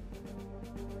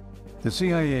 The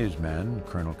CIA's man,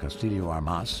 Colonel Castillo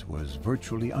Armas, was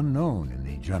virtually unknown in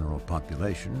the general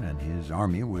population, and his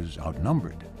army was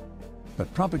outnumbered.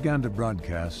 But propaganda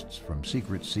broadcasts from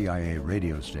secret CIA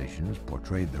radio stations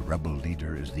portrayed the rebel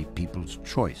leader as the people's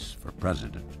choice for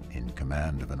president, in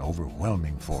command of an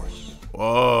overwhelming force.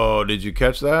 Whoa, did you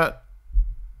catch that?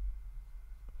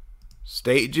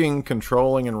 Staging,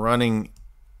 controlling, and running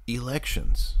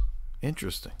elections.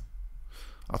 Interesting.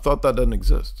 I thought that doesn't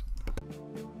exist.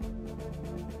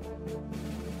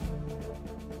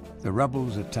 The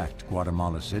rebels attacked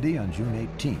Guatemala City on June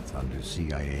 18th under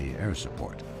CIA air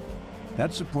support.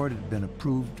 That support had been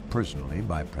approved personally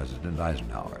by President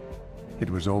Eisenhower. It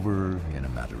was over in a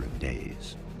matter of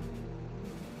days.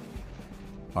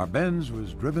 Arbenz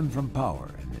was driven from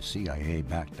power, and the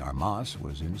CIA-backed Armas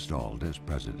was installed as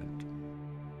president.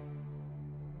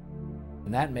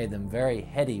 And that made them very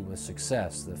heady with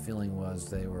success. The feeling was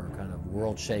they were kind of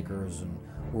world shakers and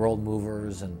world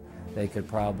movers, and they could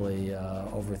probably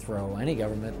overthrow any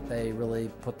government they really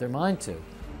put their mind to.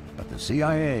 But the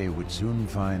CIA would soon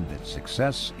find that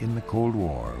success in the Cold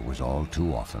War was all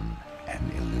too often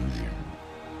an illusion.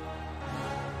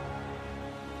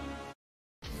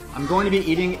 I'm going to be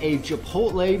eating a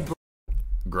Chipotle.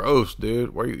 Gross,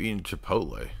 dude. Why are you eating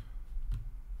Chipotle?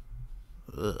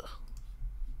 Ugh.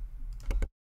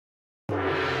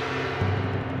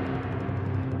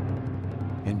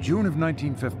 In June of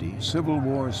 1950, civil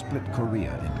war split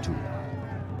Korea in two.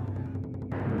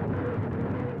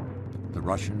 The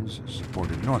Russians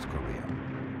supported North Korea.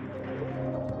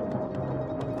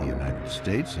 The United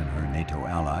States and her NATO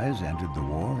allies entered the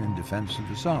war in defense of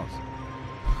the South.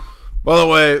 By the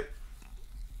way,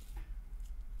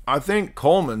 I think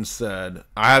Coleman said,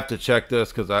 I have to check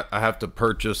this because I have to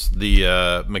purchase the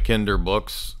Mackinder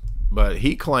books, but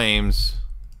he claims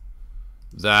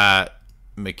that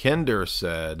Mackinder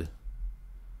said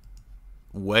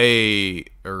way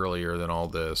earlier than all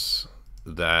this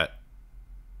that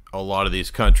a lot of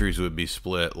these countries would be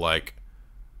split, like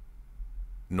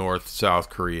North, South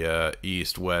Korea,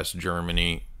 East, West,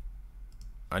 Germany.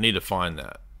 I need to find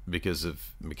that, because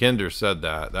if Mackinder said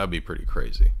that, that'd be pretty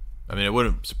crazy. I mean, it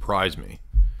wouldn't surprise me.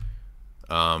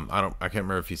 I can't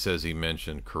remember if he says he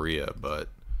mentioned Korea, but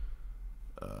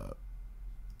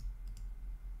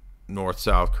North,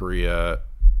 South Korea,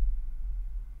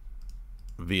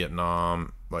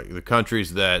 Vietnam, like the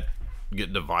countries that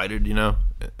get divided, you know,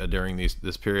 during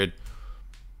this period.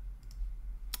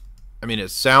 I mean,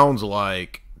 it sounds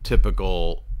like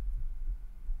typical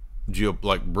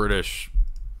like British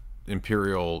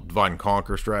imperial divide and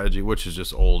conquer strategy, which is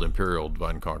just old imperial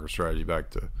divide and conquer strategy back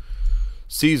to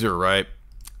Caesar, right?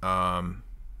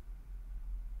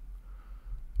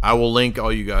 I will link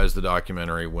all you guys the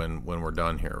documentary when we're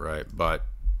done here, right? But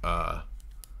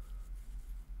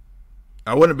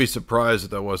I wouldn't be surprised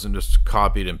if that wasn't just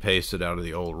copied and pasted out of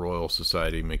the old Royal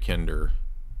Society Mackinder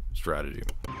strategy.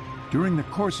 During the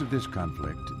course of this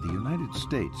conflict, the United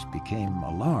States became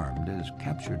alarmed as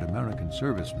captured American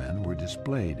servicemen were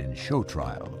displayed in show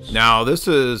trials. Now, this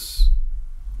is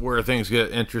where things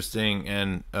get interesting,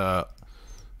 and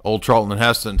old Charlton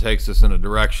Heston takes us in a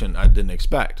direction I didn't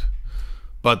expect.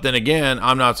 But then again,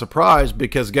 I'm not surprised,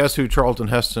 because guess who Charlton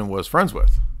Heston was friends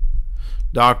with?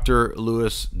 Dr.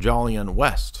 Louis Jolyon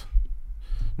West.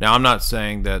 Now, I'm not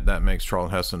saying that that makes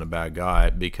Charlton Heston a bad guy,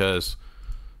 because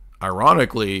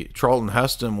ironically, Charlton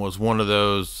Heston was one of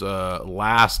those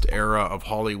last era of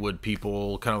Hollywood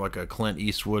people, kind of like a Clint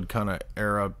Eastwood kind of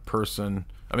era person.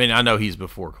 I mean, I know he's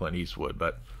before Clint Eastwood,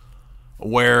 but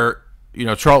where, you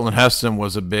know, Charlton Heston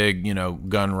was a big, you know,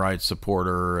 gun rights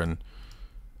supporter, and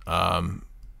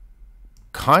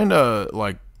kind of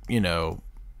like, you know,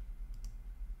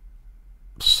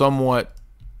 somewhat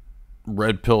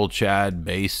Red Pill Chad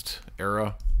based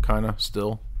era, kind of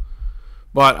still.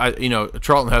 But you know,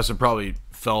 Charlton Heston probably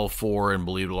fell for and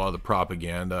believed a lot of the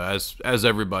propaganda, as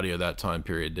everybody of that time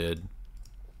period did.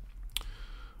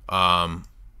 Doesn't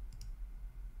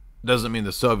mean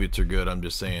the Soviets are good. I'm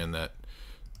just saying that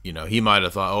You know, he might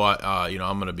have thought, oh, you know,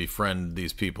 I'm going to befriend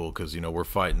these people because, you know, we're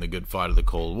fighting the good fight of the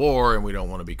Cold War and we don't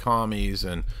want to be commies.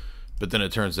 But then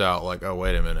it turns out like, oh,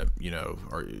 wait a minute, you know,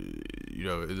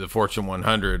 the Fortune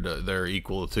 100, they're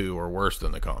equal to or worse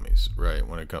than the commies, right?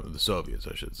 When it comes to the Soviets,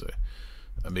 I should say,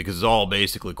 because it's all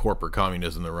basically corporate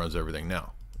communism that runs everything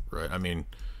now, right? I mean,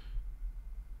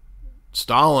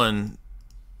 Stalin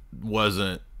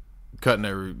wasn't cutting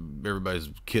everybody's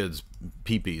kids'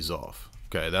 pee-pees off.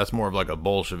 Okay, that's more of like a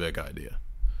Bolshevik idea.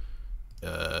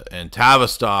 And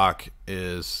Tavistock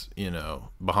is, you know,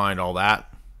 behind all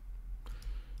that.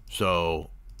 So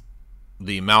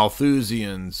the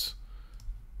Malthusians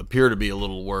appear to be a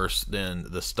little worse than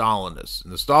the Stalinists.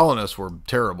 And the Stalinists were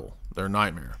terrible. They're a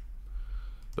nightmare.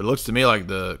 But it looks to me like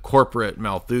the corporate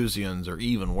Malthusians are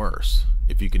even worse,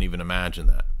 if you can even imagine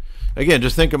that. Again,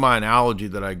 just think of my analogy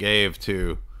that I gave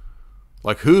to,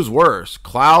 like, who's worse,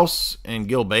 Klaus and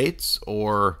Gil Bates,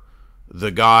 or the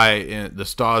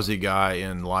Stasi guy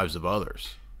in Lives of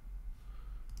Others?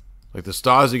 Like, the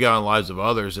Stasi guy in Lives of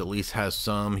Others at least has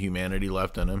some humanity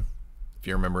left in him, if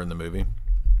you remember in the movie.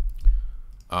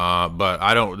 But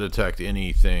I don't detect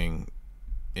anything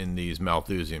in these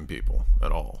Malthusian people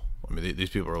at all. I mean, these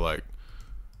people are like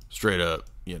straight up,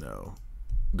 you know,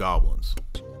 goblins.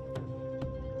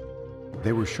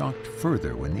 They were shocked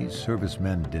further when these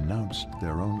servicemen denounced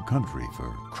their own country for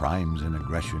crimes and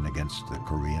aggression against the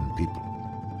Korean people.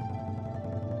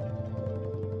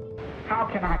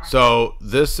 So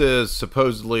this is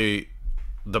supposedly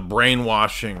the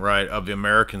brainwashing, right, of the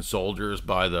American soldiers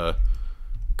by the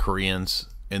Koreans,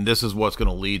 and this is what's going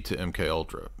to lead to MK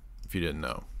Ultra, if you didn't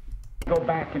know. Go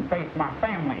back and face my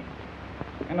family.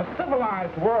 In a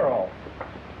civilized world,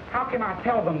 how can I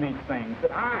tell them these things?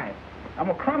 That I'm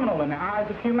a criminal in the eyes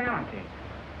of humanity.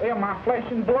 They are my flesh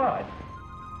and blood.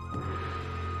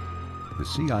 The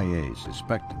CIA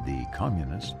suspected the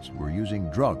communists were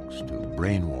using drugs to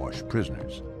brainwash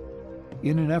prisoners.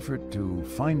 In an effort to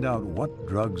find out what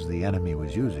drugs the enemy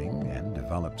was using and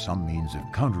develop some means of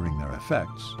countering their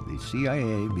effects, the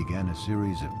CIA began a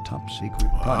series of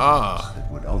top-secret projects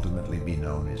that would ultimately be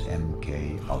known as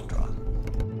MK Ultra.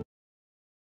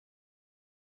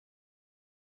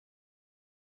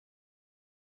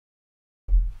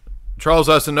 Charles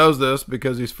Essen knows this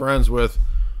because he's friends with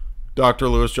Dr.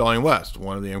 Lewis Jolly West,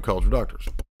 one of the MK Ultra doctors.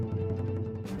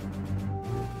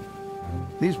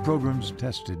 These programs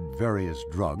tested various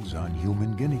drugs on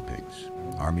human guinea pigs.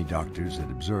 Army doctors had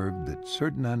observed that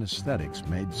certain anesthetics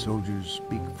made soldiers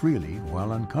speak freely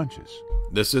while unconscious.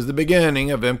 This is the beginning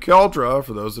of MK Ultra,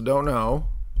 for those that don't know.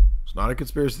 It's not a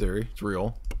conspiracy theory, it's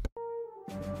real.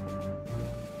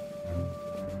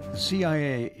 The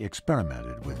CIA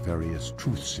experimented with various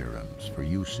truth serums for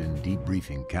use in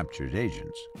debriefing captured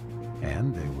agents,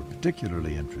 and they were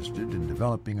particularly interested in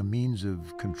developing a means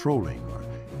of controlling or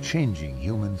changing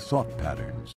human thought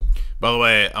patterns. By the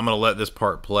way, I'm going to let this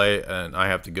part play, and I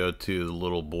have to go to the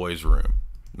little boys' room.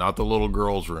 Not the little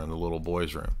girls' room, the little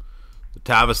boys' room. The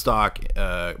Tavistock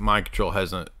mind control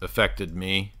hasn't affected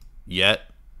me yet,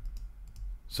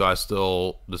 so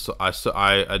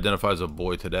I identify as a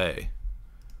boy today.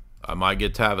 I might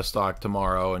get Tavistock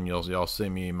tomorrow, and y'all see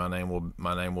me. My name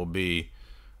will be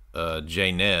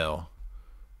Jay Nell,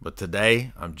 but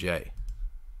today I'm Jay.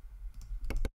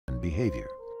 And behavior.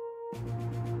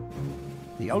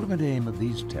 The ultimate aim of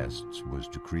these tests was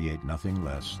to create nothing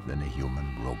less than a human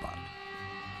robot.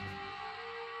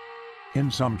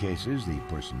 In some cases, the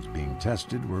persons being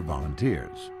tested were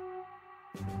volunteers.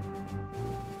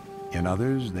 In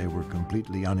others, they were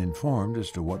completely uninformed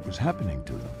as to what was happening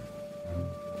to them.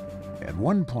 At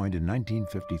one point in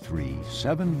 1953,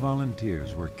 7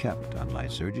 volunteers were kept on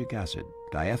lysergic acid,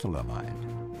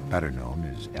 diethylamide, better known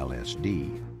as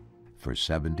LSD, for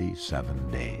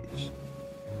 77 days.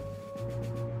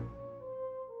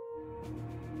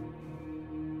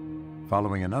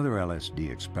 Following another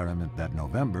LSD experiment that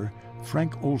November,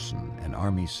 Frank Olson, an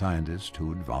Army scientist who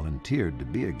had volunteered to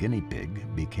be a guinea pig,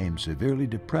 became severely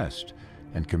depressed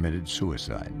and committed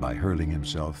suicide by hurling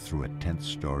himself through a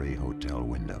 10th-story hotel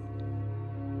window.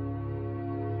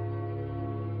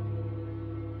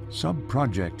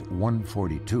 Sub-Project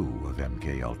 142 of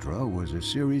MK Ultra was a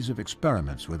series of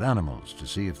experiments with animals to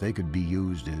see if they could be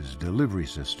used as delivery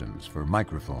systems for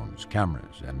microphones,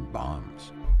 cameras, and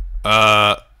bombs.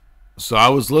 So I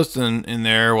was listening in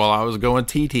there while I was going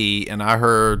TT, and I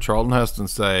heard Charlton Heston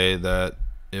say that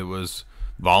it was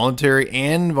voluntary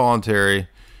and involuntary,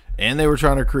 and they were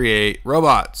trying to create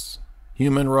robots,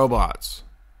 human robots.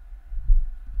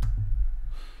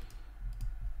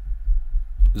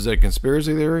 Is that a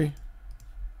conspiracy theory?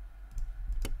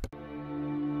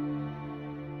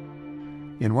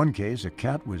 In one case, a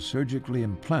cat was surgically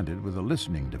implanted with a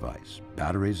listening device,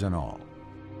 batteries and all.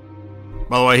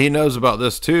 By the way, he knows about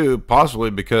this too,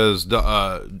 possibly because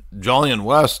Jolyon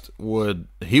West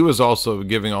he was also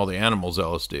giving all the animals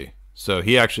LSD. So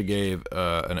he actually gave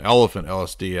an elephant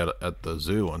LSD at the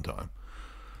zoo one time.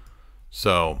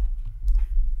 So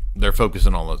they're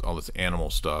focusing on all this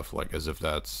animal stuff, like as if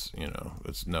that's, you know,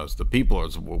 it's the people are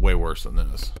way worse than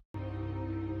this.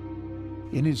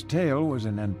 In his tail was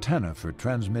an antenna for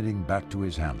transmitting back to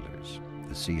his handlers.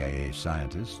 The CIA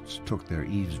scientists took their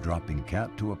eavesdropping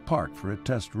cat to a park for a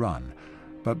test run,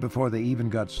 but before they even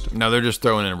got started... Now they're just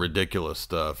throwing in ridiculous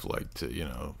stuff, like to, you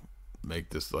know, make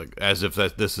this like as if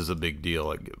this is a big deal,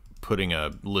 like putting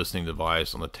a listening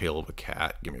device on the tail of a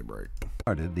cat. Give me a break.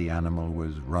 The animal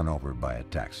was run over by a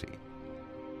taxi.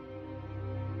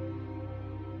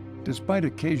 Despite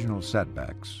occasional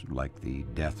setbacks, like the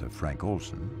death of Frank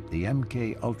Olson, the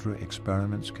MK Ultra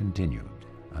experiments continued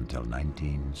until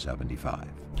 1975.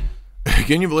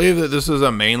 Can you believe that this is a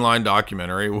mainline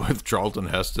documentary with Charlton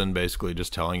Heston basically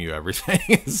just telling you everything?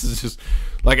 This is just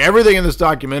like everything in this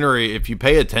documentary. If you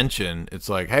pay attention, it's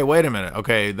like, hey, wait a minute.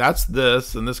 Okay, that's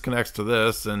this, and this connects to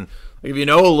this. And if you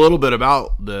know a little bit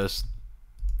about this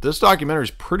documentary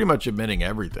is pretty much admitting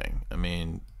everything. I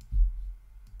mean,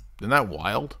 isn't that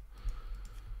wild?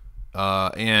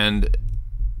 And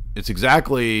it's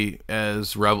exactly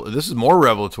as this is more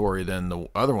revelatory than the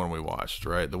other one we watched,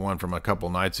 right? The one from a couple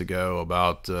nights ago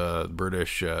about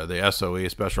British, the SOE,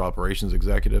 Special Operations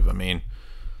Executive. I mean,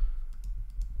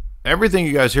 everything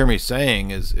you guys hear me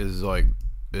saying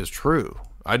is true.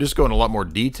 I just go in a lot more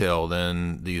detail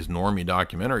than these normie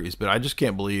documentaries, but I just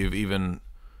can't believe even.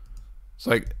 It's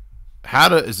like, how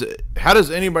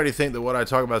does anybody think that what I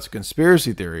talk about is a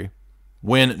conspiracy theory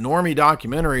when normie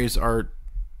documentaries are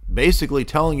basically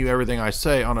telling you everything I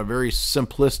say on a very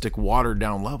simplistic,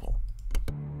 watered-down level?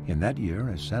 In that year,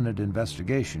 a Senate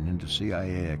investigation into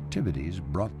CIA activities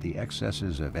brought the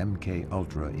excesses of MK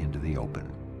Ultra into the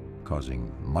open,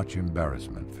 causing much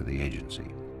embarrassment for the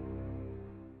agency.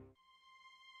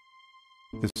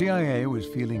 The CIA was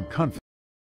feeling confident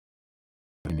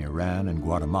in Iran and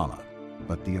Guatemala,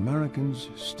 but the Americans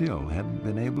still hadn't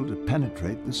been able to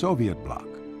penetrate the Soviet bloc,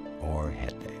 or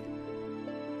had they?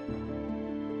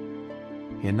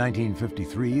 In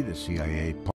 1953, the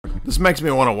CIA... This makes me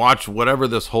want to watch whatever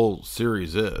this whole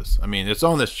series is. I mean, it's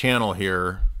on this channel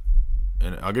here,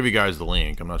 and I'll give you guys the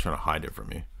link. I'm not trying to hide it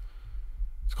from you.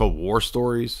 It's called War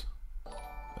Stories,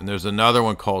 and there's another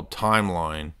one called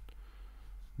Timeline,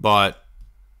 but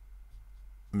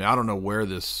I mean, I don't know where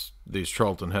these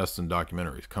Charlton Heston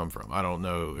documentaries come from. I don't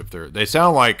know if they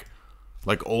sound like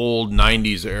old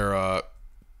 90s era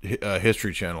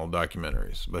History Channel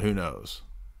documentaries, but who knows?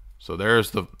 So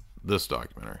there's this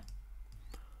documentary.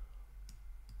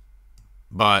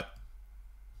 But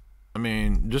I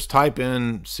mean, just type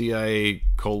in CIA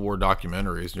Cold War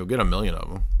documentaries and you'll get a million of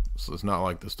them. So it's not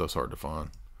like this stuff's hard to find.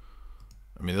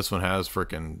 I mean, this one has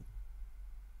freaking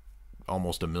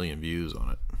almost 1 million views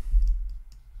on it.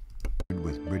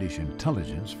 With British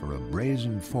intelligence for a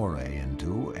brazen foray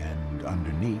into and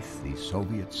underneath the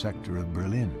Soviet sector of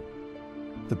Berlin.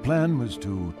 The plan was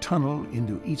to tunnel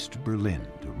into East Berlin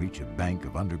to reach a bank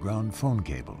of underground phone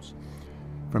cables.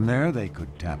 From there, they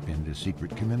could tap into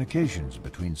secret communications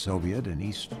between Soviet and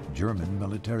East German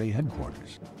military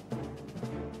headquarters.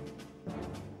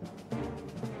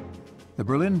 The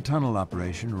Berlin tunnel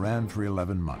operation ran for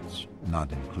 11 months,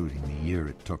 not including the year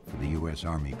it took for the U.S.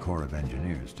 Army Corps of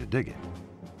Engineers to dig it.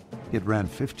 It ran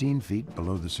 15 feet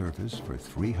below the surface for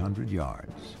 300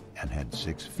 yards and had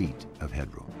 6 feet of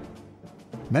headroom.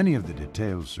 Many of the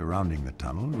details surrounding the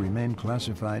tunnel remain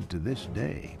classified to this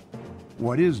day.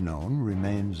 What is known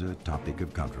remains a topic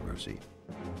of controversy.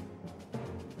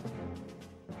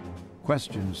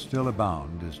 Questions still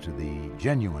abound as to the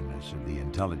genuineness of the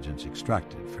intelligence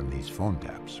extracted from these phone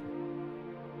taps.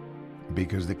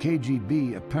 Because the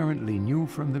KGB apparently knew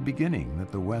from the beginning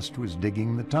that the West was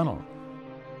digging the tunnel.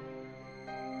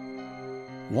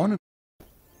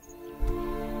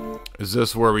 Is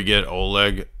this where we get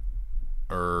Oleg?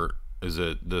 Or is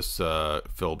it this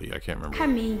Philby? I can't remember.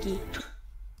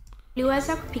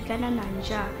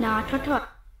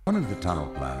 One of the tunnel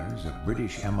planners, a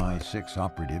British MI6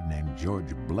 operative named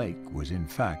George Blake, was in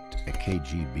fact a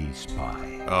KGB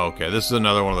spy. Oh, okay, this is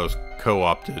another one of those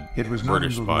co-opted It was not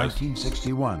British until spies.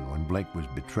 1961 when Blake was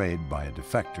betrayed by a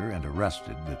defector and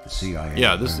arrested that the CIA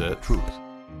Yeah, this is learned it. the truth.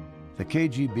 The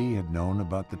KGB had known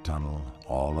about the tunnel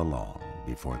all along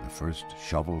before the first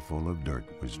shovelful of dirt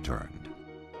was turned.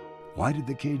 Why did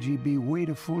the KGB wait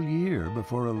a full year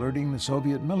before alerting the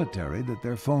Soviet military that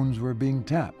their phones were being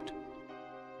tapped?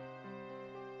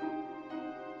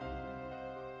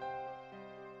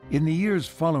 In the years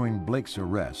following Blake's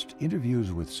arrest,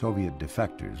 interviews with Soviet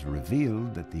defectors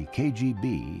revealed that the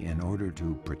KGB, in order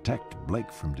to protect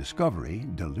Blake from discovery,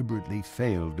 deliberately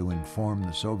failed to inform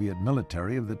the Soviet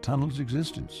military of the tunnel's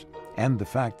existence and the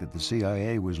fact that the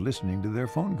CIA was listening to their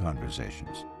phone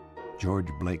conversations. George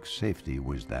Blake's safety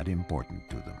was that important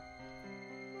to them.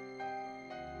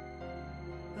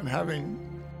 And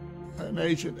having an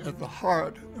agent at the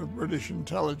heart of British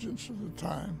intelligence at the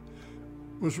time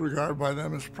was regarded by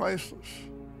them as priceless.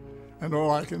 And all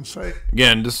I can say...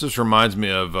 Again, this just reminds me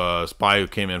of Spy Who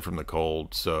Came In From the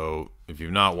Cold. So if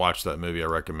you've not watched that movie, I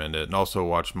recommend it. And also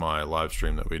watch my live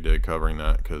stream that we did covering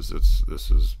that, because this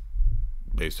is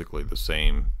basically the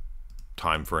same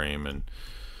time frame. And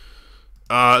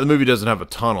the movie doesn't have a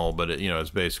tunnel, but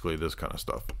it's basically this kind of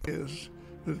stuff. Is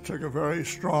that it took a very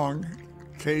strong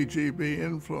KGB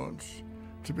influence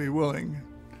to be willing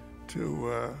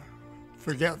to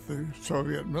forget the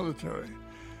Soviet military.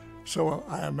 So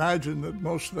I imagine that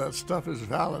most of that stuff is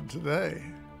valid today,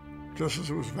 just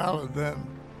as it was valid then.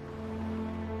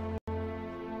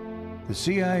 The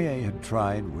CIA had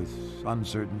tried with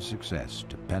uncertain success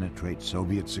to penetrate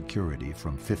Soviet security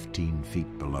from 15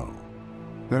 feet below.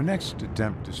 Their next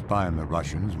attempt to spy on the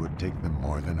Russians would take them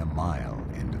more than a mile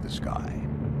into the sky.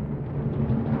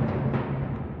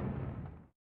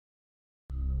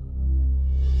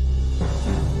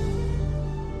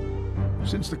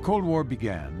 Since the Cold War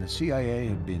began, the CIA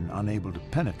had been unable to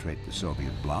penetrate the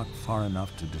Soviet bloc far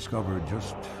enough to discover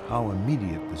just how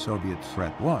immediate the Soviet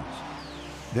threat was.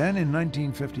 Then, in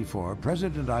 1954,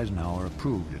 President Eisenhower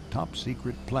approved a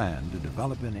top-secret plan to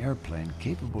develop an airplane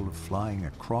capable of flying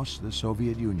across the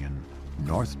Soviet Union,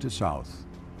 north to south,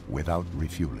 without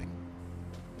refueling.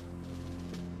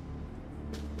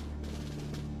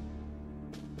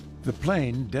 The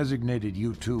plane, designated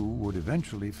U-2, would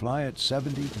eventually fly at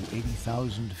 70 to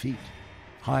 80,000 feet,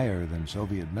 higher than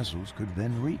Soviet missiles could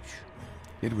then reach.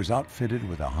 It was outfitted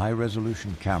with a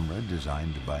high-resolution camera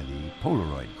designed by the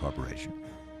Polaroid Corporation.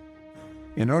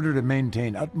 In order to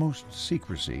maintain utmost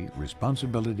secrecy,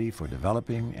 responsibility for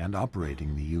developing and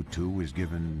operating the U-2 was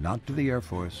given not to the Air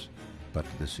Force, but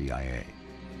to the CIA.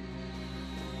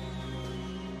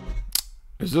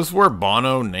 Is this where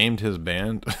Bono named his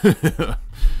band?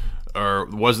 Or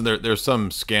wasn't there's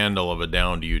some scandal of a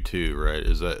downed U-2,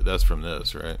 right? That's from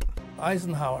this, right?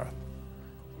 Eisenhower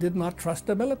did not trust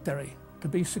the military to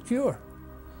be secure.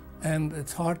 And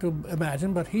it's hard to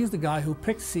imagine, but he's the guy who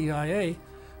picked CIA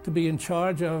to be in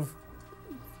charge of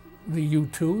the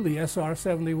U-2, the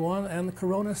SR-71, and the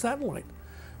Corona satellite.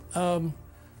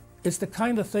 It's the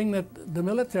kind of thing that the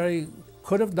military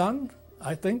could have done,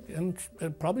 I think, and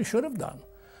probably should have done.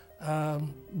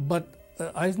 But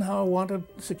Eisenhower wanted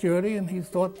security, and he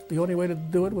thought the only way to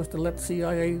do it was to let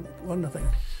CIA run the thing.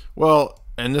 Well,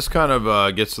 and this kind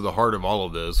of gets to the heart of all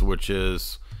of this, which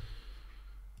is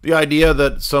the idea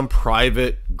that some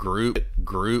private group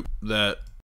that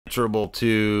answerable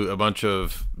to a bunch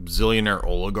of zillionaire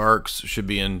oligarchs should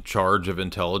be in charge of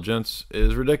intelligence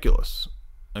is ridiculous.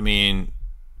 I mean,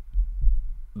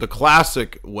 the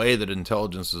classic way that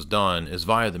intelligence is done is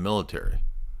via the military.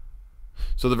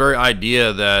 So the very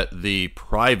idea that the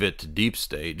private deep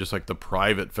state, just like the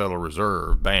private Federal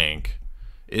Reserve Bank,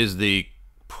 is the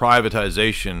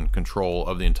privatization control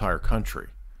of the entire country.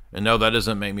 And no, that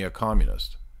doesn't make me a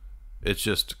communist. It's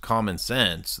just common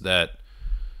sense that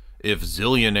if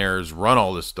zillionaires run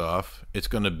all this stuff, it's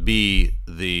going to be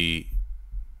the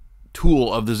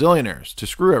tool of the zillionaires to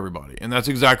screw everybody. And that's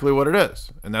exactly what it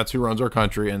is. And that's who runs our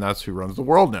country, and that's who runs the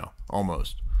world now,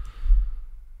 almost.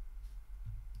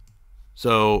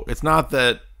 So it's not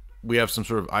that we have some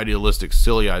sort of idealistic,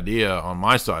 silly idea on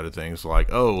my side of things,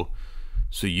 like, oh,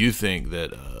 so you think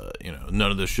that none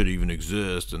of this should even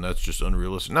exist, and that's just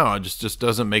unrealistic. No, it just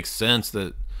doesn't make sense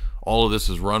that all of this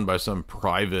is run by some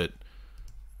private,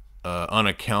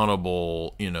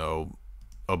 unaccountable,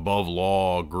 above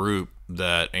law group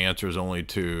that answers only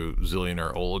to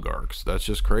zillionaire oligarchs. That's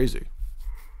just crazy.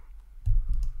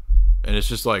 And it's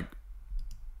just like,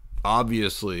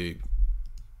 obviously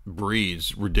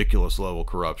breeds ridiculous level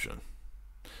corruption.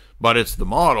 But it's the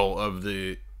model of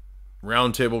the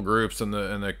roundtable groups and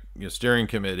the steering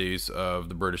committees of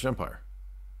the British Empire,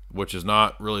 which is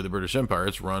not really the British Empire.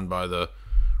 It's run by the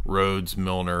Rhodes,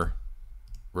 Milner,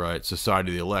 right, Society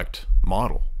of the Elect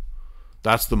model.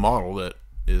 That's the model that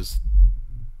is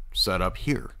set up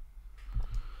here.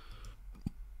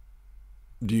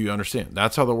 Do you understand?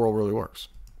 That's how the world really works.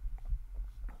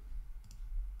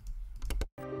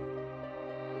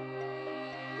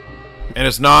 And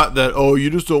it's not that, oh, you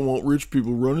just don't want rich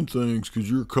people running things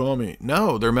because you're a commie.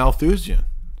 No, they're Malthusian.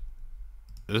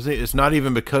 It's not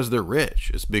even because they're rich.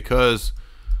 It's because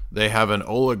they have an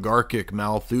oligarchic,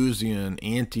 Malthusian,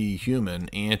 anti-human,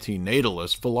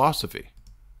 anti-natalist philosophy.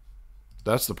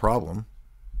 That's the problem.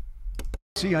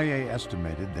 CIA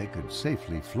estimated they could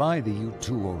safely fly the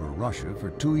U-2 over Russia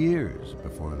for 2 years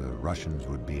before the Russians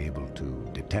would be able to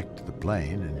detect the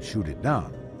plane and shoot it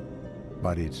down.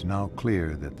 But it's now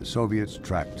clear that the Soviets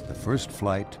tracked the first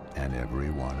flight and every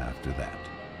one after that.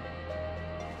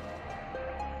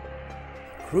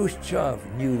 Khrushchev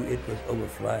knew it was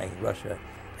overflying Russia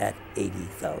at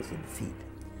 80,000 feet.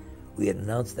 We had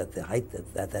announced that the height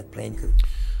that plane could...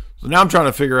 So now I'm trying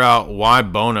to figure out why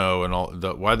Bono and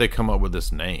why they come up with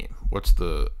this name. What's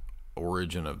the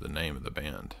origin of the name of the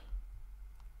band?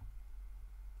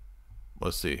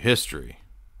 Let's see. History.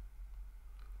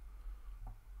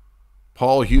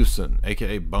 Paul Hewson,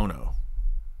 a.k.a. Bono.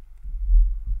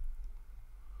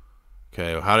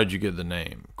 Okay, well, how did you get the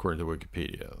name? According to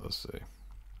Wikipedia. Let's see.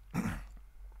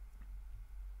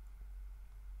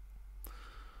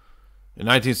 In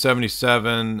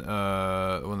 1977,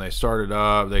 when they started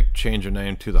up, they changed their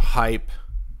name to The Hype.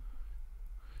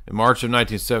 In March of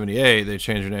 1978, they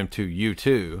changed their name to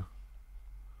U2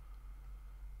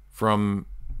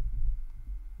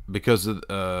 because of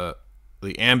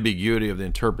the ambiguity of the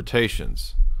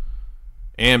interpretations,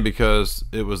 and because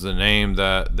it was the name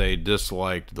that they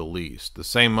disliked the least. The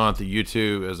same month, the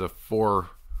U2 as a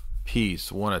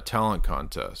 4-piece won a talent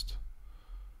contest.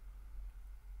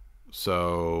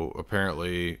 So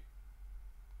apparently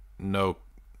no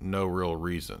real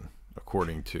reason,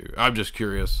 according to, I'm just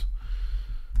curious,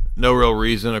 no real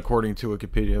reason according to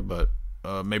Wikipedia, but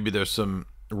maybe there's some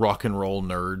rock and roll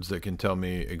nerds that can tell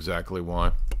me exactly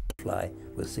why. Fly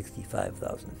was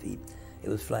 65,000 feet. It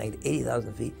was flying at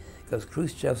 80,000 feet because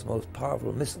Khrushchev's most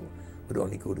powerful missile would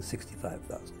only go to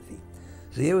 65,000 feet.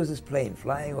 So here was this plane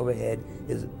flying overhead,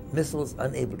 his missiles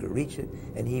unable to reach it,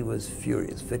 and he was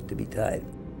furious, fit to be tied.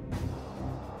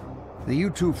 The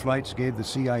U-2 flights gave the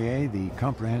CIA the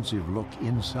comprehensive look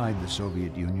inside the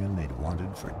Soviet Union they'd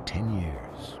wanted for 10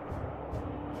 years.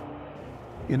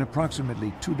 In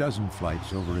approximately 24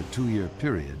 flights over a 2-year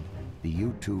period, the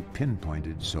U-2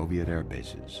 pinpointed Soviet air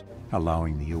bases,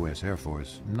 allowing the U.S. Air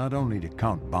Force not only to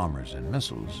count bombers and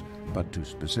missiles, but to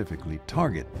specifically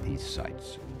target these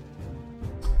sites.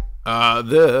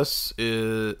 This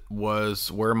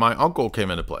was where my uncle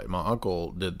came into play. My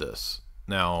uncle did this.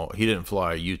 Now, he didn't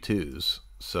fly U-2s,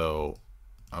 so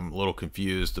I'm a little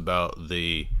confused about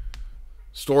the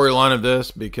storyline of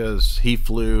this, because he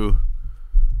flew,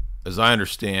 as I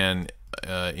understand,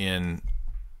 in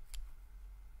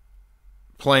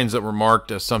planes that were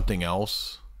marked as something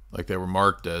else. Like they were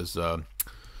marked as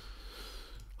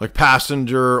like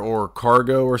passenger or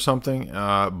cargo or something.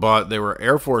 But they were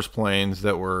Air Force planes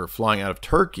that were flying out of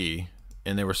Turkey,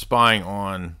 and they were spying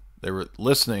on, they were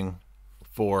listening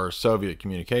for Soviet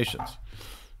communications.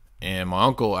 And my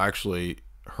uncle actually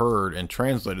heard and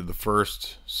translated the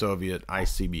first Soviet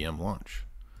ICBM launch.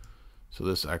 So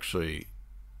this actually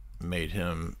made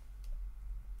him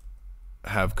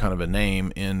have kind of a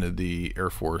name in the Air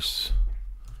Force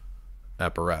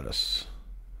apparatus.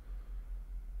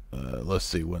 Let's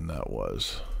see when that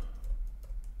was.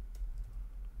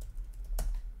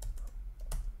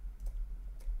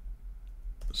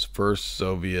 His first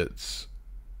Soviet's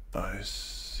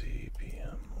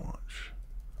ICBM launch.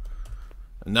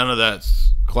 None of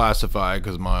that's classified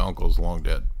because my uncle's long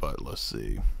dead, but let's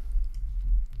see.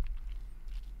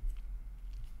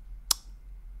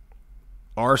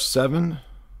 R7.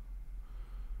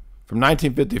 From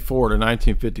 1954 to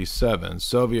 1957,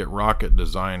 Soviet rocket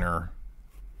designer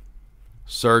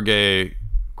Sergei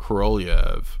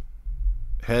Korolev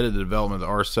headed the development of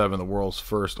the R7, the world's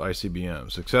first ICBM.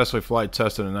 Successfully flight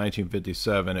tested in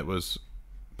 1957, it was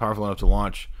powerful enough to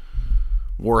launch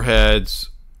warheads.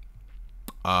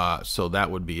 So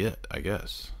that would be it, I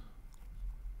guess.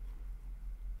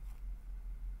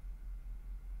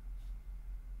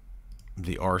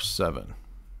 The R7.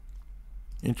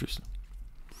 Interesting.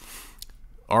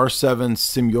 R7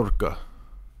 Simyorka.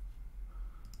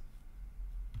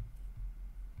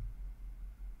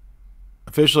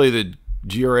 Officially, the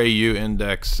GRAU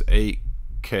Index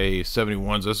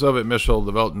 8K71 is a Soviet missile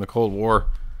developed in the Cold War.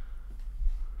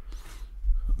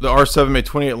 The R7 made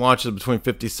 28 launches between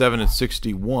 57 and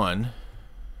 61.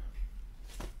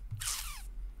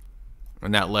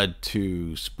 And that led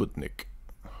to Sputnik.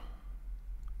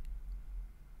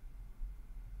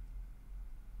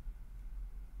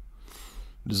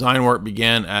 Design work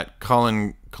began at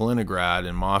Kaliningrad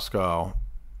in Moscow.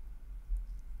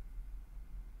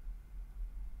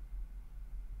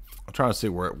 I'm trying to see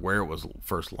where it was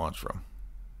first launched from.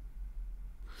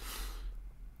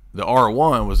 The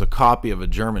R1 was a copy of a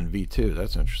German V2.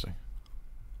 That's interesting.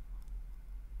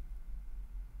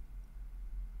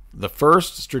 The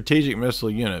first strategic missile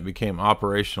unit became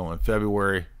operational in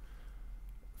February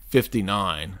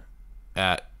 59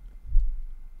 at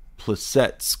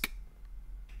Plesetsk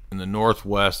in the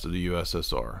northwest of the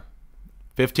USSR.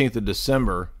 15th of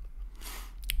December,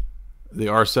 the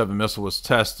R-7 missile was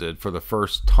tested for the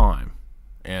first time,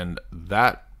 and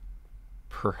that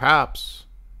perhaps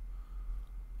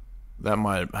that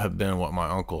might have been what my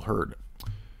uncle heard.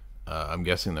 I'm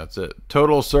guessing that's it.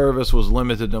 Total service was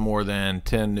limited to more than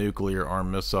 10 nuclear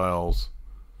armed missiles.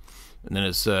 And then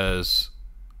it says,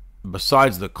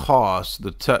 besides the cost,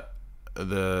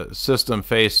 the system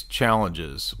faced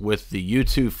challenges with the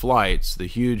U-2 flights, the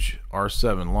huge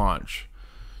R-7 launch.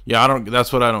 Yeah,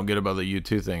 that's what I don't get about the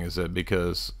U-2 thing, is that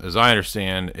because, as I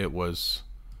understand, it was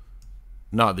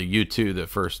not the U-2 that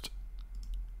first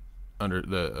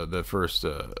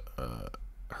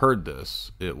heard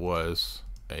this. It was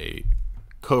a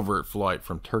covert flight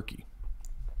from Turkey.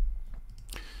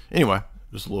 Anyway,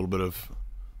 just a little bit of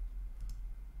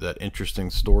that interesting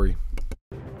story.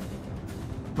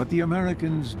 But the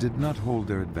Americans did not hold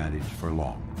their advantage for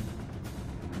long.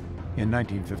 In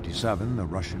 1957, the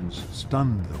Russians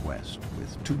stunned the West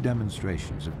with 2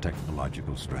 demonstrations of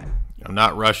technological strength. I'm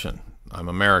not Russian. I'm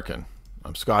American.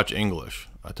 I'm Scotch-English.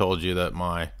 I told you that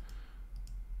my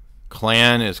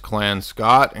clan is Clan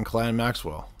Scott and Clan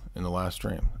Maxwell in the last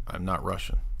stream. I'm not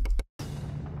Russian.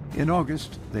 In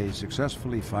August, they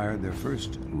successfully fired their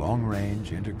first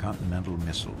long-range intercontinental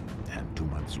missile, and 2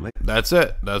 months later... That's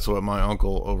it. That's what my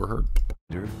uncle overheard.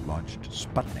 ...launched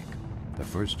Sputnik, the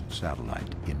first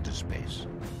satellite into space.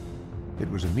 It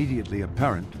was immediately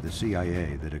apparent to the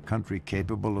CIA that a country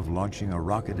capable of launching a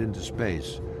rocket into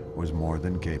space was more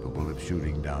than capable of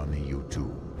shooting down the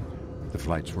U-2. The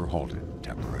flights were halted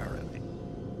temporarily.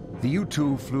 The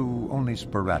U-2 flew only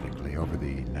sporadically over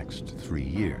the next 3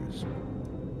 years.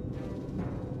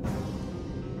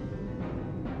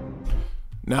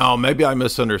 Now, maybe I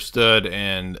misunderstood,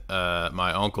 and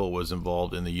my uncle was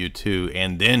involved in the U-2,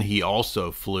 and then he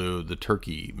also flew the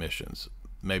Turkey missions.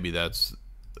 Maybe that's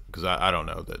because I don't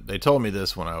know. That they told me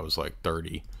this when I was like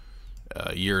 30,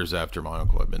 years after my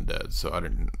uncle had been dead. So I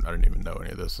didn't even know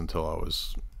any of this until I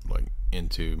was like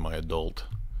into my adult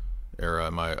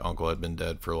era. My uncle had been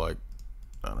dead for like,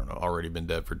 I don't know, already been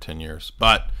dead for 10 years.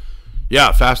 But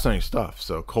yeah, fascinating stuff.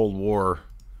 So Cold War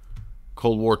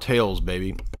tales,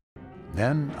 baby.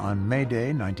 Then on May Day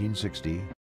 1960,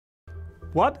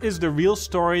 what is the real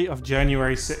story of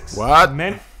January 6th?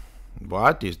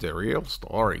 What is the real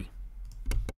story?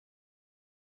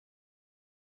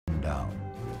 Down.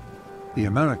 The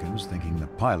Americans, thinking the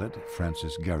pilot,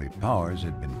 Francis Gary Powers,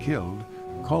 had been killed,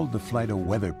 called the flight a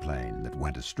weather plane that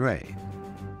went astray.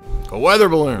 A weather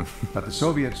balloon. But the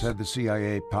Soviets had the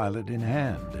CIA pilot in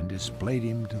hand and displayed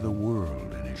him to the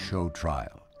world in a show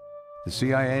trial. The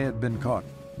CIA had been caught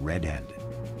red-handed.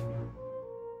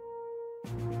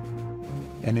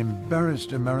 An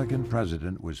embarrassed American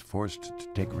president was forced to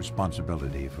take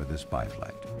responsibility for the spy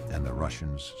flight, and the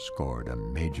Russians scored a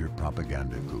major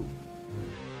propaganda coup.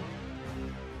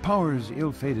 Powers'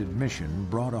 ill-fated mission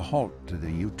brought a halt to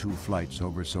the U-2 flights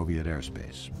over Soviet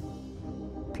airspace.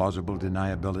 Plausible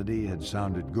deniability had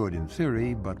sounded good in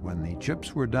theory, but when the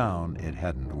chips were down, it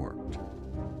hadn't worked.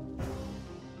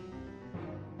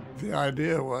 The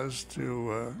idea was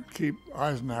to keep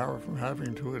Eisenhower from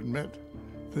having to admit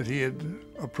that he had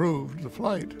approved the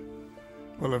flight.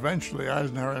 Well, eventually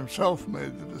Eisenhower himself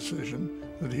made the decision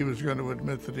that he was going to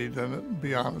admit that he'd done it and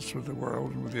be honest with the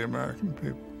world and with the American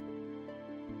people.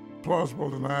 Plausible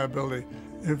deniability,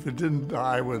 if it didn't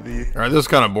die with the... All right, this is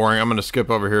kind of boring. I'm going to skip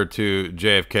over here to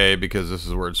JFK because this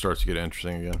is where it starts to get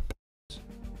interesting again.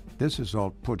 This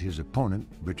assault put his opponent,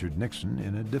 Richard Nixon,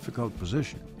 in a difficult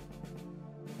position.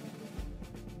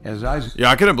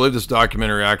 Yeah, I couldn't believe this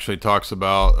documentary actually talks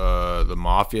about the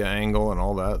mafia angle and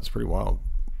all that. It's pretty wild.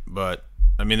 But,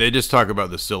 I mean, they just talk about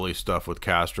the silly stuff with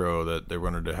Castro, that they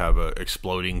wanted to have an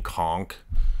exploding conch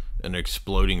and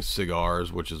exploding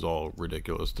cigars, which is all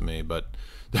ridiculous to me. But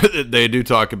they do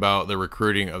talk about the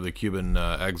recruiting of the Cuban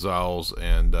exiles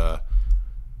and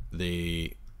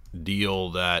the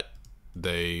deal that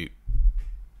the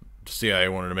CIA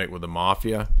wanted to make with the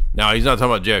mafia. Now, he's not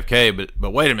talking about JFK,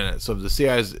 but wait a minute. So if the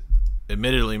CIA is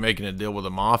admittedly making a deal with the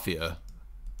mafia,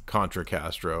 Contra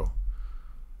Castro,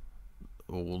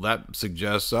 well, that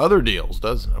suggests other deals,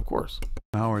 doesn't it? Of course.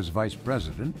 Powers vice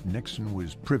president, Nixon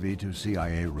was privy to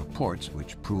CIA reports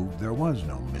which proved there was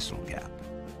no missile gap.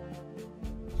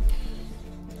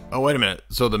 Oh, wait a minute.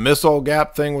 So the missile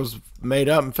gap thing was made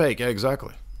up and fake. Yeah,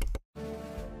 exactly.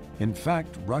 In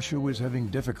fact, Russia was having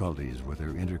difficulties with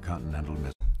her intercontinental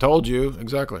missile Told you,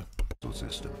 exactly.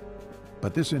 system.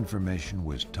 But this information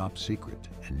was top secret,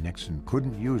 and Nixon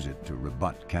couldn't use it to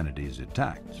rebut Kennedy's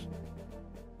attacks.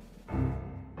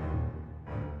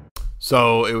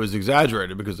 So it was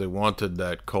exaggerated because they wanted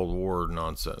that Cold War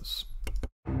nonsense.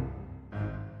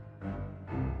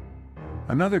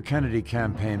 Another Kennedy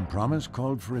campaign promise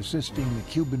called for assisting the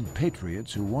Cuban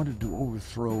patriots who wanted to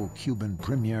overthrow Cuban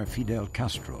Premier Fidel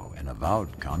Castro, an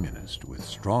avowed communist with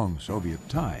strong Soviet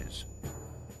ties.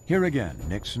 Here again,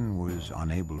 Nixon was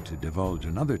unable to divulge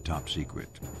another top secret,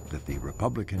 that the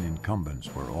Republican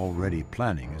incumbents were already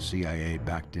planning a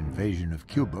CIA-backed invasion of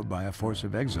Cuba by a force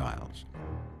of exiles.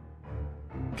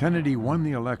 Kennedy won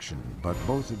the election, but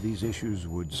both of these issues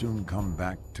would soon come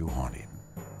back to haunt him.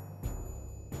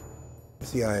 The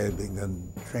CIA had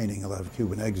begun training a lot of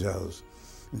Cuban exiles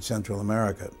in Central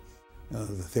America. The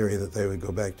theory that they would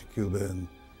go back to Cuba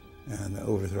and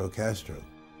overthrow Castro.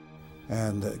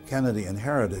 And Kennedy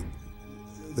inherited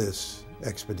this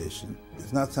expedition.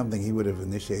 It's not something he would have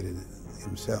initiated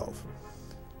himself,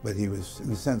 but he was, in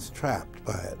a sense, trapped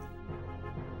by it.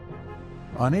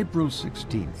 On April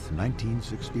 16,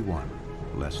 1961,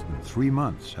 less than 3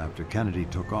 months after Kennedy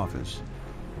took office,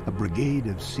 a brigade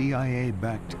of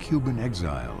CIA-backed Cuban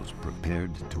exiles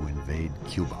prepared to invade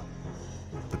Cuba.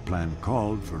 The plan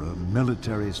called for a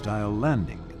military-style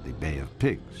landing at the Bay of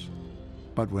Pigs.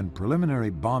 But when preliminary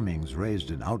bombings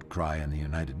raised an outcry in the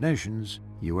United Nations,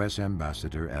 U.S.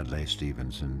 Ambassador Adlai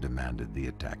Stevenson demanded the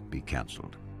attack be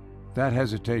canceled. That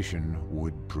hesitation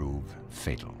would prove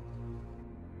fatal.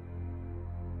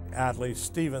 Adlai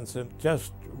Stevenson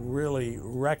just really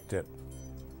wrecked it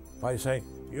by saying,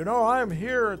 you know, I'm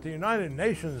here at the United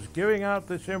Nations giving out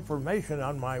this information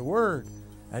on my word,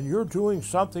 and you're doing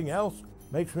something else.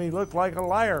 Makes me look like a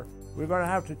liar. We're going to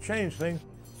have to change things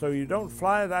so you don't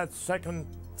fly that second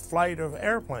flight of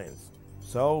airplanes.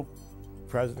 So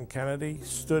President Kennedy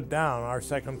stood down our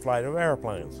second flight of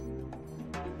airplanes.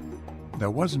 There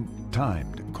wasn't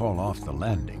time to call off the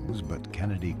landings, but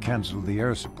Kennedy canceled the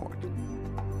air support.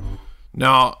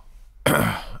 Now,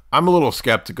 I'm a little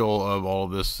skeptical of all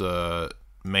of this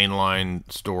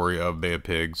mainline story of Bay of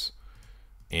Pigs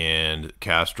and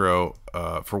Castro.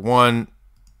 For one,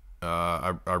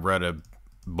 I read a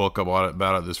book about it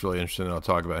that's really interesting that I'll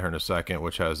talk about here in a second,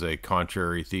 which has a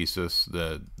contrary thesis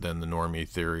than the normie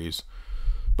theories.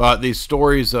 But these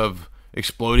stories of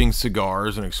exploding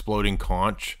cigars and exploding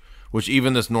conch, which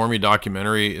even this normie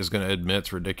documentary is going to admit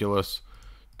is ridiculous.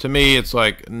 To me, it's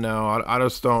like, no, I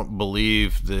just don't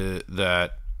believe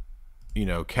that, you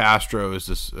know, Castro is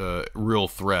this real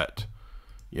threat,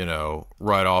 you know,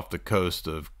 right off the coast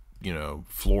of, you know,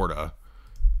 Florida.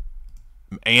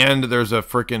 And there's a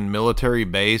freaking military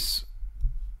base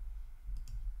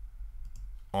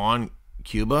on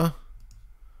Cuba.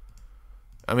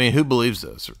 I mean, who believes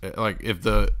this? Like,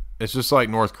 it's just like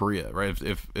North Korea, right?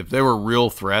 If they were real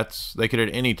threats, they could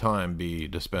at any time be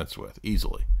dispensed with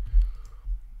easily.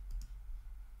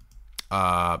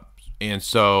 And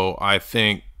so I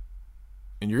think,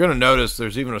 and you're going to notice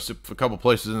there's even a couple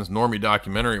places in this normie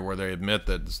documentary where they admit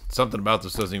that something about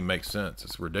this doesn't even make sense.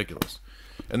 It's ridiculous.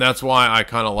 And that's why I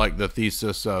kind of like the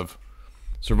thesis of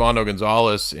Servando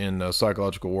Gonzalez in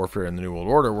Psychological Warfare in the New World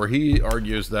Order, where he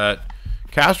argues that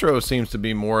Castro seems to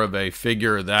be more of a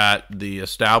figure that the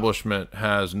establishment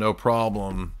has no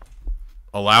problem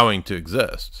allowing to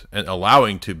exist and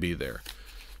allowing to be there.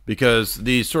 Because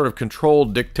these sort of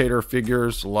controlled dictator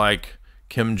figures like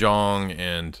Kim Jong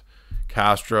and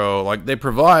Castro, like, they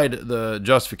provide the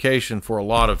justification for a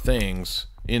lot of things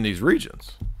in these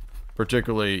regions,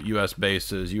 particularly U.S.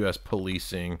 bases, U.S.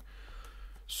 policing.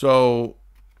 So,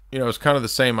 you know, it's kind of the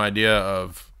same idea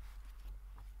of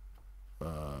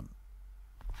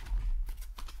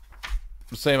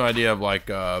like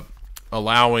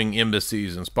allowing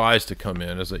embassies and spies to come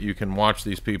in, is that you can watch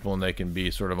these people and they can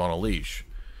be sort of on a leash.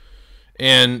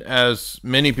 And as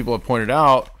many people have pointed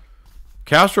out,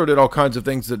 Castro did all kinds of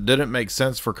things that didn't make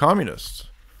sense for communists.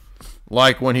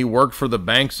 Like when he worked for the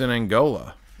banks in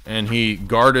Angola and he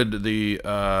guarded the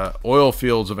oil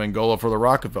fields of Angola for the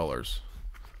Rockefellers.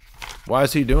 Why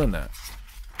is he doing that?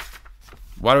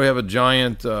 Why do we have a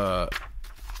giant, why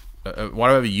do we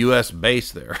have a U.S.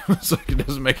 base there? It's like, it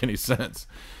doesn't make any sense.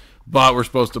 But we're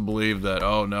supposed to believe that,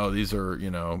 oh no, these are, you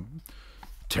know,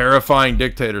 terrifying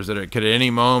dictators that could at any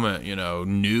moment, you know,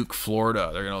 nuke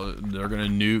Florida. They're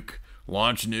gonna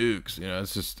launch nukes. You know,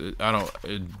 it's just,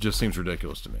 it just seems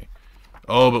ridiculous to me.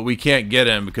 Oh, but we can't get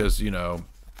him because, you know,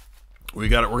 we're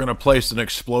gonna place an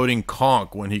exploding conch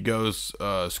when he goes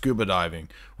scuba diving.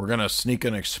 We're gonna sneak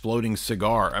an exploding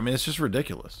cigar. I mean, it's just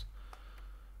ridiculous.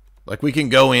 Like, we can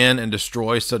go in and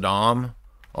destroy Saddam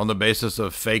on the basis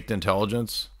of faked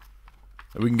intelligence.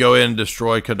 We can go in and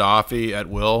destroy Gaddafi at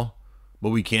will, but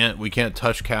we can't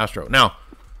touch Castro. Now,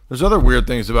 there's other weird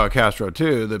things about Castro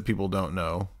too that people don't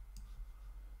know.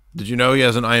 Did you know he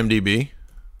has an IMDb?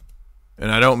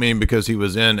 And I don't mean because he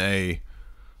was in a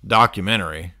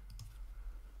documentary.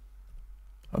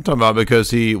 I'm talking about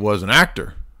because he was an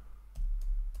actor.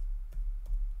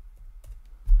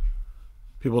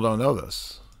 People don't know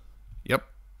this. Yep.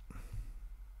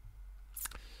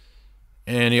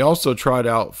 And he also tried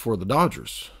out for the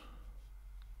Dodgers.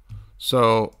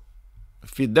 So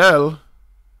Fidel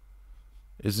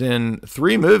is in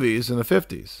 3 movies in the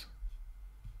 50s.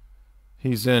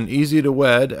 He's in Easy to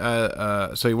Wed.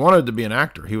 So he wanted to be an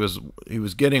actor. He was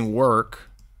getting work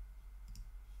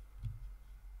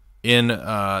in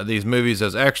these movies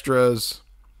as extras.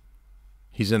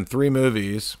 He's in 3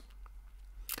 movies.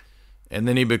 And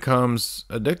then he becomes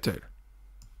a dictator.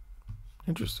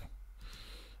 Interesting.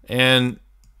 And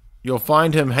you'll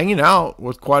find him hanging out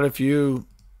with quite a few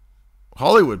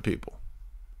Hollywood people.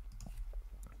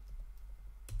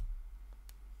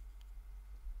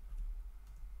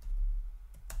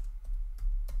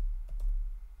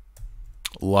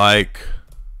 Like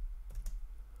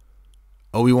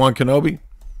Obi-Wan Kenobi.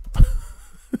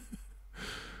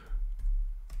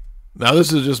 Now,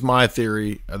 this is just my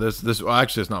theory. Well,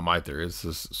 actually, it's not my theory. It's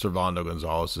this Servando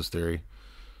Gonzalez's theory.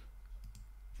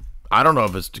 I don't know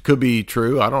if it could be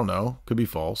true. I don't know. Could be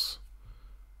false.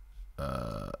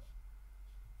 That's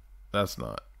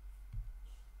not.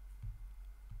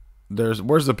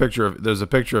 Where's the picture of? There's a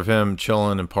picture of him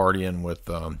chilling and partying with.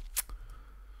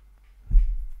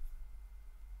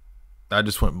 I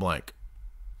just went blank.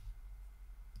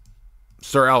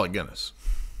 Sir Alec Guinness.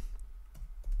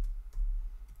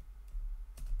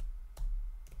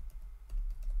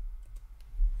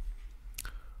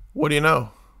 What do you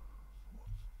know?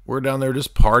 We're down there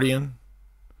just partying.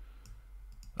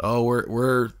 Oh,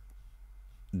 we're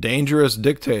dangerous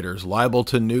dictators liable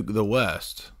to nuke the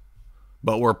West.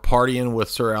 But we're partying with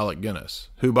Sir Alec Guinness,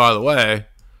 who, by the way,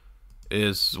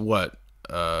 is what?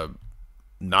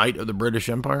 Knight of the British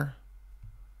Empire?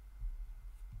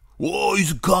 Whoa,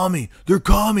 he's a commie. They're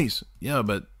commies. Yeah,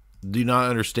 but do you not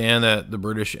understand that the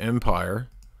British Empire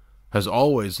has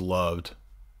always loved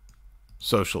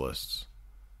socialists?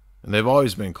 And they've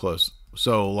always been close.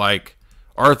 So, like,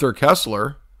 Arthur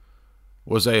Koestler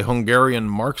was a Hungarian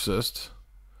Marxist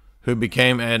who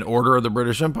became an Order of the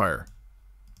British Empire.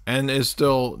 And is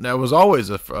still, that was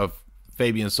always a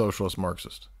Fabian socialist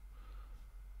Marxist.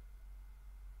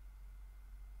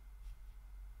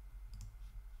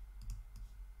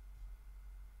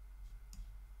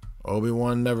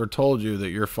 Obi-Wan never told you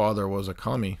that your father was a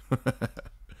commie.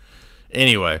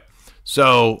 Anyway,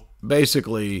 so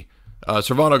basically,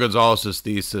 Servando Gonzalez's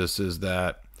thesis is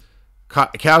that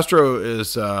Castro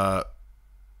is a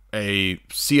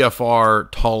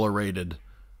CFR tolerated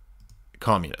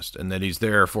communist, and that he's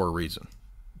there for a reason.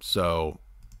 So,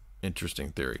 interesting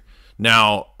theory.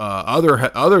 Now,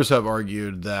 others have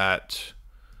argued that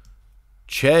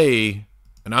Che,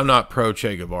 and I'm not pro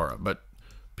Che Guevara, but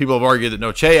people have argued that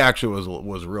no, Che actually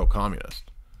was a real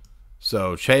communist.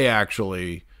 So Che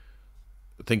actually,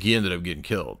 I think he ended up getting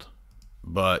killed.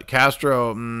 But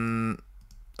Castro,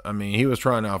 I mean, he was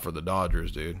trying out for the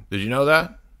Dodgers, dude. Did you know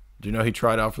that? Did you know he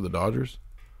tried out for the Dodgers?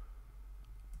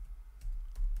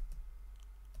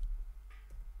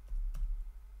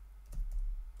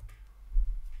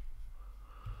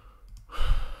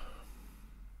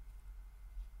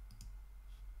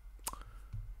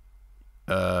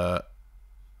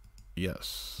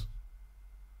 Yes.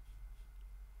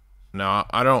 Now,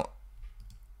 I don't...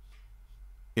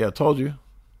 Yeah, I told you.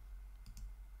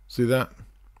 See that?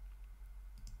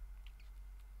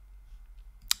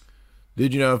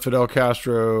 Did you know Fidel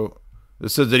Castro... It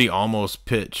says that he almost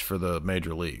pitched for the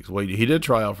major leagues. Well, he did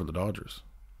try out for the Dodgers.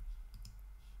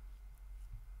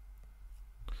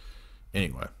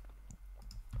 Anyway.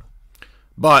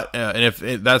 But, and if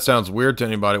that sounds weird to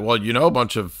anybody, well, you know a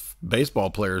bunch of baseball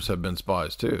players have been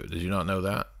spies too. Did you not know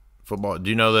that? Football.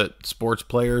 Do you know that sports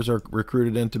players are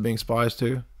recruited into being spies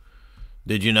too?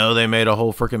 Did you know they made a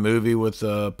whole freaking movie with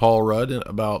Paul Rudd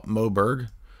about Mo Berg?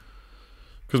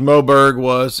 Because Mo Berg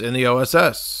was in the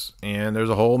OSS, and there's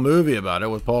a whole movie about it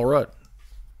with Paul Rudd.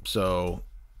 So,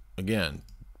 again,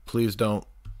 please don't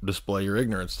display your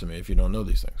ignorance to me if you don't know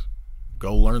these things.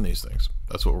 Go learn these things.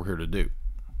 That's what we're here to do.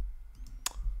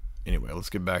 Anyway, let's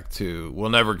get back to...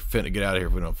 We'll never get out of here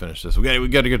if we don't finish this. We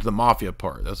got to get to the mafia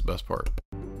part. That's the best part.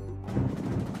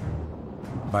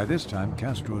 By this time,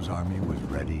 Castro's army was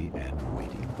ready and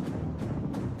waiting.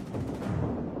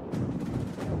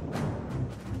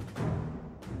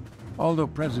 Although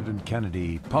President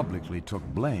Kennedy publicly took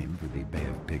blame for the Bay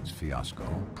of Pigs fiasco,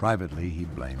 privately he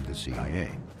blamed the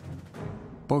CIA.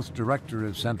 Both Director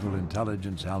of Central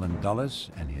Intelligence Allen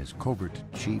Dulles and his covert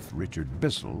chief Richard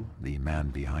Bissell, the man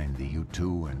behind the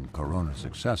U-2 and Corona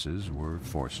successes, were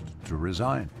forced to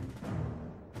resign.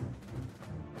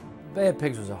 Bay of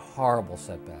Pigs was a horrible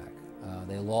setback.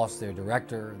 They lost their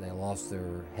director, they lost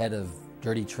their head of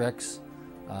dirty tricks.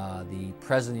 The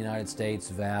President of the United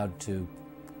States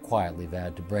quietly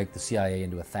vowed to break the CIA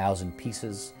into 1,000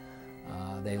 pieces.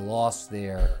 They lost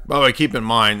their... By the way, keep in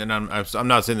mind, and I'm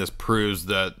not saying this proves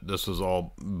that this was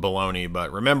all baloney,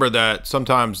 but remember that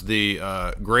sometimes the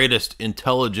greatest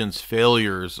intelligence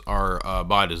failures are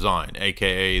by design,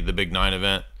 aka the Big 9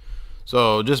 event.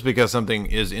 So just because something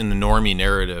is in the normie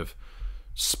narrative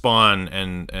spun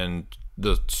and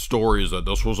the stories that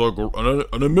this was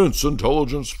an immense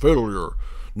intelligence failure.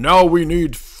 Now we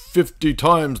need 50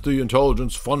 times the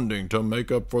intelligence funding to make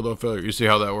up for the failure. You see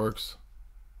how that works?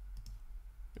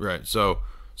 Right. So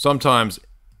sometimes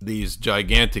these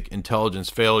gigantic intelligence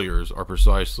failures are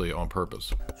precisely on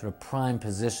purpose. Sort of prime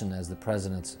position as the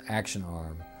president's action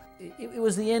arm. It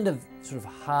was the end of sort of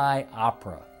high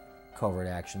opera covert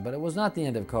action, but it was not the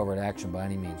end of covert action by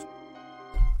any means.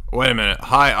 Wait a minute.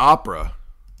 High opera?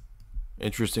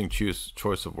 Interesting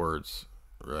choice of words.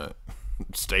 Right.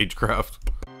 Stagecraft.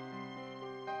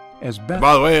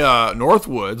 By the way,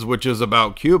 Northwoods, which is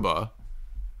about Cuba,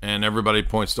 and everybody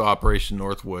points to Operation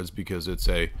Northwoods because it's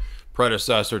a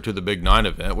predecessor to the Big 9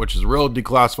 event, which is a real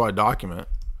declassified document.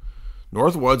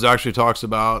 Northwoods actually talks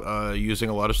about using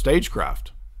a lot of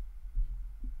stagecraft.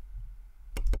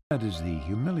 That is the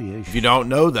humiliation. If you don't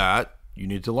know that, you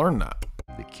need to learn that.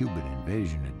 The Cuban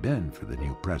invasion had been for the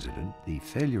new president, the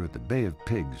failure at the Bay of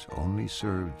Pigs only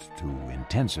served to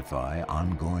intensify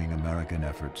ongoing American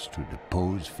efforts to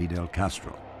depose Fidel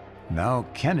Castro. Now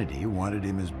Kennedy wanted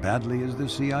him as badly as the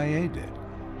CIA did.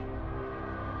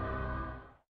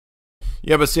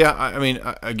 Yeah, but see, I mean,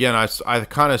 again, I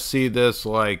kind of see this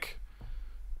like,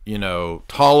 you know,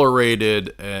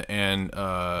 tolerated and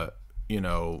you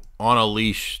know, on a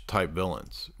leash type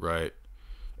villains, right?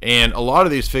 And a lot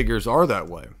of these figures are that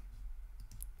way.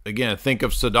 Again, think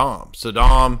of Saddam.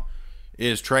 Saddam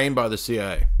is trained by the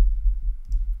CIA,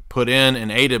 put in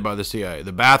and aided by the CIA.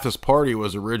 The Ba'athist Party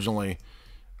was originally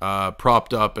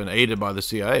propped up and aided by the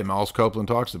CIA. Miles Copeland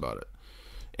talks about it.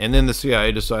 And then the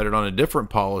CIA decided on a different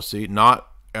policy,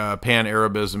 not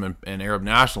pan-Arabism and Arab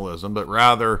nationalism, but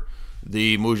rather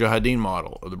the Mujahideen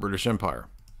model of the British Empire.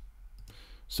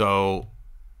 So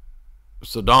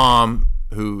Saddam,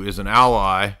 who is an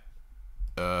ally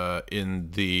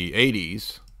in the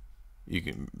 80s, you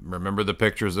can remember the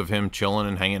pictures of him chilling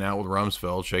and hanging out with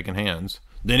Rumsfeld, shaking hands.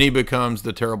 Then he becomes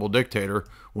the terrible dictator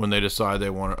when they decide they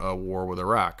want a war with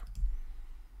Iraq.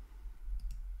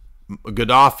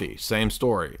 Gaddafi, same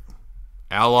story.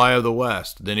 Ally of the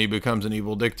West. Then he becomes an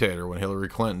evil dictator when Hillary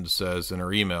Clinton says in her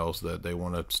emails that they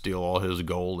want to steal all his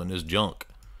gold and his junk.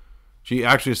 She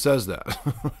actually says that.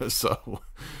 So,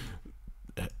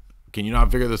 can you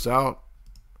not figure this out?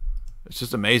 It's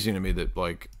just amazing to me that,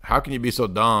 like, how can you be so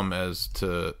dumb as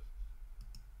to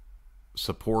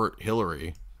support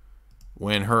Hillary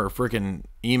when her freaking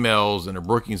emails and her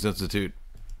Brookings Institute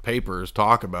papers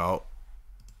talk about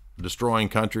destroying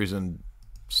countries and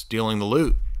stealing the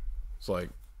loot? It's like,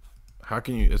 how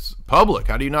can you? It's public.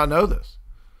 How do you not know this?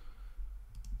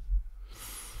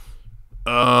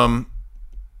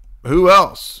 Who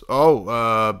else?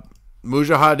 Oh,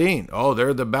 Mujahideen. Oh,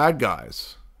 they're the bad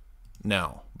guys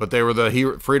now, but they were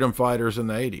the freedom fighters in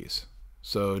the 80s.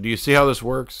 So do you see how this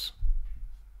works?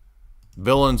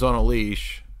 Villains on a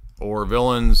leash, or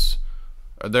villains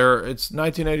there. It's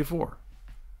 1984.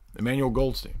 Emmanuel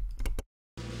Goldstein.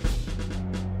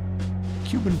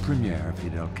 Cuban Premier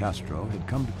Fidel Castro had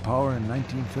come to power in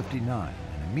 1959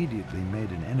 and immediately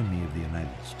made an enemy of the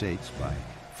United States by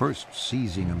first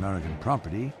seizing American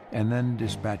property and then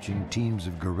dispatching teams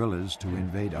of guerrillas to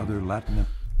invade other Latin.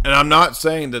 And I'm not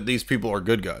saying that these people are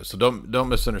good guys, so don't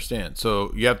misunderstand.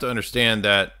 So you have to understand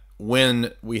that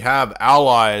when we have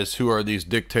allies who are these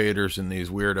dictators and these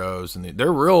weirdos, and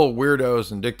they're real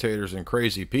weirdos and dictators and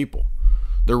crazy people.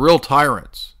 They're real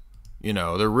tyrants. You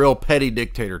know, they're real petty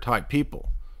dictator type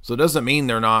people. So it doesn't mean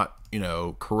they're not, you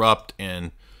know, corrupt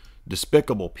and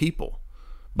despicable people.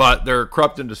 But they're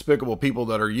corrupt and despicable people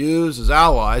that are used as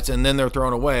allies, and then they're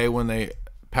thrown away when they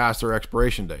pass their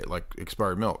expiration date, like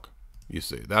expired milk. You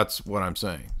see, that's what I'm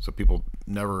saying. So people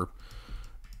never,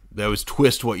 they always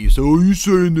twist what you say. Oh, you're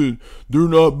saying that they're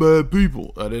not bad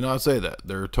people. I did not say that.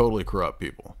 They're totally corrupt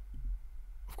people.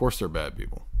 Of course they're bad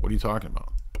people. What are you talking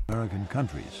about? American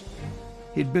countries.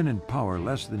 He'd been in power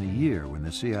less than a year when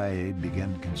the CIA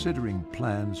began considering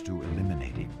plans to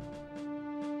eliminate him.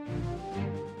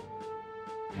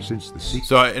 Since the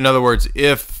So, in other words,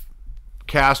 if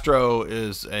Castro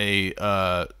is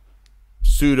a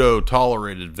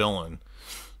pseudo-tolerated villain,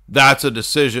 that's a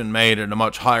decision made at a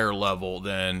much higher level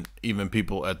than even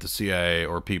people at the CIA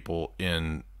or people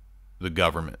in the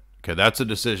government. Okay, that's a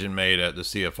decision made at the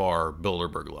CFR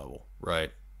Bilderberg level,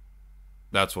 right?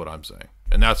 That's what I'm saying.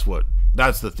 And that's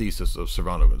the thesis of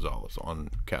Servando Gonzalez on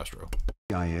Castro.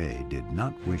 The CIA did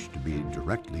not wish to be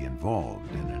directly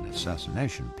involved in an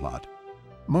assassination plot.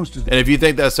 And if you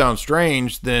think that sounds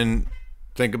strange, then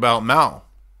think about Mao.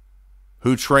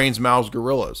 Who trains Mao's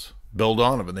guerrillas? Bill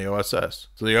Donovan, the OSS.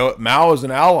 So Mao is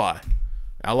an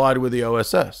allied with the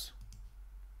OSS.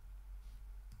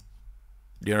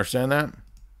 Do you understand that?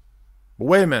 But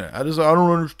wait a minute, I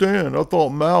don't understand. I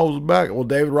thought Mao was back. Well,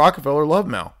 David Rockefeller loved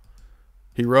Mao.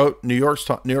 He wrote New York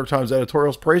Times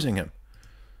editorials praising him.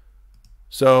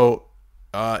 So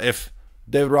if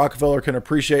David Rockefeller can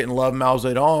appreciate and love Mao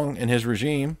Zedong and his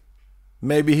regime,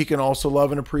 maybe he can also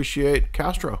love and appreciate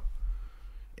Castro.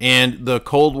 And the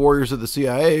cold warriors of the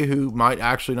CIA who might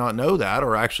actually not know that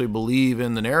or actually believe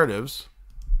in the narratives,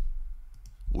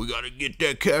 we got to get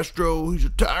that Castro, he's a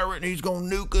tyrant, he's going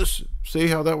to nuke us. See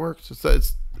how that works?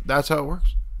 That's how it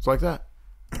works. It's like that.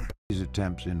 These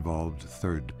attempts involved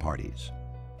third parties.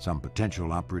 Some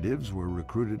potential operatives were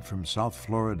recruited from South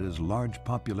Florida's large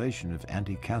population of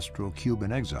anti-Castro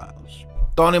Cuban exiles.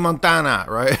 Tony Montana,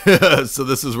 right? So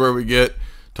this is where we get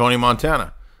Tony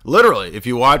Montana. Literally, if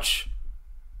you watch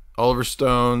Oliver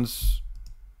Stone's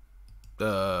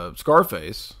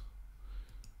Scarface,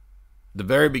 the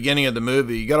very beginning of the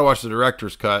movie, you got to watch the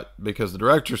director's cut, because the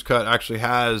director's cut actually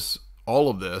has all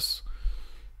of this.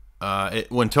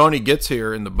 When Tony gets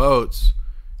here in the boats,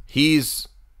 he's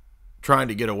trying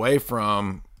to get away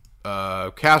from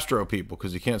Castro people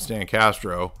because he can't stand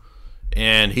Castro,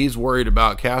 and he's worried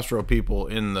about Castro people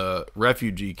in the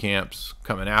refugee camps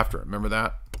coming after him. Remember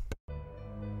that?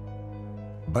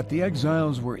 But the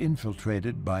exiles were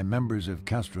infiltrated by members of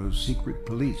Castro's secret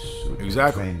police.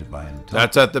 Exactly. Trained by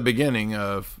That's at the beginning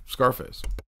of Scarface.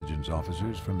 Intelligence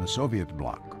officers from the Soviet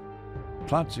bloc.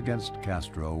 Plots against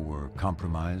Castro were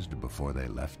compromised before they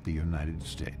left the United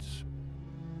States.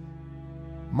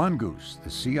 Mongoose, the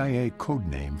CIA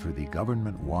codename for the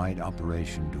government-wide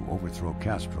operation to overthrow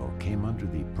Castro, came under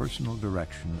the personal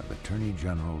direction of Attorney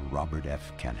General Robert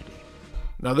F. Kennedy.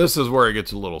 Now, this is where it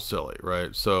gets a little silly,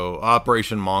 right? So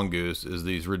Operation Mongoose is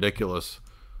these ridiculous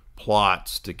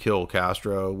plots to kill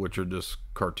Castro, which are just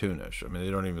cartoonish. I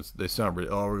mean, they sound,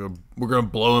 oh, we're gonna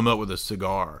blow him up with a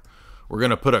cigar. We're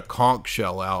going to put a conch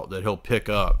shell out that he'll pick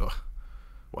up.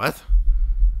 What?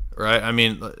 Right? I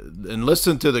mean, and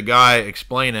listen to the guy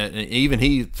explain it, and even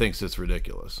he thinks it's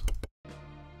ridiculous.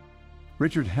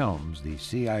 Richard Helms, the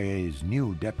CIA's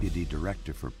new deputy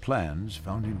director for plans,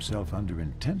 found himself under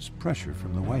intense pressure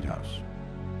from the White House.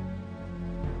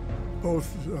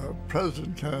 Both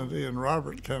President Kennedy and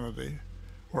Robert Kennedy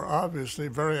were obviously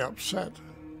very upset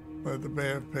by the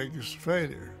Bay of Pigs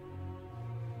failure.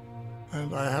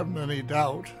 And I haven't any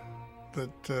doubt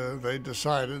that they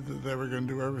decided that they were going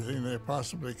to do everything they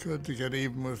possibly could to get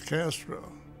even with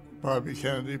Castro. Bobby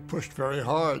Kennedy pushed very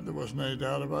hard, there wasn't any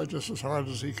doubt about it, just as hard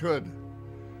as he could.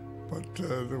 But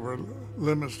there were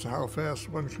limits to how fast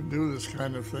one could do this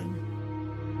kind of thing.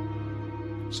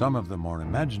 Some of the more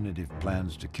imaginative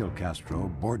plans to kill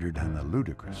Castro bordered on the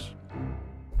ludicrous.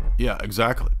 Yeah,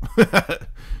 exactly.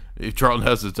 If Charlton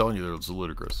Heston is telling you that it's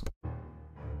ludicrous.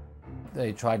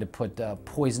 They tried to put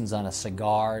poisons on a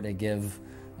cigar to give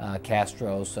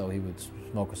Castro so he would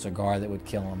smoke a cigar that would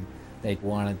kill him. They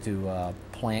wanted to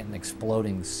plant an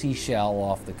exploding seashell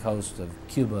off the coast of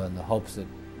Cuba in the hopes that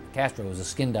Castro, as a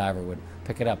skin diver, would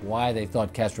pick it up. Why they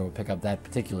thought Castro would pick up that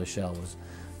particular shell was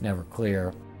never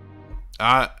clear.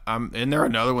 And there's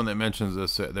another one that mentions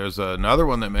this. There's another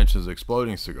one that mentions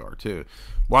exploding cigar too.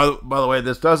 By the way,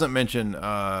 this doesn't mention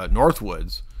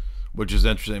Northwoods, which is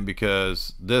interesting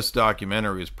because this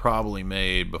documentary was probably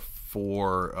made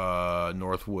before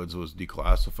Northwoods was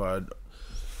declassified.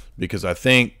 Because I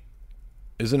think,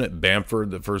 isn't it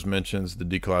Bamford that first mentions the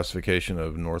declassification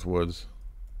of Northwoods?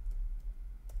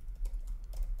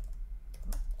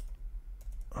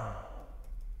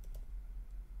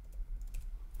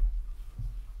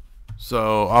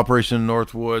 So Operation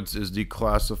Northwoods is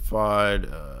declassified.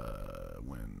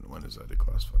 When is that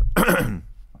declassified?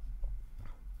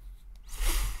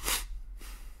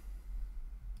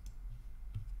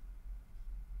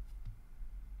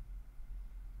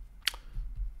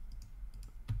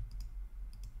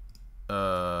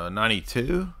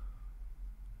 '92.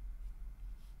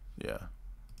 Yeah.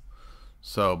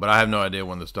 So, but I have no idea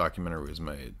when this documentary was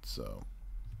made, so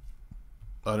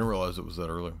I didn't realize it was that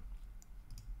early.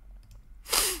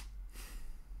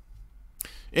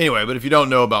 Anyway, but if you don't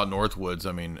know about Northwoods,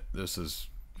 I mean, this is,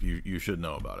 you should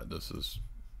know about it. This is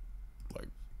like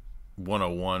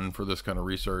 101 for this kind of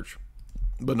research.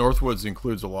 But Northwoods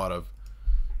includes a lot of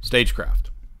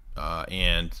stagecraft.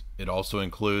 And it also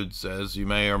includes, as you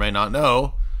may or may not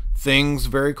know, things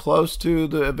very close to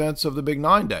the events of the Big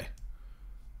 9 Day.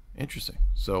 Interesting.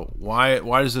 So why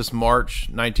does this March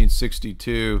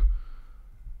 1962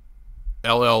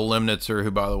 L.L. Lemnitzer,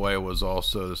 who, by the way, was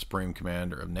also the Supreme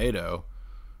Commander of NATO,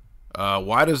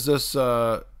 why does this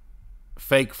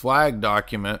fake flag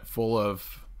document full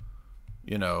of,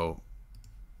 you know,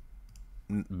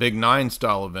 Big 9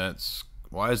 style events,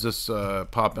 why is this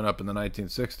popping up in the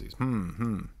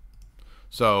 1960s?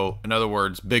 So, in other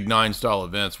words, Big 9 style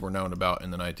events were known about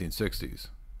in the 1960s,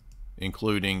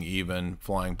 including even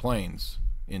flying planes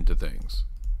into things,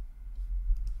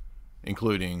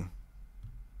 including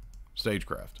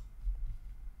stagecraft.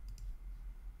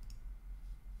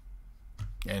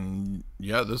 And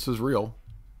yeah, this is real.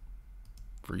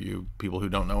 For you people who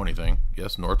don't know anything,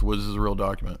 yes, Northwoods is a real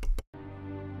document.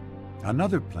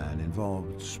 Another plan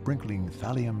involved sprinkling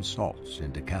thallium salts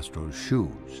into Castro's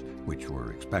shoes, which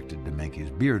were expected to make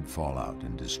his beard fall out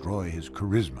and destroy his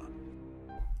charisma.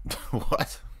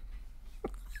 What?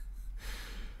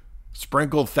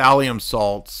 Sprinkled thallium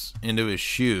salts into his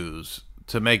shoes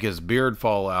to make his beard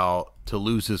fall out to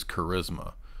lose his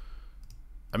charisma.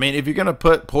 I mean, if you're going to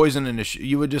put poison in his shoe,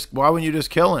 you would just, why wouldn't you just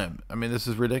kill him? I mean, this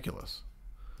is ridiculous.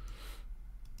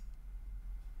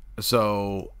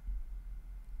 So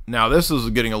now this is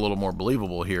getting a little more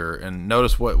believable here, and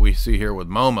notice what we see here with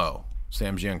Momo,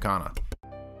 Sam Giancana.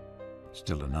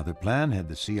 Still another plan had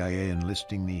the CIA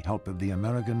enlisting the help of the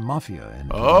American mafia in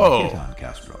Oh, hit on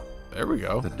Castro. There we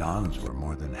go. The Dons were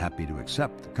more than happy to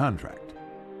accept the contract.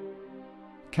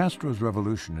 Castro's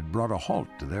revolution had brought a halt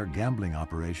to their gambling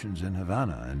operations in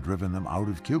Havana and driven them out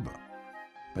of Cuba.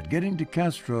 But getting to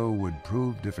Castro would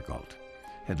prove difficult,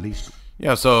 at least.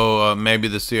 Yeah, so maybe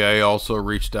the CIA also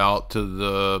reached out to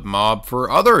the mob for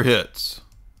other hits.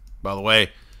 By the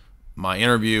way, my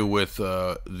interview with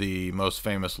the most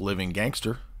famous living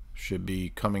gangster should be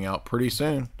coming out pretty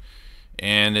soon.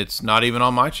 And it's not even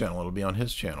on my channel. It'll be on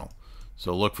his channel.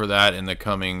 So look for that in the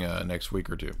coming next week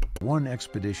or two. One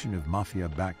expedition of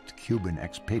mafia-backed Cuban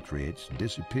expatriates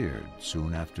disappeared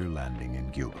soon after landing in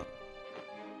Cuba.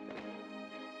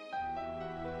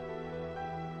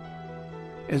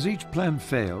 As each plan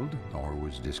failed, or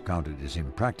was discounted as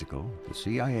impractical, the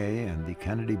CIA and the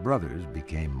Kennedy brothers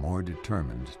became more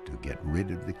determined to get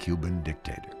rid of the Cuban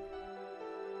dictator.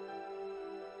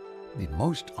 The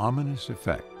most ominous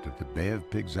effect of the Bay of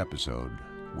Pigs episode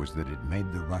was that it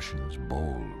made the Russians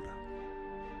bold.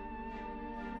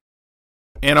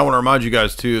 And I want to remind you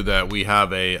guys too that we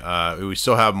have we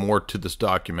still have more to this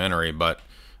documentary, but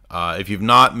if you've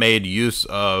not made use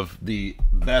of the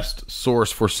best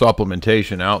source for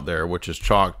supplementation out there, which is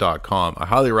chalk.com, I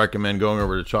highly recommend going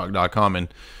over to chalk.com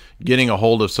and getting a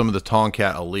hold of some of the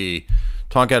Tonkat Ali.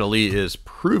 Tonkat Ali is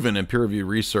proven in peer-reviewed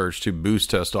research to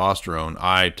boost testosterone.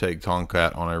 I take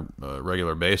Tonkat on a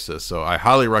regular basis, so I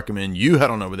highly recommend you head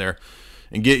on over there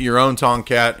and get your own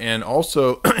Tonkat, and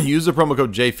also use the promo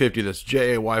code J50, that's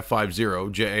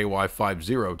JAY50,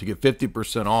 JAY50, to get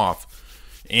 50% off.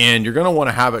 And you're going to want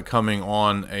to have it coming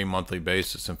on a monthly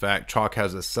basis. In fact, Chalk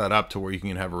has it set up to where you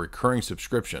can have a recurring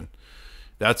subscription.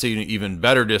 That's an even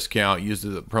better discount. Use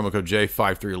the promo code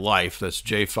J53LIFE, that's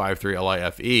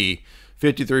J53LIFE,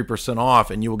 53%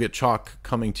 off, and you will get Chalk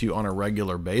coming to you on a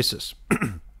regular basis.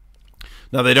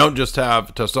 Now, they don't just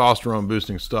have testosterone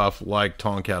boosting stuff like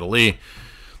Tonkat Ali.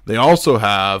 They also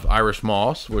have Irish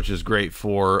Moss, which is great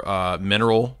for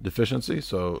mineral deficiency.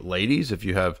 So ladies, if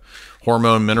you have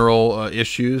hormone mineral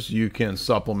issues, you can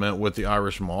supplement with the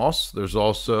Irish Moss. There's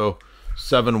also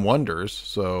 7 Wonders.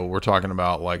 So we're talking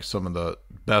about like some of the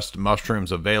best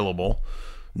mushrooms available,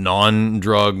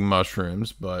 non-drug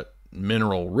mushrooms, but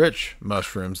mineral-rich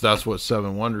mushrooms. That's what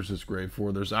 7 Wonders is great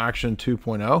for. There's Action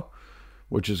 2.0,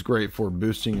 which is great for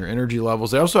boosting your energy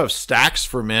levels. They also have stacks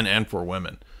for men and for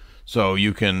women. So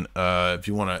you can, if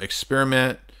you want to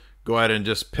experiment, go ahead and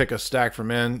just pick a stack for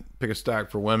men, pick a stack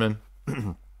for women,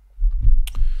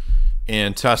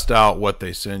 and test out what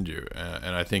they send you.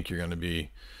 And I think you're going to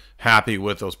be happy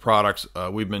with those products.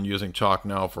 We've been using Chalk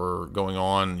now for going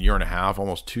on 1.5 years,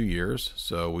 almost 2 years.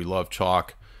 So we love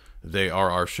Chalk. They are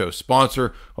our show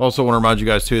sponsor. Also want to remind you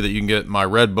guys too that you can get my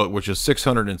red book, which is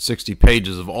 660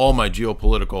 pages of all my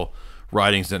geopolitical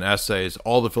writings and essays,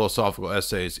 all the philosophical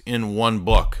essays in one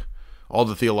book all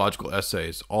the theological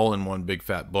essays, all in one big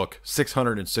fat book,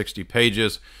 660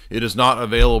 pages. It is not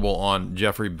available on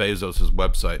Jeffrey Bezos'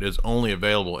 website. It is only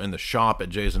available in the shop at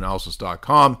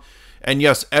jaysanalysis.com. And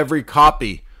yes, every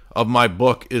copy of my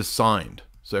book is signed.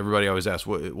 So everybody always asks,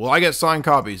 will I get signed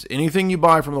copies? Anything you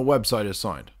buy from the website is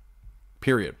signed.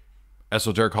 Period.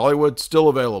 Esoteric Hollywood, still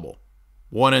available.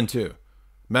 1 and 2.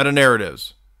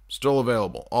 Meta-narratives, still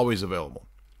available. Always available.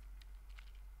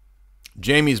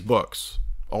 Jamie's books,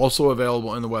 also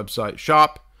available in the website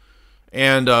shop.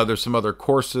 And there's some other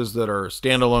courses that are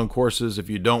standalone courses. If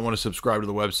you don't want to subscribe to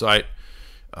the website,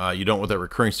 you don't want that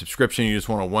recurring subscription, you just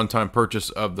want a one-time purchase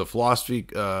of the philosophy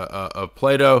of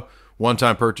Plato,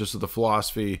 one-time purchase of the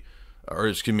philosophy, or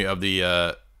excuse me, of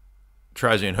the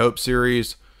Triune Hope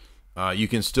series, you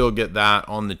can still get that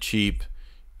on the cheap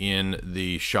in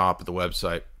the shop at the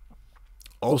website.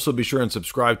 Also, be sure and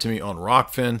subscribe to me on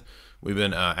Rockfin. We've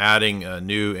been adding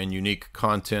new and unique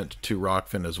content to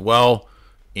Rockfin as well.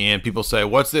 And people say,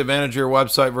 what's the advantage of your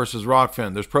website versus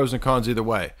Rockfin? There's pros and cons either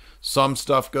way. Some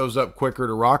stuff goes up quicker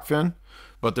to Rockfin,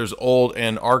 but there's old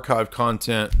and archived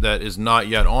content that is not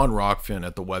yet on Rockfin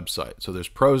at the website. So there's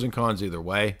pros and cons either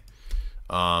way.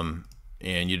 And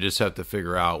you just have to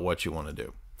figure out what you want to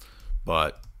do.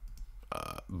 But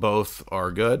both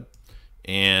are good.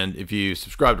 And if you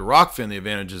subscribe to Rockfin, the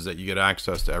advantage is that you get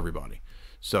access to everybody.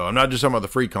 So I'm not just talking about the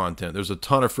free content. There's a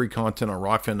ton of free content on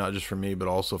Rockfin, not just from me, but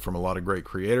also from a lot of great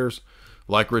creators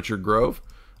like Richard Grove,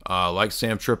 like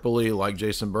Sam Tripoli, like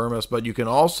Jason Burmess. But you can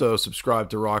also subscribe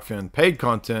to Rockfin paid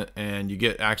content, and you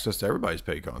get access to everybody's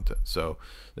paid content. So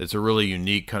it's a really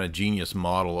unique kind of genius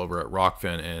model over at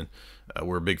Rockfin, and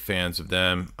we're big fans of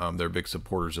them. They're big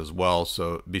supporters as well.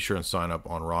 So be sure and sign up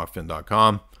on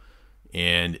rockfin.com.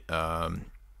 And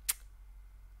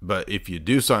but if you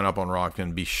do sign up on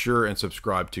Rockfin, be sure and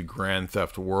subscribe to Grand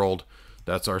Theft World.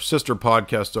 That's our sister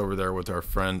podcast over there with our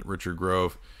friend Richard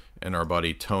Grove and our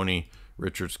buddy Tony,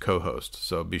 Richard's co-host.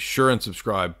 So be sure and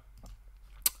subscribe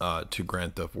to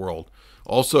Grand Theft World.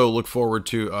 Also, look forward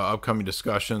to upcoming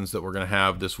discussions that we're going to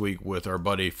have this week with our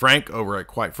buddy Frank over at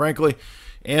Quite Frankly.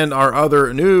 And our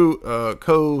other new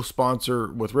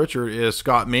co-sponsor with Richard is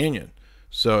Scott Mannion.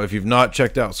 So if you've not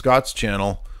checked out Scott's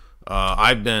channel,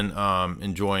 I've been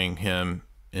enjoying him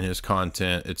and his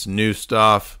content. It's new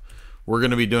stuff. We're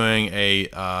going to be doing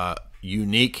a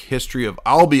unique history of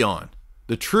Albion,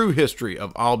 the true history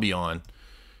of Albion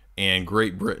and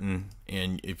Great Britain.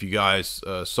 And if you guys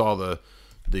saw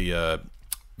the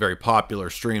very popular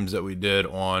streams that we did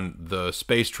on the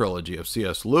space trilogy of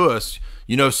C.S. Lewis,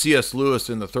 you know, C.S. Lewis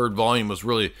in the 3rd volume was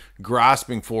really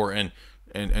grasping for and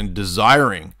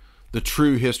desiring the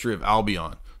true history of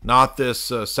Albion. Not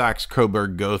this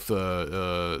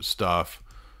Saxe-Coburg-Gotha stuff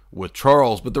with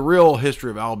Charles, but the real history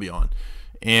of Albion.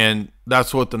 And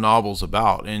that's what the novel's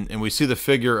about. And we see the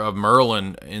figure of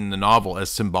Merlin in the novel as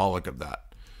symbolic of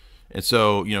that. And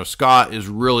so, you know, Scott is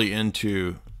really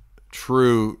into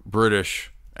true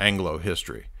British Anglo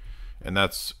history. And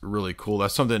that's really cool.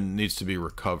 That's something that needs to be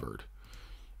recovered.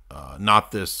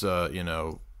 Not this, you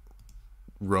know,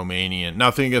 Romanian,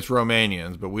 nothing against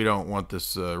Romanians, but we don't want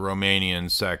this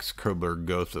Romanian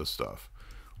Saxe-Coburg-Gotha stuff.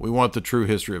 We want the true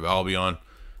history of Albion,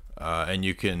 and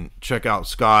you can check out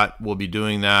Scott. We'll be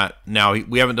doing that now.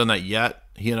 We haven't done that yet.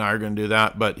 He and I are going to do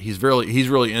that, but he's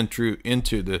really into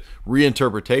the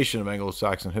reinterpretation of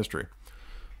Anglo-Saxon history,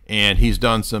 and he's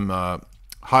done some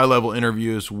high-level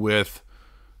interviews with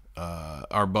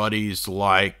our buddies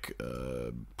like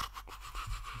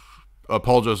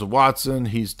Paul Joseph Watson.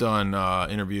 He's done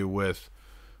interview with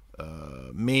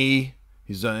me.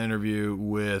 He's done an interview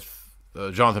with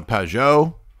Jonathan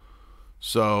Pajot.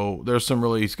 So there's some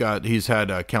really, he's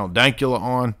had Count Dankula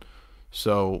on.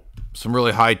 So some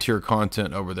really high tier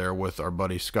content over there with our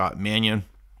buddy Scott Mannion.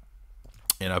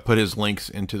 And I put his links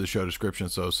into the show description.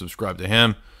 So subscribe to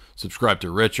him, subscribe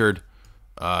to Richard.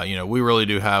 You know, we really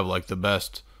do have like the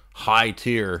best high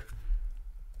tier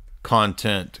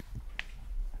content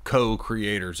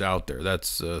co-creators out there.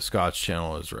 That's Scott's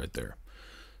channel is right there.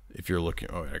 If you're looking,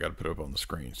 oh, I got to put it up on the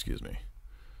screen, excuse me.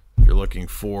 If you're looking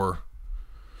for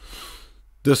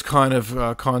this kind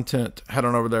of content, head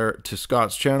on over there to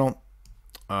Scott's channel,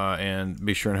 and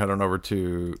be sure and head on over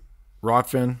to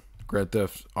Rockfin, Grand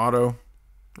Theft Auto,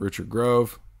 Richard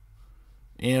Grove,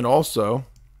 and also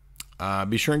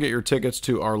be sure and get your tickets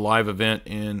to our live event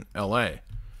in LA.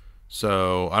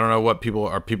 So I don't know what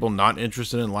are people not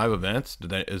interested in live events?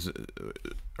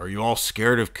 Are you all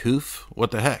scared of Koof?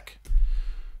 What the heck?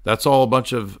 That's all a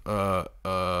bunch of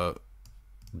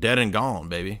dead and gone,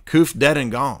 baby. Koof dead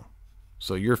and gone.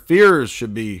 So your fears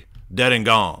should be dead and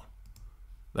gone.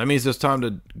 That means it's time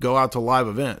to go out to live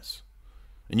events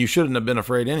And you shouldn't have been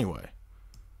afraid anyway.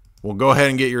 Well, go ahead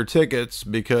and get your tickets,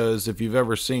 because if you've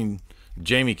ever seen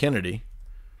Jamie Kennedy,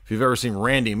 if you've ever seen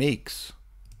Randy Meeks,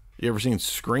 you ever seen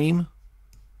Scream?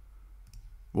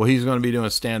 Well, he's going to be doing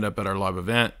stand-up at our live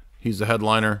event. He's the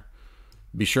headliner.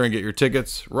 Be sure and get your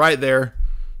tickets right there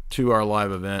to our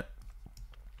live event.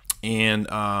 And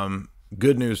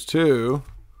good news, too.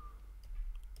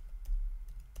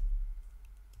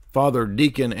 Father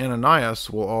Deacon Ananias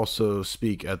will also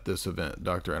speak at this event,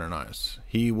 Dr. Ananias.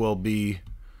 He will be,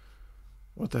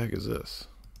 what the heck is this?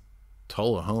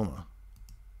 Tullahoma.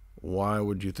 Why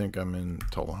would you think I'm in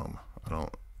Tullahoma? I've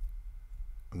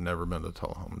never been to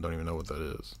Tullahoma. Don't even know what that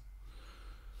is.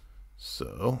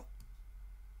 So,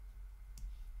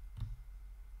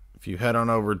 if you head on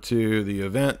over to the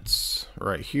events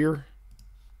right here,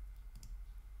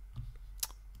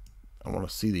 I want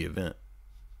to see the event.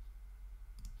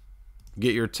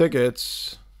 Get your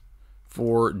tickets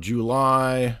for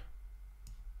July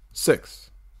 6th.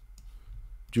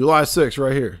 July 6th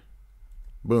right here.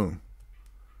 Boom.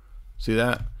 See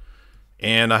that?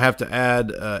 And I have to add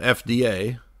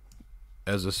FDA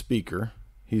as a speaker.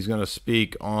 He's going to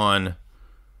speak on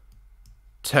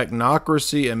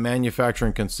technocracy and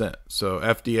manufacturing consent. So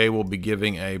FDA will be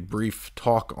giving a brief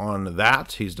talk on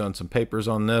that. He's done some papers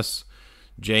on this.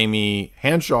 Jamie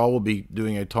Hanshaw will be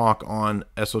doing a talk on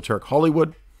esoteric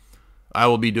Hollywood. I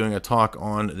will be doing a talk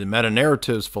on the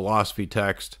meta-narratives philosophy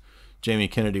text. Jamie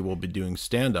Kennedy will be doing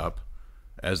stand-up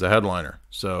as the headliner.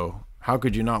 So how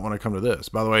could you not want to come to this?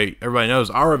 By the way, everybody knows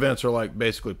our events are like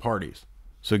basically parties.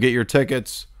 So get your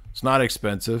tickets. It's not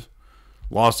expensive.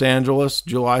 Los Angeles,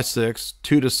 July 6th,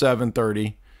 2 to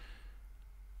 7:30.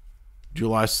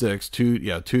 July 6th,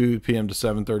 2 p.m. to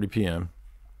 7:30 p.m.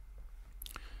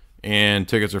 And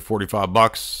tickets are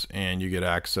 $45, and you get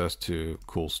access to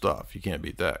cool stuff. You can't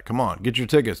beat that. Come on, get your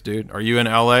tickets, dude. Are you in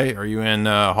LA? Are you in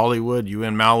Hollywood? You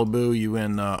in Malibu?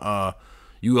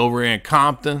 You over in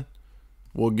Compton?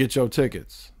 Well, get your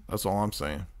tickets. That's all I'm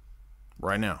saying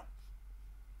right now.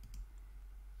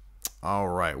 All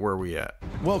right, where are we at?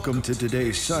 Welcome to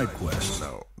today's side quest.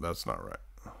 No, that's not right.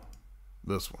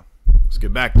 This one. Let's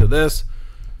get back to this.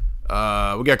 We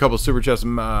got a couple of super chats.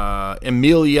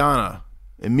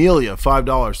 Emilia,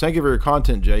 $5. Thank you for your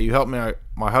content, Jay. You helped my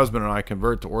husband and I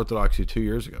convert to Orthodoxy 2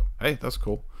 years ago. Hey, that's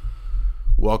cool.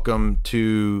 Welcome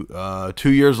to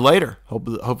 2 years later.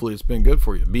 Hopefully it's been good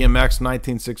for you. BMX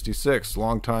 1966,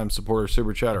 longtime supporter,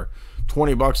 super chatter,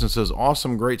 $20 and says,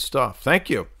 awesome, great stuff.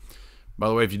 Thank you. By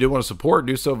the way, if you do want to support,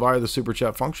 do so via the super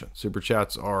chat function. Super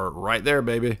chats are right there,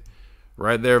 baby.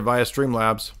 Right there via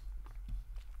Streamlabs.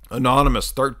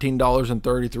 Anonymous,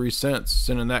 $13.33.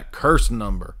 Sending that curse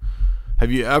number.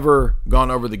 Have you ever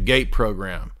gone over the GATE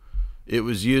program? It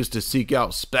was used to seek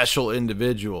out special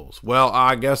individuals. Well,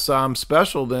 I guess I'm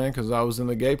special then, because I was in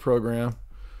the GATE program.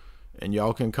 And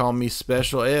y'all can call me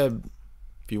Special Ed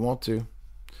if you want to.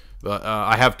 But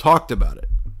I have talked about it.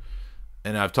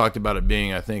 And I've talked about it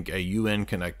being, I think, a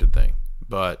UN-connected thing.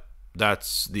 But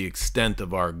that's the extent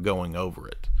of our going over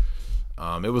it.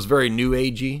 It was very New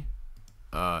Agey.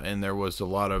 And there was a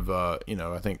lot of, I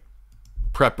think,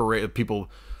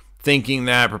 people thinking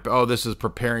that, oh, this is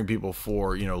preparing people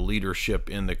for, leadership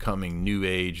in the coming New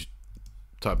Age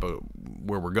type of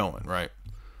where we're going, right?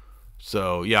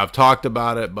 So, yeah, I've talked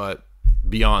about it, but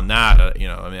beyond that,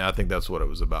 I think that's what it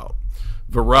was about.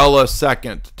 Varela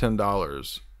second,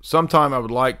 $10. Sometime I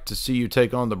would like to see you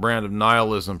take on the brand of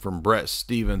nihilism from Brett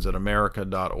Stevens at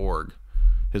America.org.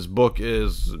 His book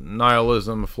is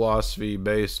Nihilism,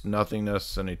 Philosophy-Based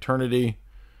Nothingness and Eternity.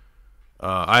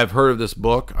 I have heard of this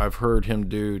book. I've heard him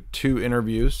do 2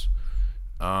 interviews.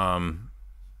 I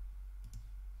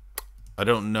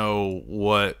don't know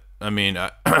what...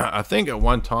 I think at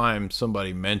one time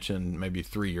somebody mentioned, maybe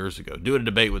 3 years ago, do a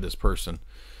debate with this person.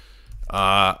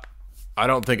 I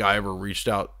don't think I ever reached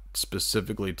out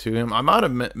specifically to him. I might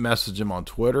have messaged him on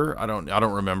Twitter. I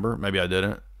don't remember. Maybe I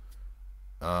didn't.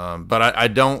 But I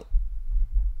don't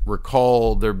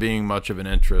recall there being much of an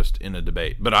interest in a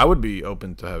debate. But I would be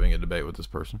open to having a debate with this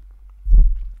person.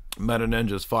 Meta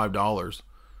Ninja's $5.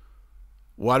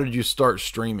 Why did you start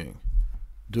streaming?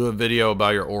 Do a video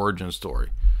about your origin story.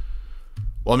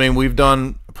 Well, we've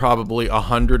done probably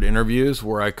 100 interviews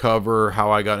where I cover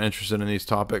how I got interested in these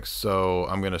topics, so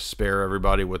I'm going to spare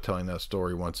everybody with telling that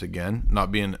story once again.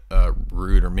 Not being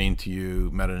rude or mean to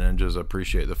you, Meta Ninjas, I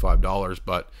appreciate the $5,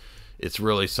 but it's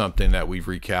really something that we've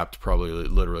recapped probably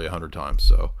literally 100 times,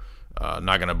 so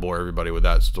not going to bore everybody with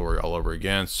that story all over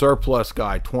again. Surplus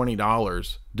Guy,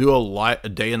 $20. Do a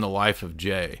day in the life of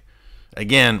Jay.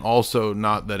 Again, also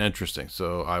not that interesting.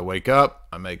 So I wake up,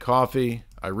 I make coffee,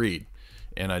 I read,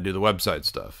 and I do the website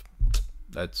stuff.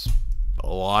 That's a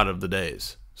lot of the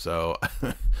days. So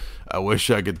I wish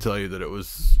I could tell you that it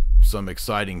was some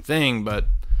exciting thing, but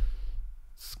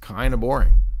it's kind of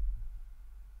boring.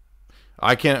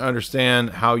 I can't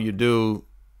understand how you do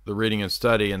the reading and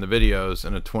study and the videos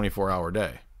in a 24-hour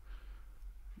day.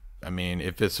 I mean,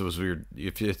 if it's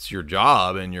your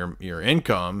job and your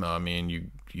income, I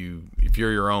mean, if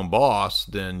you're your own boss,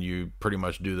 then you pretty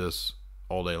much do this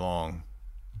all day long,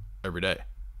 every day.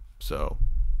 So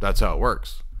that's how it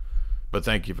works. But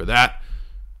thank you for that.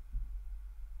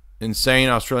 Insane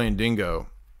Australian Dingo.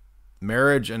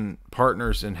 Marriage and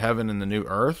partners in heaven and the new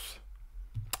earth.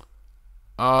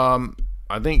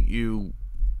 I think you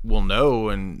will know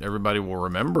and everybody will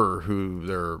remember who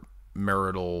their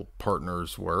marital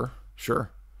partners were.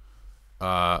 Sure.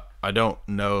 I don't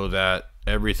know that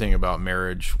everything about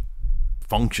marriage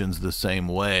functions the same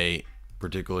way,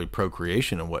 particularly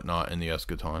procreation and whatnot in the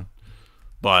eschaton,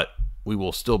 but we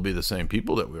will still be the same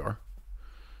people that we are.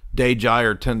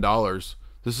 Dyer, $10.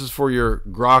 This is for your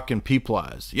grok and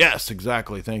peeplies. Yes,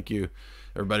 exactly. Thank you.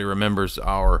 Everybody remembers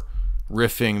our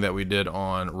riffing that we did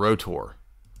on Rotor,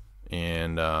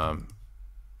 and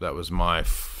that was my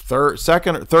third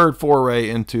foray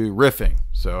into riffing.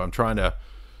 So I'm trying to,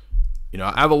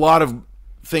 I have a lot of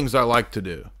things I like to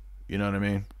do. You know what I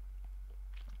mean?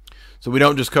 So we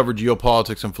don't just cover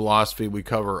geopolitics and philosophy. We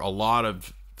cover a lot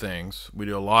of things. We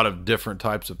do a lot of different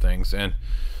types of things, and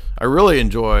I really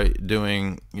enjoy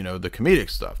doing, the comedic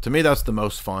stuff. To me, that's the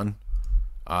most fun.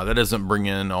 That doesn't bring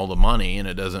in all the money, and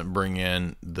it doesn't bring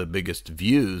in the biggest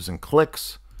views and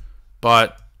clicks,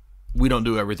 but we don't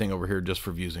do everything over here just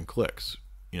for views and clicks.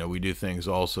 We do things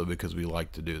also because we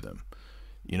like to do them.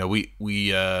 We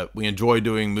enjoy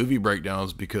doing movie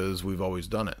breakdowns because we've always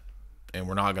done it, and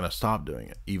we're not going to stop doing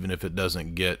it, even if it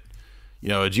doesn't get, a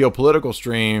geopolitical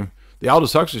stream. The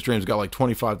Aldous Huxley stream's got like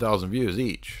 25,000 views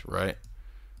each, right?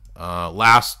 We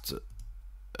hosted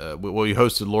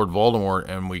Lord Voldemort,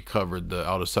 and we covered the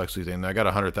Aldous Huxley thing. That got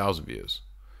 100,000 views.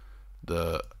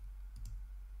 The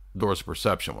Doors of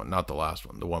Perception one, not the last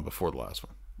one, the one before the last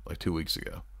one, like 2 weeks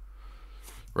ago.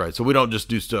 Right, so we don't just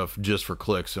do stuff just for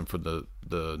clicks and for the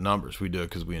numbers. We do it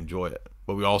because we enjoy it,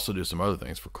 but we also do some other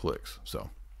things for clicks. So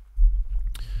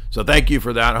thank you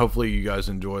for that. Hopefully you guys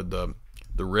enjoyed the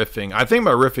riffing. I think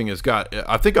my riffing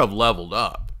I think I've leveled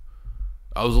up.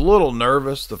 I was a little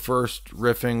nervous the first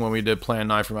riffing when we did Plan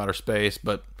 9 from Outer Space,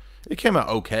 but it came out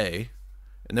okay.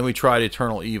 And then we tried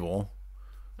Eternal Evil,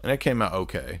 and it came out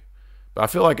okay. But I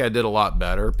feel like I did a lot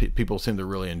better. People seem to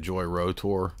really enjoy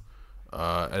Rotor,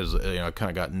 as kind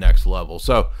of got next level.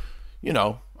 So,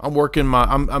 I'm working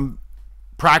I'm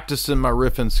practicing my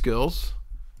riffing skills,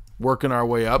 working our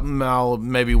way up. And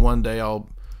maybe one day I'll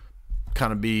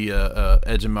kind of be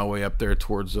edging my way up there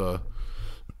towards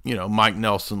Mike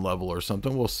Nelson level or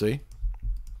something. We'll see.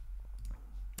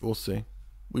 We'll see.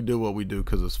 We do what we do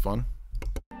because it's fun.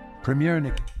 Premier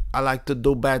Nick. I like to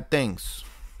do bad things.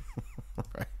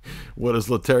 Right. What does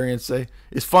Letarian say?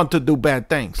 It's fun to do bad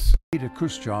things. Nikita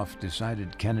Khrushchev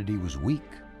decided Kennedy was weak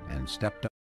and stepped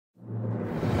up.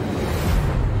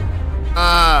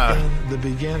 In the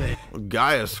beginning.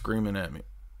 Guy is screaming at me.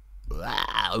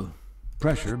 Wow.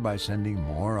 Pressure by sending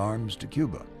more arms to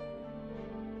Cuba.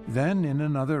 Then, in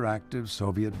another act of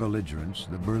Soviet belligerence,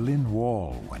 the Berlin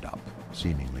Wall went up,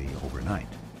 seemingly overnight.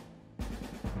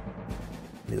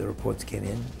 The reports came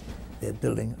in, they're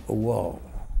building a wall.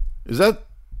 Is that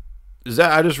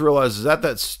I just realized, is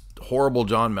that horrible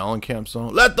John Mellencamp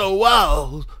song? Let the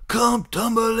walls come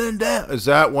tumbling down. Is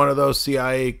that one of those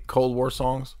CIA Cold War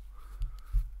songs?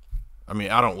 I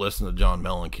mean, I don't listen to John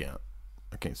Mellencamp.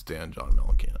 I can't stand John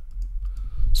Mellencamp.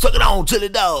 Suck it on till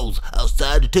it does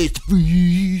outside to taste the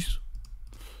freeze.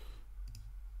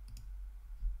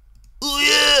 Oh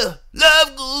yeah,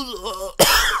 life goes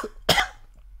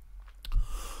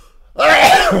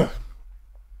on.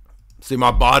 See,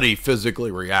 my body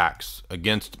physically reacts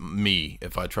against me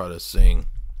if I try to sing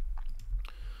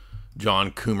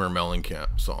John Coomer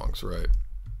Mellencamp songs, right?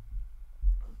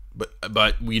 But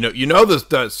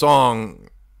that song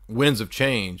Winds of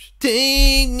Change.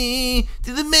 Take me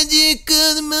to the magic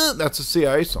of the moon. That's a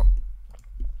CIA song.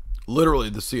 Literally,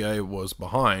 the CIA was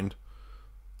behind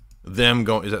them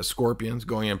going. Is that Scorpions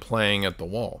going and playing at the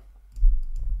wall?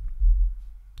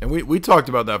 And we talked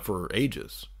about that for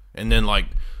ages. And then like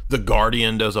The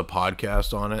Guardian does a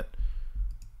podcast on it,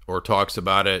 or talks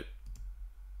about it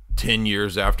 10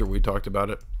 years after we talked about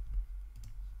it.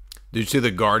 Did you see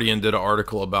The Guardian did an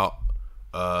article about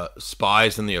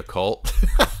spies in the occult?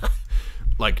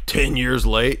 Like 10 years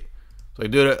late. So I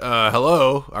did it.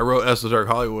 Hello, I wrote Esoteric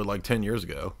Hollywood like 10 years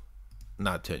ago.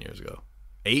 Not 10 years ago.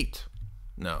 8?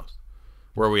 No.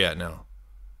 Where are we at now?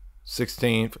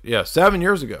 16th. Yeah, 7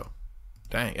 years ago.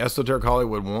 Dang, Esoteric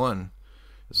Hollywood 1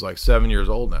 is like 7 years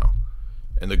old now.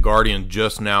 And The Guardian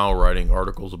just now writing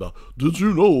articles about, did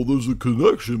you know there's a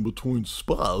connection between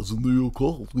spies and the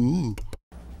occult?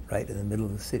 Right in the middle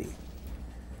of the city.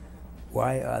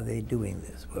 Why are they doing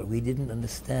this? Well, we didn't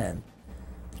understand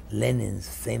Lenin's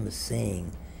famous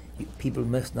saying, people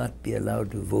must not be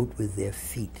allowed to vote with their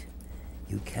feet.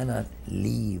 You cannot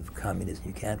leave communism.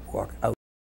 You can't walk out.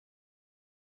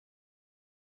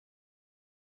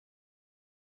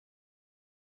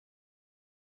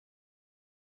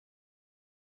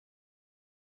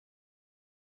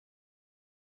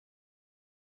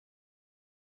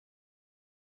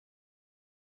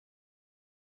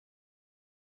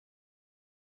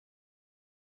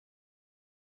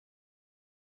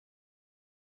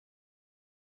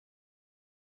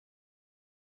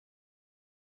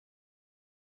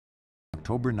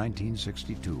 October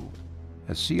 1962,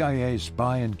 a CIA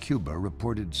spy in Cuba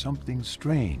reported something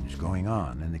strange going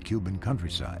on in the Cuban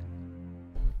countryside.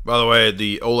 By the way,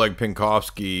 the Oleg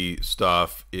Penkovsky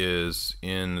stuff is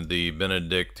in the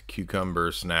Benedict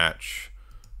Cucumber Snatch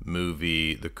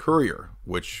movie, The Courier,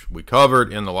 which we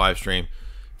covered in the live stream.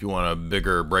 If you want a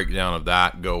bigger breakdown of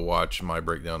that, go watch my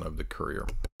breakdown of The Courier.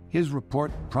 His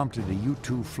report prompted a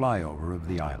U-2 flyover of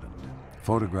the island.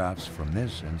 Photographs from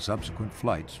this and subsequent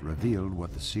flights revealed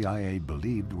what the CIA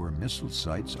believed were missile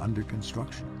sites under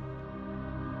construction.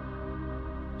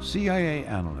 CIA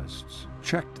analysts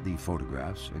checked the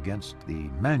photographs against the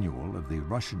manual of the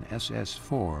Russian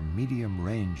SS-4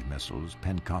 medium-range missiles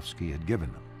Penkovsky had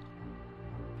given them.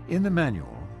 In the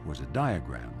manual was a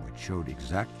diagram which showed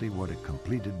exactly what a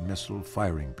completed missile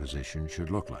firing position should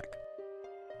look like.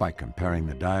 By comparing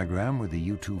the diagram with the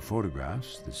U-2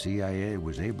 photographs, the CIA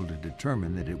was able to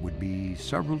determine that it would be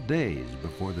several days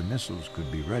before the missiles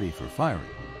could be ready for firing.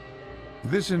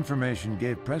 This information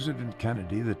gave President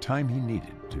Kennedy the time he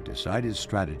needed to decide his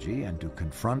strategy and to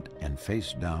confront and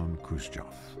face down Khrushchev.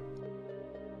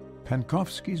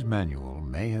 Penkovsky's manual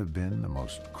may have been the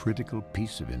most critical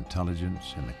piece of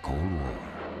intelligence in the Cold War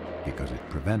because it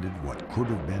prevented what could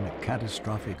have been a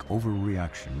catastrophic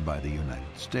overreaction by the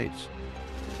United States.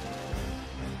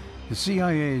 The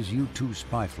CIA's U-2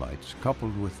 spy flights,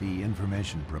 coupled with the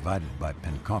information provided by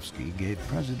Penkovsky, gave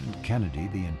President Kennedy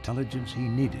the intelligence he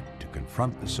needed to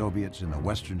confront the Soviets in the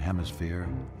Western Hemisphere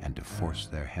and to force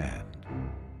their hand.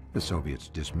 The Soviets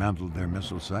dismantled their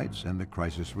missile sites and the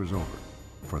crisis was over,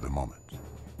 for the moment.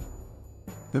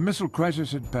 The missile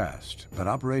crisis had passed, but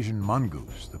Operation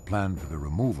Mongoose, the plan for the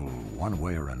removal, one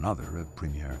way or another, of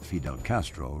Premier Fidel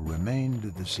Castro, remained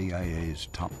the CIA's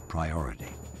top priority.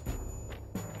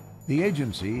 The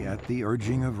agency, at the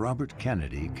urging of Robert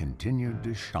Kennedy, continued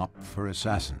to shop for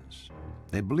assassins.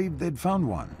 They believed they'd found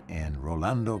one in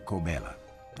Rolando Cobela,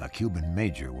 a Cuban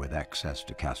major with access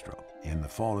to Castro. In the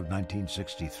fall of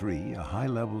 1963, a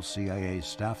high-level CIA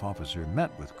staff officer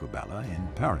met with Cobela in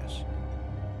Paris.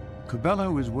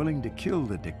 Cobela was willing to kill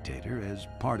the dictator as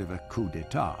part of a coup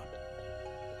d'etat.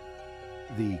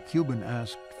 The Cuban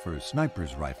asked for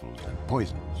sniper's rifles and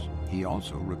poisons. He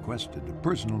also requested a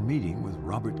personal meeting with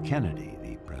Robert Kennedy,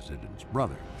 the president's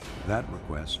brother. That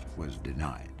request was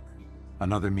denied.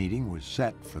 Another meeting was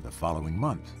set for the following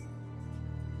month.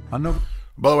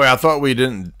 By the way, I thought we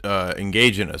didn't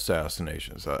engage in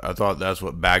assassinations. I thought that's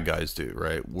what bad guys do,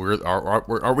 right?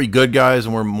 Are we good guys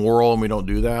and we're moral and we don't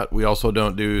do that? We also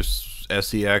don't do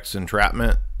SEX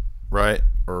entrapment, right?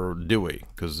 Or do we?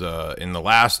 Because in the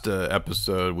last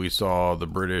episode, we saw the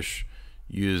British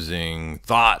using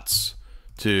thoughts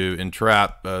to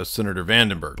entrap Senator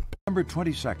Vandenberg. November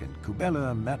 22nd,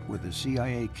 Cobela met with a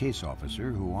CIA case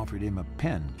officer who offered him a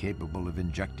pen capable of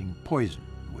injecting poison,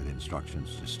 with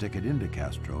instructions to stick it into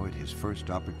Castro at his first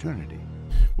opportunity.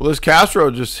 Well, this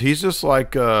Castro, he's just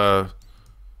like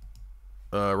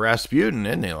Rasputin,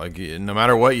 isn't he? Like, no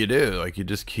matter what you do, like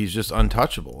he's just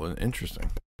untouchable. And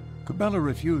interesting. Cobela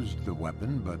refused the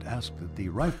weapon, but asked that the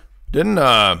rifle... Didn't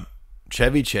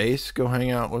Chevy Chase go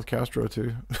hang out with Castro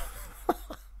too?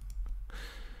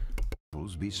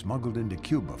 ...be smuggled into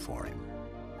Cuba for him.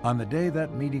 On the day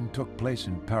that meeting took place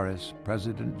in Paris,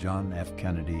 President John F.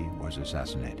 Kennedy was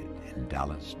assassinated in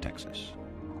Dallas, Texas.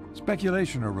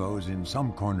 Speculation arose in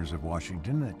some corners of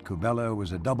Washington that Cobela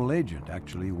was a double agent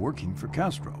actually working for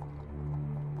Castro.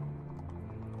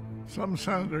 Some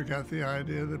senator got the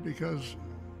idea that because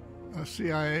a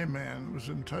CIA man was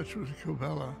in touch with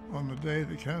Cobela on the day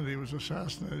that Kennedy was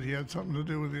assassinated, he had something to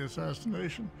do with the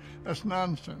assassination. That's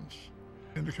nonsense.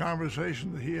 And the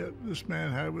conversation that this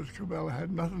man had with Cobela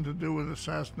had nothing to do with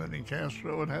assassinating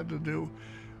Castro. It had to do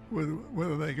with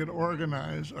whether they could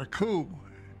organize a coup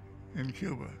in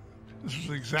Cuba This is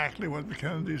exactly what the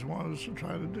Kennedys wanted us to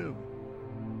try to do.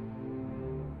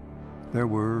 There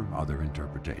were other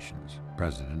interpretations.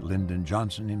 President Lyndon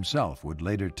Johnson himself would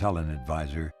later tell an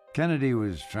advisor, Kennedy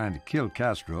was trying to kill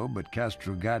Castro, but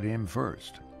Castro got him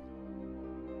first.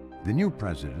 The new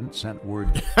president sent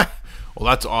word... Well,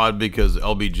 that's odd because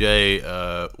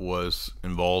LBJ was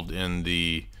involved in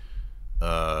the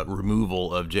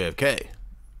removal of JFK,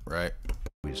 right?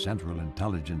 The Central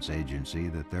Intelligence Agency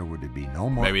that there were to be no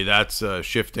more... Maybe that's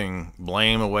shifting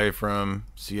blame away from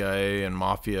CIA and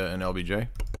Mafia and LBJ?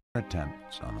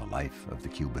 ...attempts on the life of the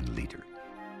Cuban leader.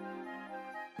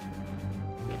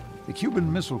 The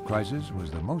Cuban Missile Crisis was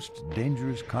the most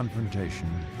dangerous confrontation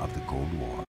of the Cold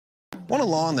War. Want a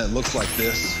lawn that looks like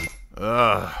this?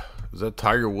 Is that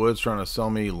Tiger Woods trying to sell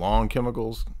me lawn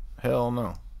chemicals? Hell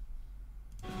no.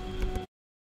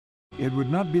 It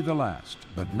would not be the last,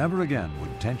 but never again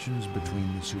would tensions between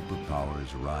the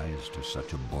superpowers rise to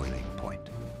such a boiling point.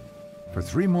 For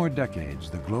 3 more decades,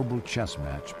 the global chess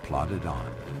match plodded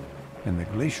on. In the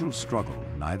glacial struggle,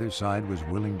 neither side was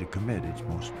willing to commit its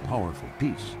most powerful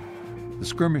piece. The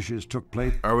skirmishes took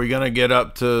place... Are we going to get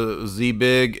up to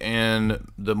Z-Big and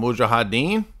the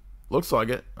Mujahideen? Looks like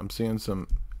it. I'm seeing some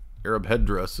Arab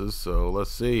headdresses, so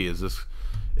let's see.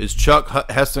 Is Chuck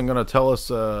Heston going to tell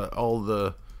us all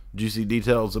the juicy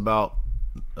details about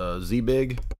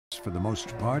Z-Big? For the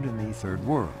most part in the Third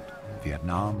World,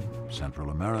 Vietnam, Central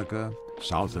America,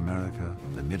 South America,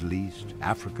 the Middle East,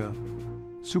 Africa,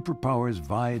 superpowers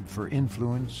vied for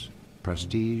influence,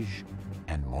 prestige,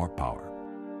 and more power.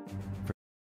 For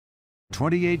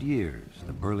 28 years,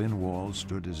 the Berlin Wall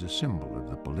stood as a symbol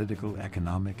of the political,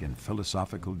 economic, and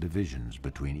philosophical divisions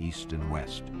between East and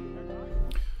West.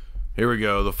 Here we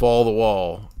go, the fall of the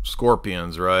wall.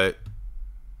 Scorpions, right?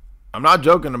 I'm not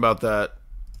joking about that.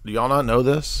 Do y'all not know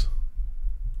this?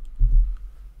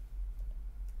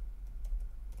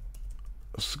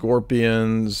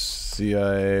 Scorpions,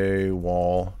 CIA,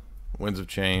 wall, winds of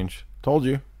change. Told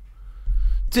you.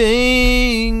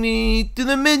 Take me to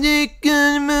the magic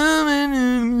moment.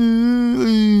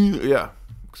 Yeah,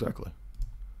 exactly.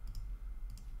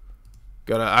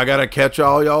 I gotta catch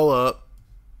all y'all up.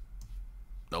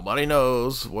 Nobody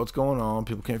knows what's going on.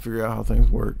 People can't figure out how things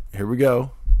work. Here we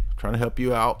go. Trying to help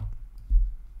you out.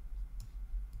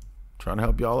 Trying to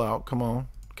help y'all out. Come on.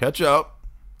 Catch up.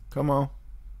 Come on.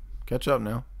 Catch up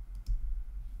now.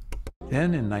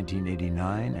 Then in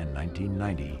 1989 and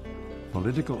 1990,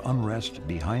 political unrest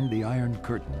behind the Iron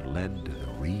Curtain led to the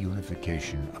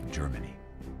reunification of Germany.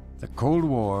 The Cold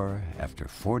War, after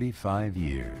 45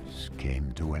 years,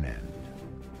 came to an end.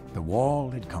 The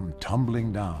wall had come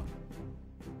tumbling down.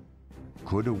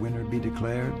 Could a winner be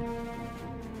declared?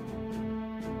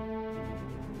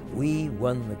 We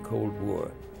won the Cold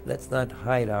War. Let's not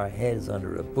hide our heads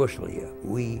under a bushel here.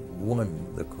 We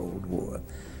won the Cold War.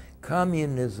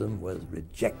 Communism was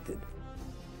rejected.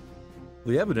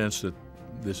 The evidence that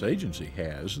this agency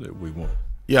has that we won.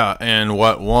 Yeah, and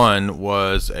what won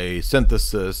was a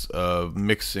synthesis of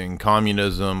mixing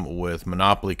communism with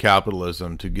monopoly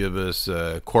capitalism to give us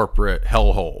a corporate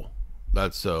hellhole.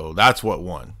 That's what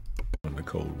won. In the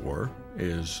Cold War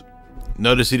is...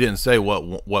 Notice he didn't say what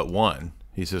won.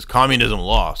 He says communism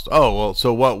lost. Oh, well,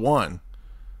 so what won?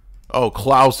 Oh,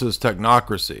 Klaus's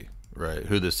technocracy, right?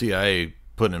 Who the CIA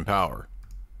put in power.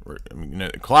 I mean,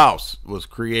 Klaus was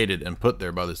created and put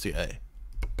there by the CIA.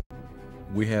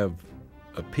 We have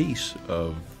a piece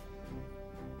of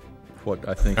what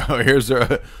I think... Oh, here's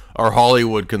our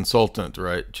Hollywood consultant,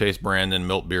 right? Chase Brandon,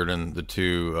 Milt Bearden, the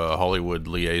two Hollywood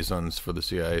liaisons for the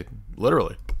CIA.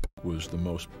 Literally. Was the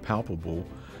most palpable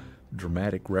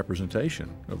dramatic representation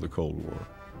of the Cold War,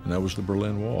 and that was the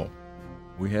Berlin Wall.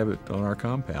 We have it on our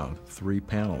compound, 3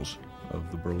 panels of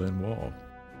the Berlin Wall.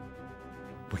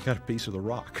 We got a piece of the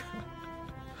rock.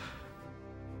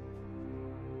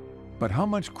 But how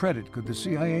much credit could the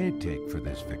CIA take for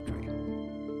this victory?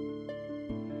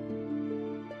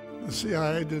 The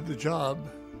CIA did the job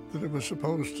that it was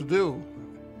supposed to do.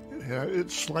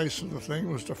 Its slice of the thing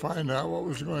was to find out what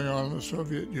was going on in the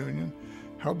Soviet Union,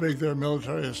 how big their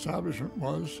military establishment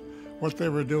was, what they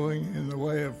were doing in the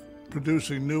way of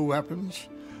producing new weapons,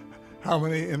 how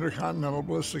many intercontinental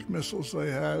ballistic missiles they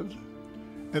had,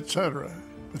 etc.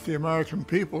 But the American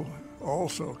people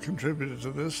also contributed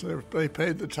to this. They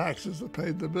paid the taxes that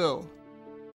paid the bill.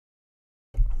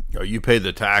 Oh, you paid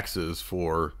the taxes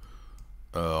for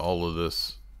all of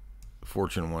this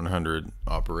Fortune 100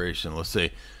 operation. Let's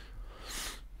see.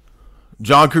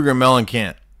 John Cougar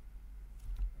Mellencamp.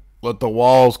 Let the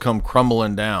walls come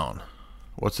crumbling down.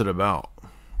 What's it about?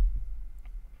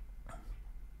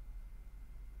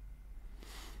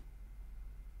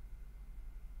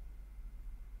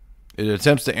 It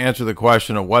attempts to answer the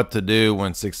question of what to do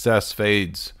when success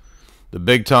fades. The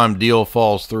big-time deal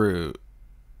falls through.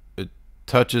 It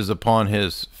touches upon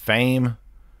his fame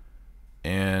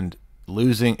and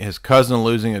his cousin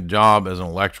losing a job as an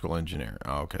electrical engineer.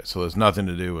 Okay, so there's nothing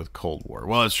to do with Cold War.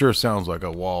 Well, it sure sounds like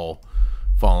a wall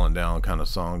falling down kind of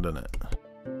song, doesn't it?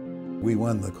 We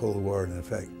won the Cold War, in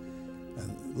effect,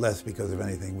 and less because of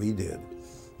anything we did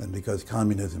than because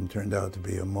communism turned out to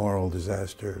be a moral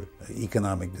disaster, an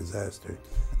economic disaster.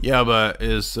 Yeah, but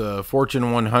is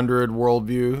Fortune 100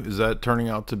 worldview, is that turning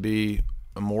out to be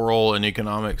a moral and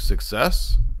economic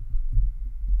success?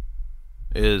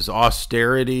 Is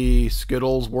austerity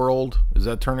Skittles world, is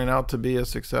that turning out to be a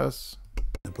success?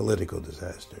 A political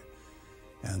disaster.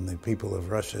 And the people of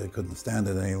Russia couldn't stand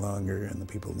it any longer, and the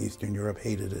people in Eastern Europe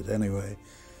hated it anyway.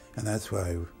 And that's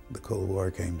why the Cold War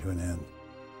came to an end.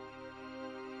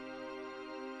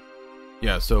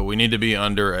 Yeah, so we need to be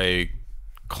under a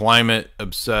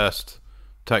climate-obsessed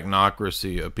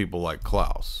technocracy of people like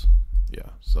Klaus.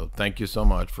 Yeah, so thank you so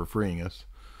much for freeing us.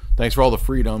 Thanks for all the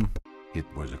freedom. It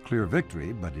was a clear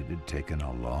victory, but it had taken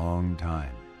a long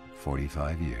time,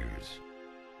 45 years.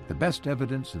 The best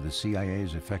evidence of the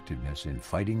CIA's effectiveness in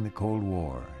fighting the Cold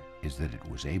War is that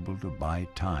it was able to buy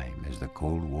time as the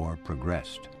Cold War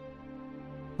progressed.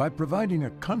 By providing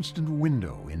a constant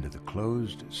window into the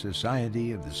closed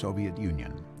society of the Soviet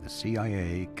Union, the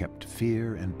CIA kept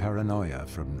fear and paranoia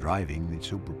from driving the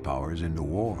superpowers into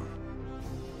war.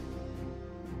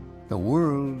 The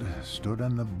world stood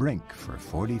on the brink for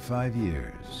 45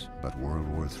 years, but World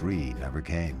War III never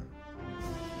came.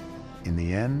 In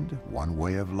the end, one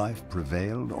way of life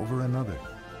prevailed over another.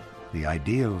 The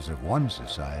ideals of one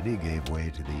society gave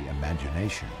way to the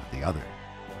imagination of the other.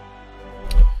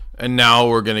 And now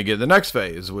we're going to get the next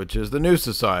phase, which is the new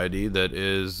society that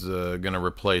is going to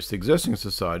replace the existing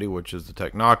society, which is the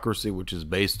technocracy, which is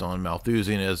based on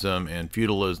Malthusianism and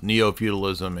feudalism,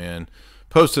 neo-feudalism and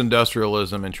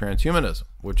post-industrialism and transhumanism,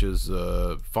 which is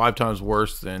 5 times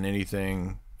worse than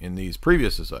anything in these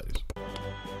previous societies.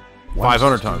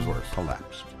 500 times worse.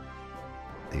 Collapsed.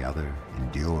 The other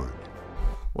endured.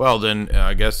 Well, then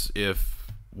I guess if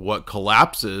what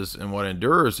collapses and what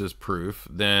endures is proof,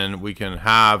 then we can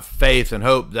have faith and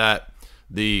hope that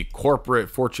the corporate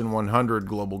Fortune 100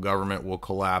 global government will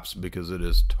collapse, because it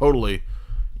is totally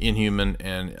inhuman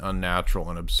and unnatural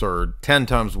and absurd, 10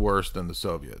 times worse than the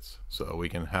Soviets. So we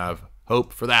can have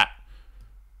hope for that.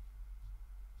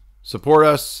 Support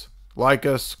us, like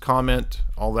us, comment,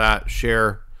 all that,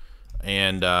 share,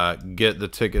 and get the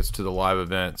tickets to the live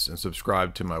events and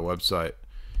subscribe to my website.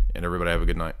 And everybody have a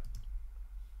good night.